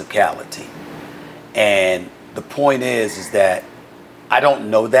physicality. And the point is that I don't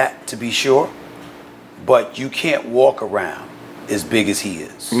know that to be sure, but you can't walk around as big as he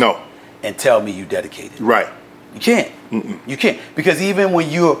is. No. And tell me you dedicated. Right. You can't. You can't. Because even when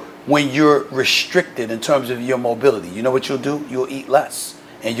you're restricted in terms of your mobility, you know what you'll do? You'll eat less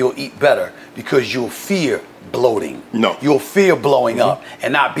and you'll eat better because you'll fear bloating. No. You'll fear blowing up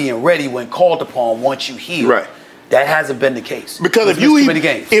and not being ready when called upon once you heal. Right. That hasn't been the case. Because if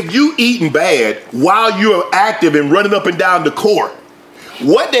you eating bad while you're active and running up and down the court,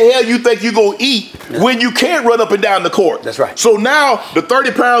 what the hell you think you're going to eat when you can't run up and down the court? That's right. So now the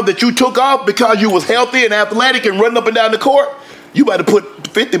 30 pounds that you took off because you was healthy and athletic and running up and down the court, you better put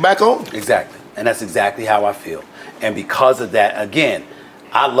 50 back on. Exactly. And that's exactly how I feel. And because of that, again,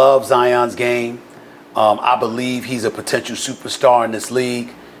 I love Zion's game. I believe he's a potential superstar in this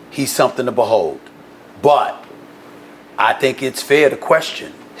league. He's something to behold. But I think it's fair to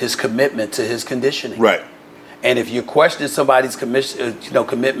question his commitment to his conditioning. Right. And if you question somebody's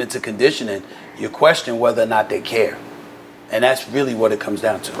commitment to conditioning, you question whether or not they care. And that's really what it comes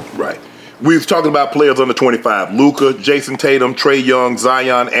down to. Right. We was talking about players under 25. Luka, Jason Tatum, Trae Young,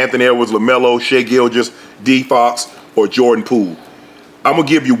 Zion, Anthony Edwards, LaMelo, Shai Gilgeous, D. Fox, or Jordan Poole. I'm going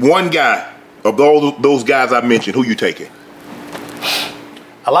to give you one guy of all those guys I mentioned. Who you taking?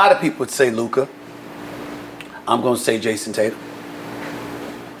 A lot of people would say Luka. I'm going to say Jason Tatum.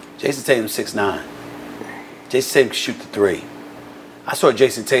 Jason Tatum's 6'9". Jason Tatum can shoot the 3. I saw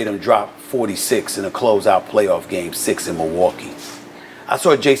Jason Tatum drop 46 in a closeout playoff game 6 in Milwaukee. I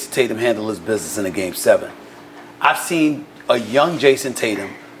saw Jason Tatum handle his business in a game 7. I've seen a young Jason Tatum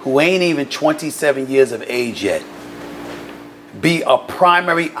who ain't even 27 years of age yet be a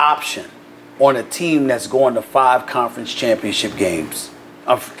primary option on a team that's going to 5 conference championship games,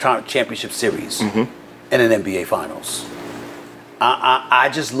 championship series in an NBA Finals.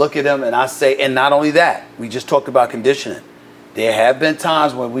 I just look at him and I say, and not only that, we just talked about conditioning. There have been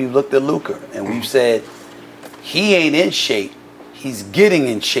times when we've looked at Luka and we've said, he ain't in shape, he's getting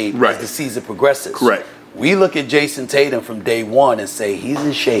in shape as the season progresses. Correct. We look at Jason Tatum from day one and say, he's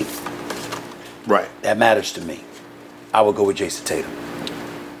in shape. Right. That matters to me. I would go with Jason Tatum.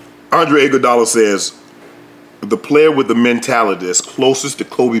 Andre Iguodala says, the player with the mentality that's closest to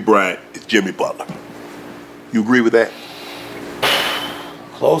Kobe Bryant is Jimmy Butler. You agree with that?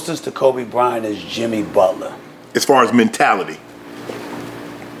 Closest to Kobe Bryant is Jimmy Butler. As far as mentality.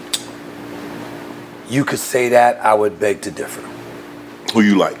 You could say that. I would beg to differ. Who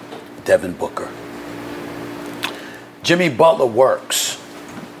you like? Devin Booker. Jimmy Butler works.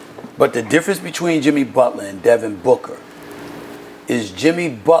 But the difference between Jimmy Butler and Devin Booker is Jimmy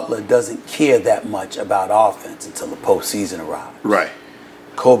Butler doesn't care that much about offense until the postseason arrives. Right.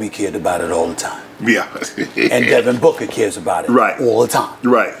 Kobe cared about it all the time. Yeah. And Devin Booker cares about it all the time.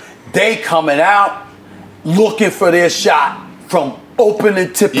 Right. They coming out looking for their shot from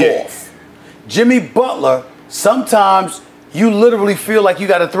opening tip-off. Jimmy Butler, sometimes you literally feel like you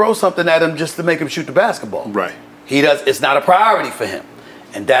got to throw something at him just to make him shoot the basketball. Right. It's not a priority for him.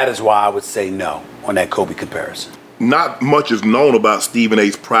 And that is why I would say no on that Kobe comparison. Not much is known about Stephen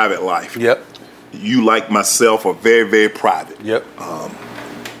A's private life. Yep. You, like myself, are very, very private. Yep.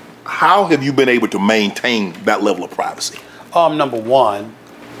 How have you been able to maintain that level of privacy? Number one,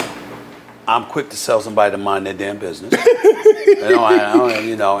 I'm quick to tell somebody to mind their damn business.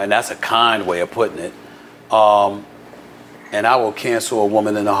 And that's a kind way of putting it. And I will cancel a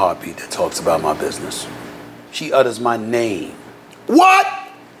woman in a heartbeat that talks about my business. She utters my name. What?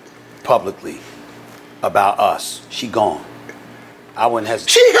 Publicly about us. She gone. I wouldn't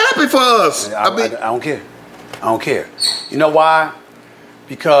hesitate. She happy for us. I don't care. I don't care. You know why?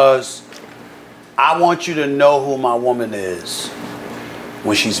 Because I want you to know who my woman is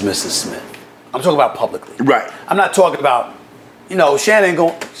when she's Mrs. Smith. I'm talking about publicly. Right. I'm not talking about, Shannon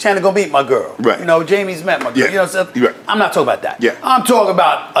gonna meet my girl. Right. Jamie's met my girl. Yeah. You know what I'm saying? Right. I'm not talking about that. Yeah. I'm talking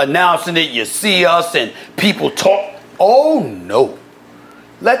about announcing it, you see us and people talk. Oh no.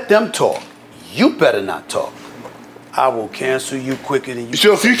 Let them talk. You better not talk. I will cancel you quicker than you.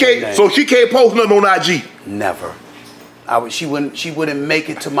 So she can't post nothing on IG. Never. She wouldn't make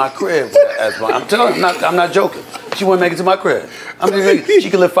it to my crib. I'm telling you, I'm not joking. She wouldn't make it to my crib. She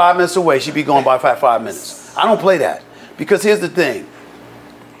could live 5 minutes away. She'd be gone by 5 minutes. I don't play that. Because here's the thing.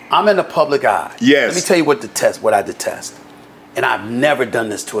 I'm in the public eye. Yes. Let me tell you what I detest. And I've never done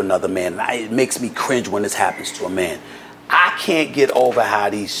this to another man. It makes me cringe when this happens to a man. I can't get over how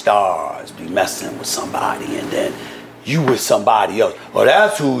these stars be messing with somebody and then you with somebody else. Well,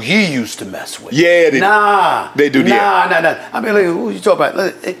 that's who he used to mess with. Yeah, they do. Nah. I mean, like, who you talking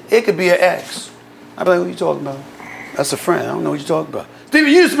about? It could be an ex. I be like, who you talking about? That's a friend. I don't know what you talking about. Stevie,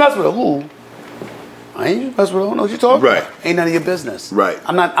 you used to mess with her. Who? I ain't used to mess with her. I don't know what you talking about. Ain't none of your business. Right.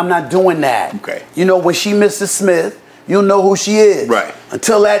 I'm not doing that. Okay. When she Mrs. Smith, you'll know who she is. Right.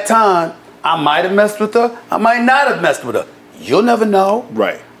 Until that time, I might have messed with her. I might not have messed with her. You'll never know.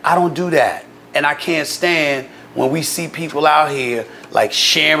 Right. I don't do that. And I can't stand when we see people out here like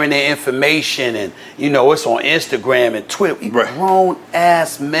sharing their information and, it's on Instagram and Twitter. We grown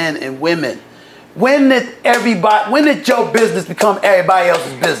ass men and women. When did your business become everybody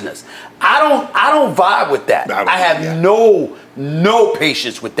else's business? I don't vibe with that. I have no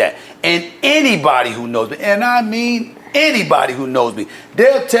patience with that. And anybody who knows me, and I mean anybody who knows me,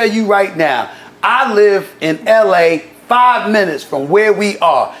 they'll tell you right now, I live in LA 5 minutes from where we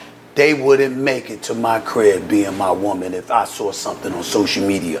are. They wouldn't make it to my crib being my woman if I saw something on social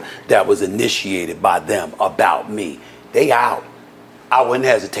media that was initiated by them about me. They out. I wouldn't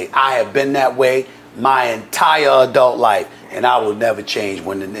hesitate. I have been that way my entire adult life, and I will never change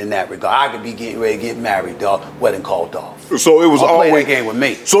in that regard. I could be getting ready to get married, dog. Wedding called off. So it was always play that game with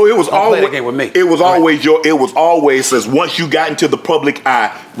me. So it was always play that game with me. It was always It was always says once you got into the public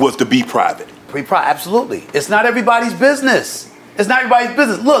eye was to be private. Absolutely. It's not everybody's business. It's not everybody's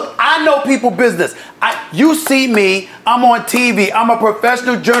business. Look, I know people's business. You see me, I'm on TV, I'm a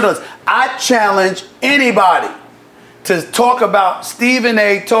professional journalist. I challenge anybody to talk about Stephen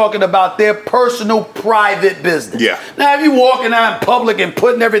A. talking about their personal private business. Yeah. Now, if you walking out in public and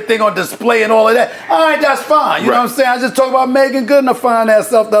putting everything on display and all of that, all right, that's fine. You know what I'm saying? I just talked about Megan Good and her fine ass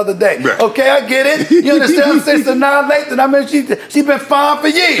self the other day. Right. Okay, I get it. You understand what I'm saying? So now Lathan, I mean, she been fine for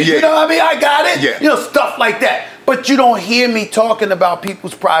years. Yeah. You know what I mean? I got it. Yeah. You know, stuff like that. But you don't hear me talking about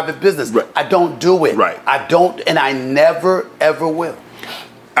people's private business. Right. I don't do it. Right. I don't, and I never, ever will.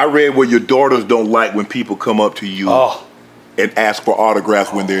 I read where your daughters don't like when people come up to you and ask for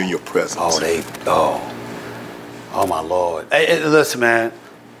autographs when they're in your presence. Oh my Lord. Hey, listen, man.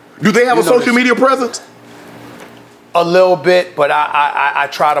 Do they have a social media presence? A little bit, but I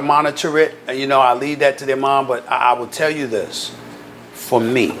try to monitor it. And, you know, I leave that to their mom. But I will tell you this. For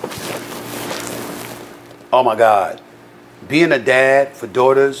me, oh my God, being a dad for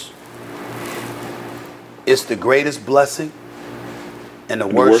daughters is the greatest blessing and the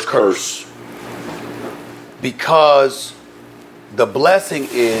worst curse. Because the blessing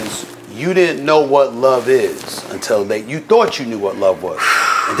is you didn't know what love is until you thought you knew what love was.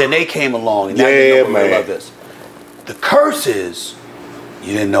 And then they came along and now you know what love is. The curse is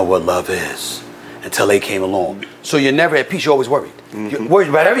you didn't know what love is until they came along. So you're never at peace, you're always worried. You're worried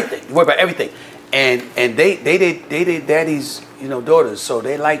about everything. You're worried about everything. And they did daddy's, you know, daughters. So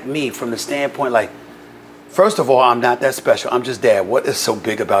they like me from the standpoint like, first of all, I'm not that special. I'm just dad. What is so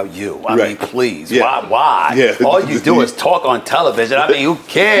big about you? I mean, please. Yeah. Why? Yeah. All you do is talk on television. I mean, who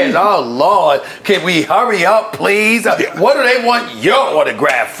cares? Oh, Lord. Can we hurry up, please? Yeah. What do they want your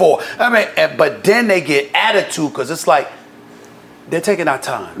autograph for? I mean, but then they get attitude because it's like, they're taking our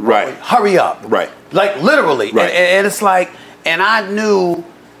time. Right. Hurry up. Right. Like, literally. Right. And it's like, and I knew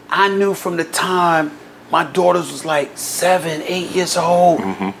from the time my daughters was like 7, 8 years old.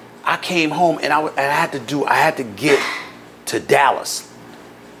 I came home and I had to get to Dallas.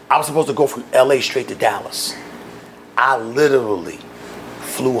 I was supposed to go from LA straight to Dallas. I literally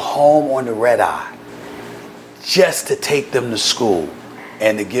flew home on the red eye just to take them to school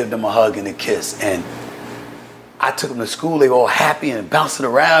and to give them a hug and a kiss. And I took them to school. They were all happy and bouncing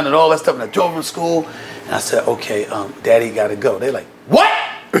around and all that stuff. And I drove them to school. And I said, okay, Daddy got to go. They're like, what?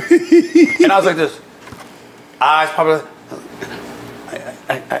 And I was like this. Eyes popping.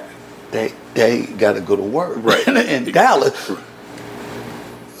 They got to go to work in Dallas.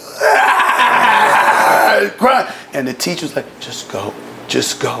 And the teacher's like, just go,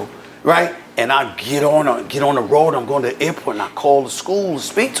 right? And I get on the road. I'm going to the airport, and I call the school to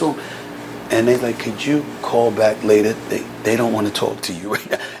speak to them. And they're like, could you call back later? They don't want to talk to you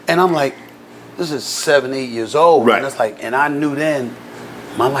right now. And I'm like, this is 7, 8 years old. Right. And it's like, and I knew then,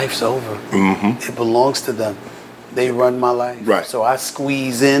 my life's over. It belongs to them. They run my life. Right. So I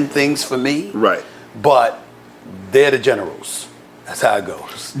squeeze in things for me. Right. But they're the generals. That's how it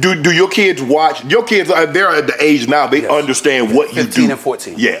goes. Do your kids watch? Your kids they're at the age now they understand what you do. 15 and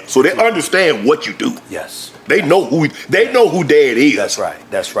 14. Yeah. So they understand what you do. Yes. They know who dad is. That's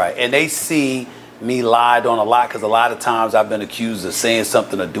right. And they see me lied on a lot because a lot of times I've been accused of saying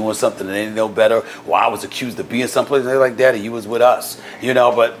something or doing something and they didn't know better. Or I was accused of being someplace and they're like, Daddy, you was with us. You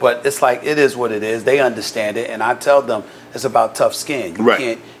know, but it's like, it is what it is. They understand it. And I tell them it's about tough skin.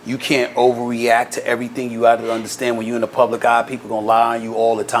 You can't overreact to everything. You got to understand when you're in the public eye, people are going to lie on you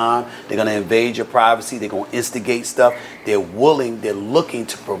all the time. They're going to invade your privacy. They're going to instigate stuff. They're looking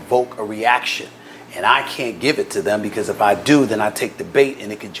to provoke a reaction. And I can't give it to them because if I do, then I take the bait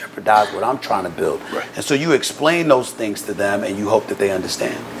and it can jeopardize what I'm trying to build. Right. And so you explain those things to them and you hope that they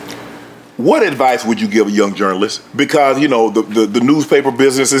understand. What advice would you give a young journalist? Because, you know, the newspaper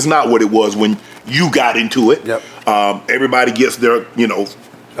business is not what it was when you got into it. Yep. Everybody gets their, you know,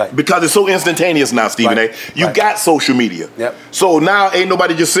 because it's so instantaneous now, Stephen A. You got social media. Yep. So now ain't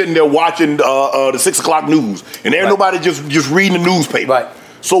nobody just sitting there watching the 6 o'clock news. And ain't nobody just reading the newspaper. Right.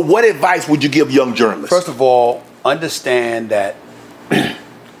 So what advice would you give young journalists? First of all, understand that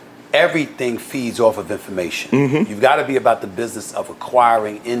everything feeds off of information. You've got to be about the business of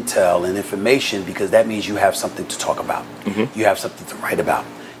acquiring intel and information because that means you have something to talk about. You have something to write about.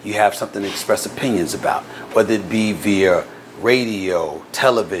 You have something to express opinions about, whether it be via radio,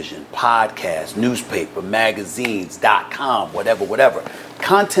 television, podcast, newspaper, magazines.com, whatever.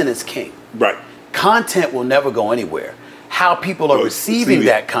 Content is king. Right. Content will never go anywhere. How people are receiving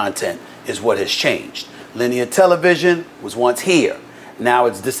that content is what has changed. Linear television was once here. Now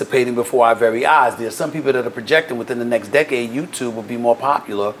it's dissipating before our very eyes. There are some people that are projecting within the next decade, YouTube will be more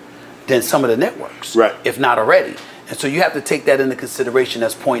popular than some of the networks, if not already. And so you have to take that into consideration.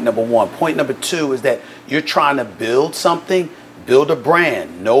 That's point number one. Point number two is that you're trying to build something, build a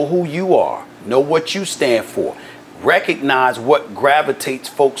brand, know who you are, know what you stand for, recognize what gravitates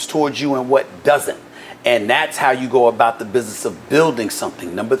folks towards you and what doesn't. And that's how you go about the business of building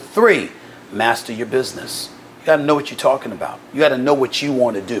something. Number 3, master your business. You got to know what you're talking about. You got to know what you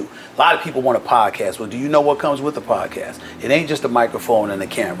want to do. A lot of people want a podcast. Well, do you know what comes with a podcast? It ain't just a microphone and a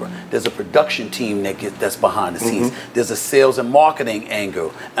camera. There's a production team that's behind the scenes. There's a sales and marketing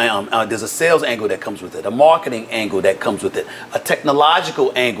angle. There's a sales angle that comes with it. A marketing angle that comes with it. A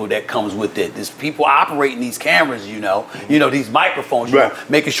technological angle that comes with it. There's people operating these cameras, these microphones,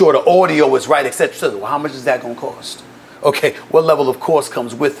 making sure the audio is right, etc. Well, how much is that going to cost? Okay, what level of course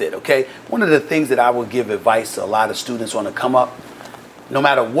comes with it, okay? One of the things that I would give advice to a lot of students on the come up, no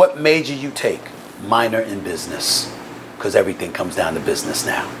matter what major you take, minor in business, because everything comes down to business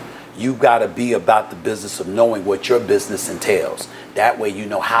now. You got to be about the business of knowing what your business entails. That way you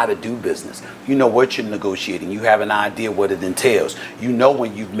know how to do business. You know what you're negotiating. You have an idea what it entails. You know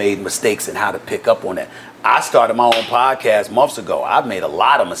when you've made mistakes and how to pick up on that. I started my own podcast months ago. I've made a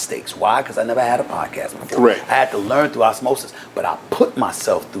lot of mistakes. Why? Because I never had a podcast before. Correct. I had to learn through osmosis. But I put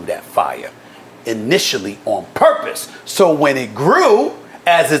myself through that fire initially on purpose. So when it grew,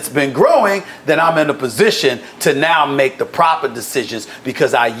 as it's been growing, then I'm in a position to now make the proper decisions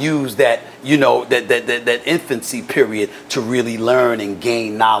because I use that, that infancy period to really learn and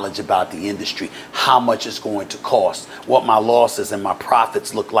gain knowledge about the industry, how much it's going to cost, what my losses and my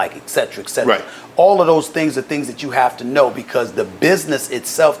profits look like, et cetera, et cetera. Right. All of those things are things that you have to know because the business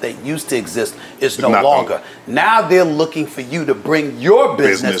itself that used to exist is no longer. Now they're looking for you to bring your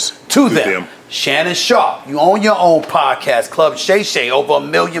business to them. Shannon Sharpe, you own your own podcast, Club Shay Shay, over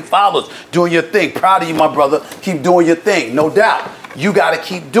 1 million followers, doing your thing. Proud of you, my brother. Keep doing your thing, no doubt. You got to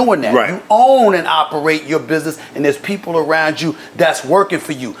keep doing that. Right. You own and operate your business, and there's people around you that's working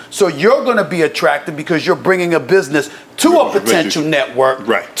for you. So you're going to be attractive because you're bringing a business to a potential network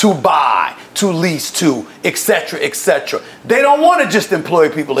to buy, to lease to, et cetera, et cetera. They don't want to just employ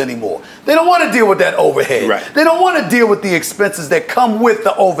people anymore. They don't want to deal with that overhead. Right. They don't want to deal with the expenses that come with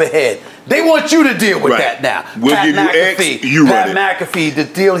the overhead. They want you to deal with that now. We'll Pat give McAfee, you X, you run it. Pat McAfee, the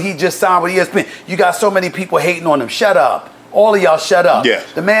deal he just signed with ESPN. You got so many people hating on him. Shut up. All of y'all shut up. Yeah.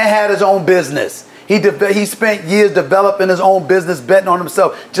 The man had his own business. He spent years developing his own business, betting on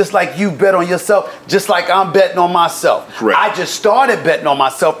himself, just like you bet on yourself, just like I'm betting on myself. Correct. I just started betting on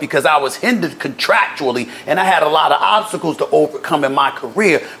myself because I was hindered contractually, and I had a lot of obstacles to overcome in my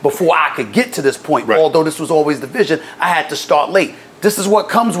career before I could get to this point. Right. Although this was always the vision, I had to start late. This is what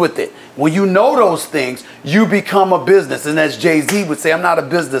comes with it. When you know those things, you become a business. And as Jay-Z would say, I'm not a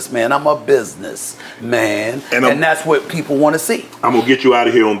businessman, I'm a businessman. And that's what people want to see. I'm going to get you out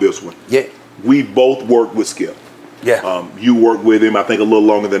of here on this one. Yeah. We both worked with Skip. Yeah. You worked with him, I think, a little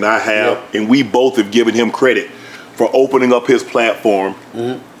longer than I have. Yeah. And we both have given him credit for opening up his platform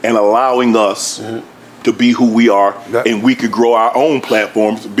and allowing us to be who we are. Yeah. And we could grow our own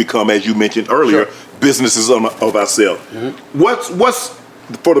platforms, become, as you mentioned earlier, businesses of ourselves. What's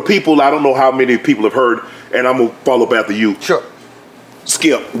for the people, I don't know how many people have heard, and I'm going to follow up after you. Sure.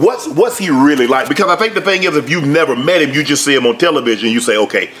 Skip, what's he really like? Because I think the thing is, if you've never met him, you just see him on television, you say,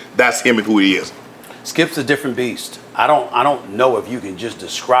 okay, that's him and who he is. Skip's a different beast. I don't know if you can just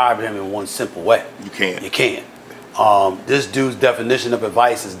describe him in one simple way. You can't. You can't. This dude's definition of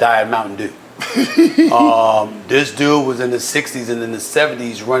advice is Diet Mountain Dew. This dude was in the 60s and in the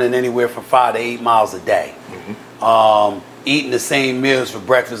 70s running anywhere from 5 to 8 miles a day. Eating the same meals for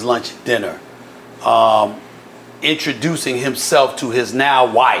breakfast, lunch, and dinner. Introducing himself to his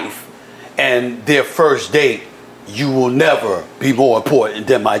now wife and their first date. You will never be more important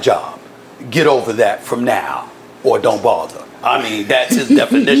than my job. Get over that from now or don't bother. I mean, that's his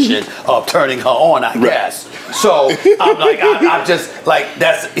definition of turning her on, I guess. So I'm like, I'm just like,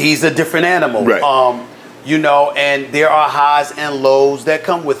 he's a different animal. Right. And there are highs and lows that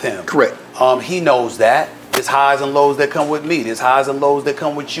come with him. Correct. He knows that. There's highs and lows that come with me. There's highs and lows that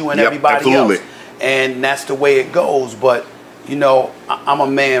come with you and everybody else. And that's the way it goes. But, I'm a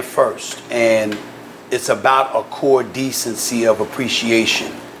man first. And it's about a core decency of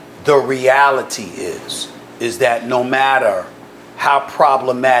appreciation. The reality is that no matter how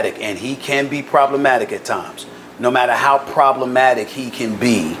problematic, and he can be problematic at times, no matter how problematic he can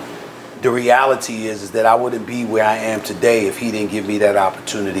be, the reality is that I wouldn't be where I am today if he didn't give me that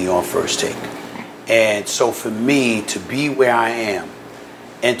opportunity on First Take. And so for me to be where I am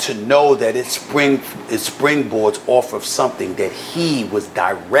and to know that it springboards off of something that he was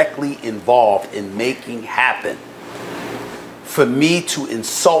directly involved in making happen, for me to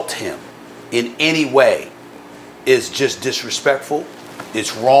insult him in any way is just disrespectful,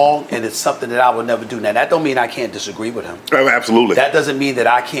 it's wrong, and it's something that I would never do. Now, that don't mean I can't disagree with him. Oh, absolutely. That doesn't mean that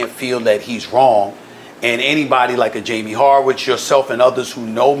I can't feel that he's wrong. And anybody like a Jamie Horowitz, yourself, and others who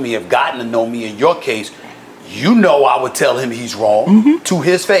know me have gotten to know me in your case, you know I would tell him he's wrong to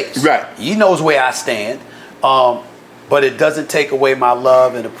his face. Right. He knows where I stand. But it doesn't take away my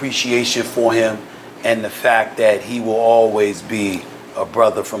love and appreciation for him and the fact that he will always be a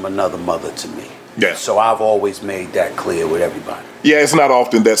brother from another mother to me. Yeah. So I've always made that clear with everybody. Yeah, it's not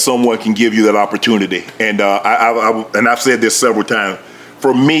often that someone can give you that opportunity. And I've said this several times.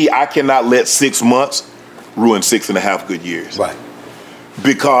 For me, I cannot let 6 months ruin 6.5 good years. Right.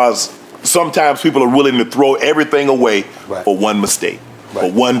 Because sometimes people are willing to throw everything away for one mistake,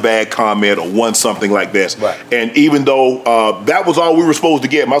 or one bad comment, or one something like this. Right. And even though that was all we were supposed to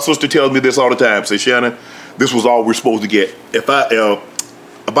get, my sister tells me this all the time. Say, Shannon, this was all we're supposed to get. If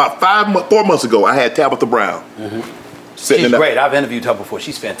about 4 months ago, I had Tabitha Brown. She's great. I've interviewed her before.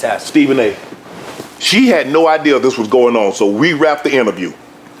 She's fantastic. Stephen A. She had no idea this was going on, so we wrapped the interview,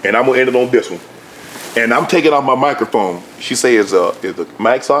 and I'm gonna end it on this one. And I'm taking off my microphone. She says, "Is the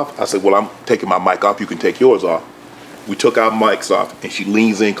mics off?" I said, "Well, I'm taking my mic off. You can take yours off." We took our mics off, and she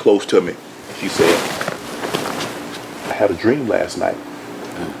leans in close to me. She said, "I had a dream last night.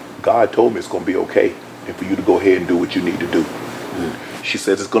 God told me it's gonna be okay, and for you to go ahead and do what you need to do." She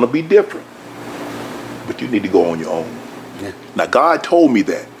says it's gonna be different, but you need to go on your own. Now, God told me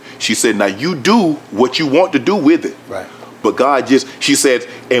that. She said, now you do what you want to do with it. Right. But God she said,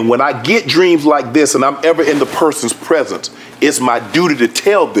 and when I get dreams like this and I'm ever in the person's presence, it's my duty to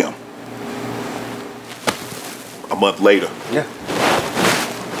tell them. A month later. Yeah.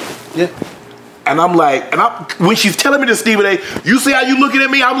 And I'm like, when she's telling me this, Stephen A., you see how you looking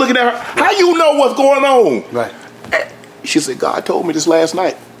at me? I'm looking at her. How you know what's going on? Right. She said, God told me this last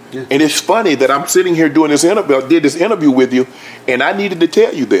night. Yeah. And it's funny that I'm sitting here doing this interview. I did this interview with you, and I needed to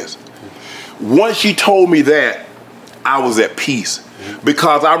tell you this. Once she told me that, I was at peace.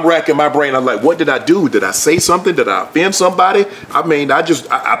 Because I'm racking my brain. I'm like, what did I do? Did I say something? Did I offend somebody? I mean, I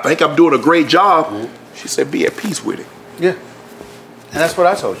think I'm doing a great job. She said, be at peace with it. Yeah. And that's what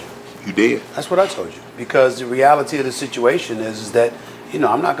I told you. You did. That's what I told you. Because the reality of the situation is that,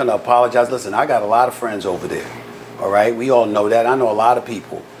 I'm not going to apologize. Listen, I got a lot of friends over there. All right? We all know that. I know a lot of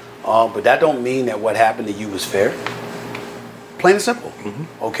people. But that don't mean that what happened to you was fair. Plain and simple.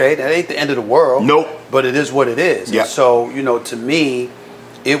 Okay? That ain't the end of the world. Nope. But it is what it is. Yep. And so, to me,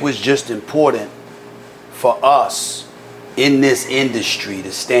 it was just important for us in this industry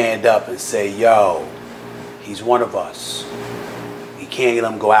to stand up and say, yo, he's one of us. You can't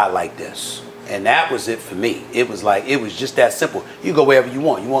let him go out like this. And that was it for me. It was just that simple. You go wherever you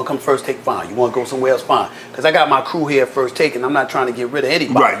want. You want to come First Take, fine. You want to go somewhere else, fine. Because I got my crew here at First Take, and I'm not trying to get rid of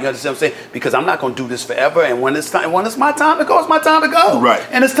anybody. Right. You understand what I'm saying? Because I'm not going to do this forever. And when it's my time to go, it's my time to go. Right.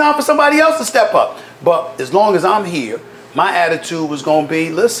 And it's time for somebody else to step up. But as long as I'm here, my attitude was going to be,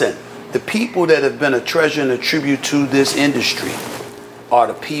 listen, the people that have been a treasure and a tribute to this industry are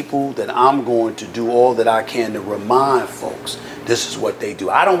the people that I'm going to do all that I can to remind folks this is what they do.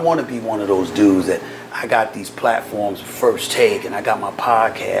 I don't want to be one of those dudes that I got these platforms, First Take, and I got my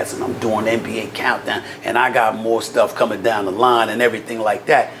podcast, and I'm doing NBA Countdown, and I got more stuff coming down the line and everything like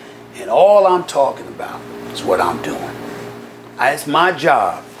that. And all I'm talking about is what I'm doing. It's my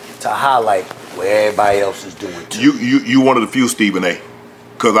job to highlight what everybody else is doing too. You one of the few, Stephen A.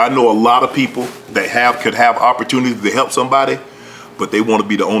 Because I know a lot of people that could have opportunities to help somebody, but they want to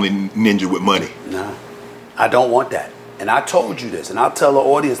be the only ninja with money. No, I don't want that. And I told you this, and I'll tell the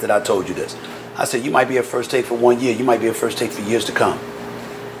audience that I told you this. I said, you might be at First Take for 1 year. You might be at First Take for years to come.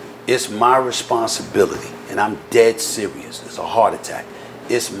 It's my responsibility, and I'm dead serious. It's a heart attack.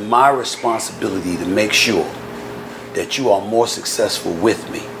 It's my responsibility to make sure that you are more successful with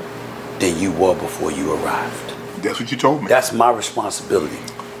me than you were before you arrived. That's what you told me. That's my responsibility.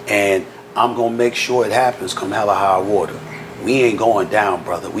 And I'm going to make sure it happens come hell or high water. We ain't going down,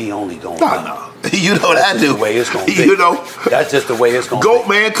 brother. We only going up. No. You know that, dude. That's the way it's going to be. That's just the way it's going to be. Goat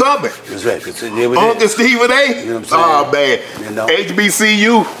man coming. That's right. Uncle Stephen A. You know what I'm saying? Oh, man.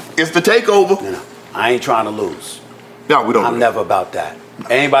 HBCU, it's the takeover. I ain't trying to lose. No, we don't. I'm never about that.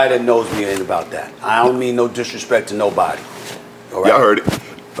 Anybody that knows me ain't about that. I don't mean no disrespect to nobody. All right? Y'all heard it.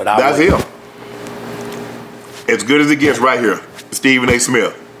 But that's him. As good as it gets right here. Stephen A.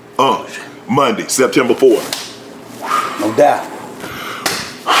 Smith. Monday, September 4th. No doubt.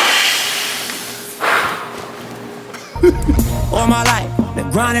 All my life, been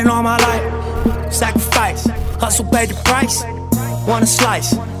grinding all my life. Sacrifice, hustle paid the price. Want a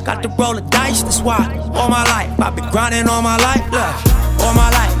slice, got to roll the dice. That's why all my life, I've been grinding all my life. Look, all my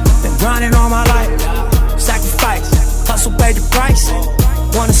life, been grinding all my life. Sacrifice, hustle paid the price.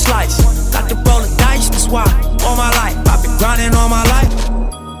 Want a slice, got to roll the dice. That's why all my life, I've been grinding all my life.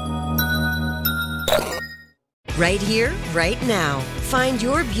 Right here, right now. Find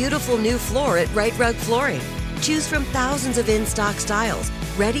your beautiful new floor at Right Rug Flooring. Choose from thousands of in-stock styles,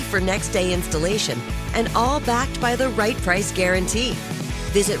 ready for next day installation, and all backed by the right price guarantee.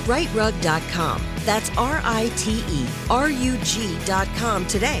 Visit rightrug.com. That's RITERUG.com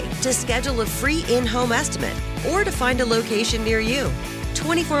today to schedule a free in-home estimate or to find a location near you.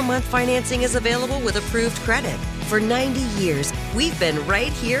 24-month financing is available with approved credit. For 90 years, we've been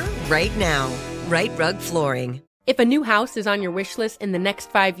right here, right now. Right Rug Flooring. If a new house is on your wish list in the next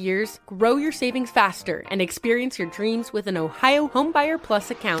 5 years, grow your savings faster and experience your dreams with an Ohio Homebuyer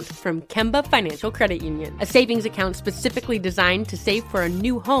Plus account from Kemba Financial Credit Union. A savings account specifically designed to save for a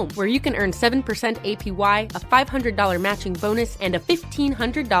new home where you can earn 7% APY, a $500 matching bonus, and a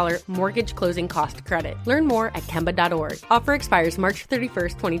 $1,500 mortgage closing cost credit. Learn more at Kemba.org. Offer expires March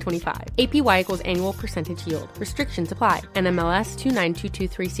 31st, 2025. APY equals annual percentage yield. Restrictions apply. NMLS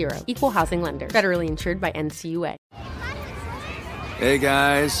 292230. Equal housing lender. Federally insured by NCUA. Hey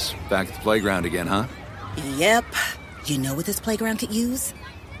guys, back at the playground again, huh? Yep. You know what this playground could use?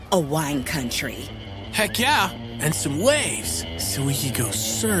 A wine country. Heck yeah, and some waves so we could go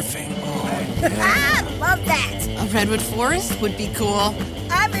surfing. Oh, yeah. Love that. A redwood forest would be cool.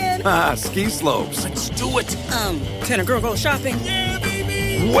 I'm in. Ski slopes. Let's do it. Can a girl go shopping? Yeah,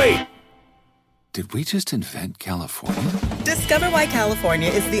 baby. Wait. Did we just invent California? Discover why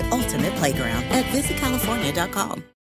California is the ultimate playground at visitcalifornia.com.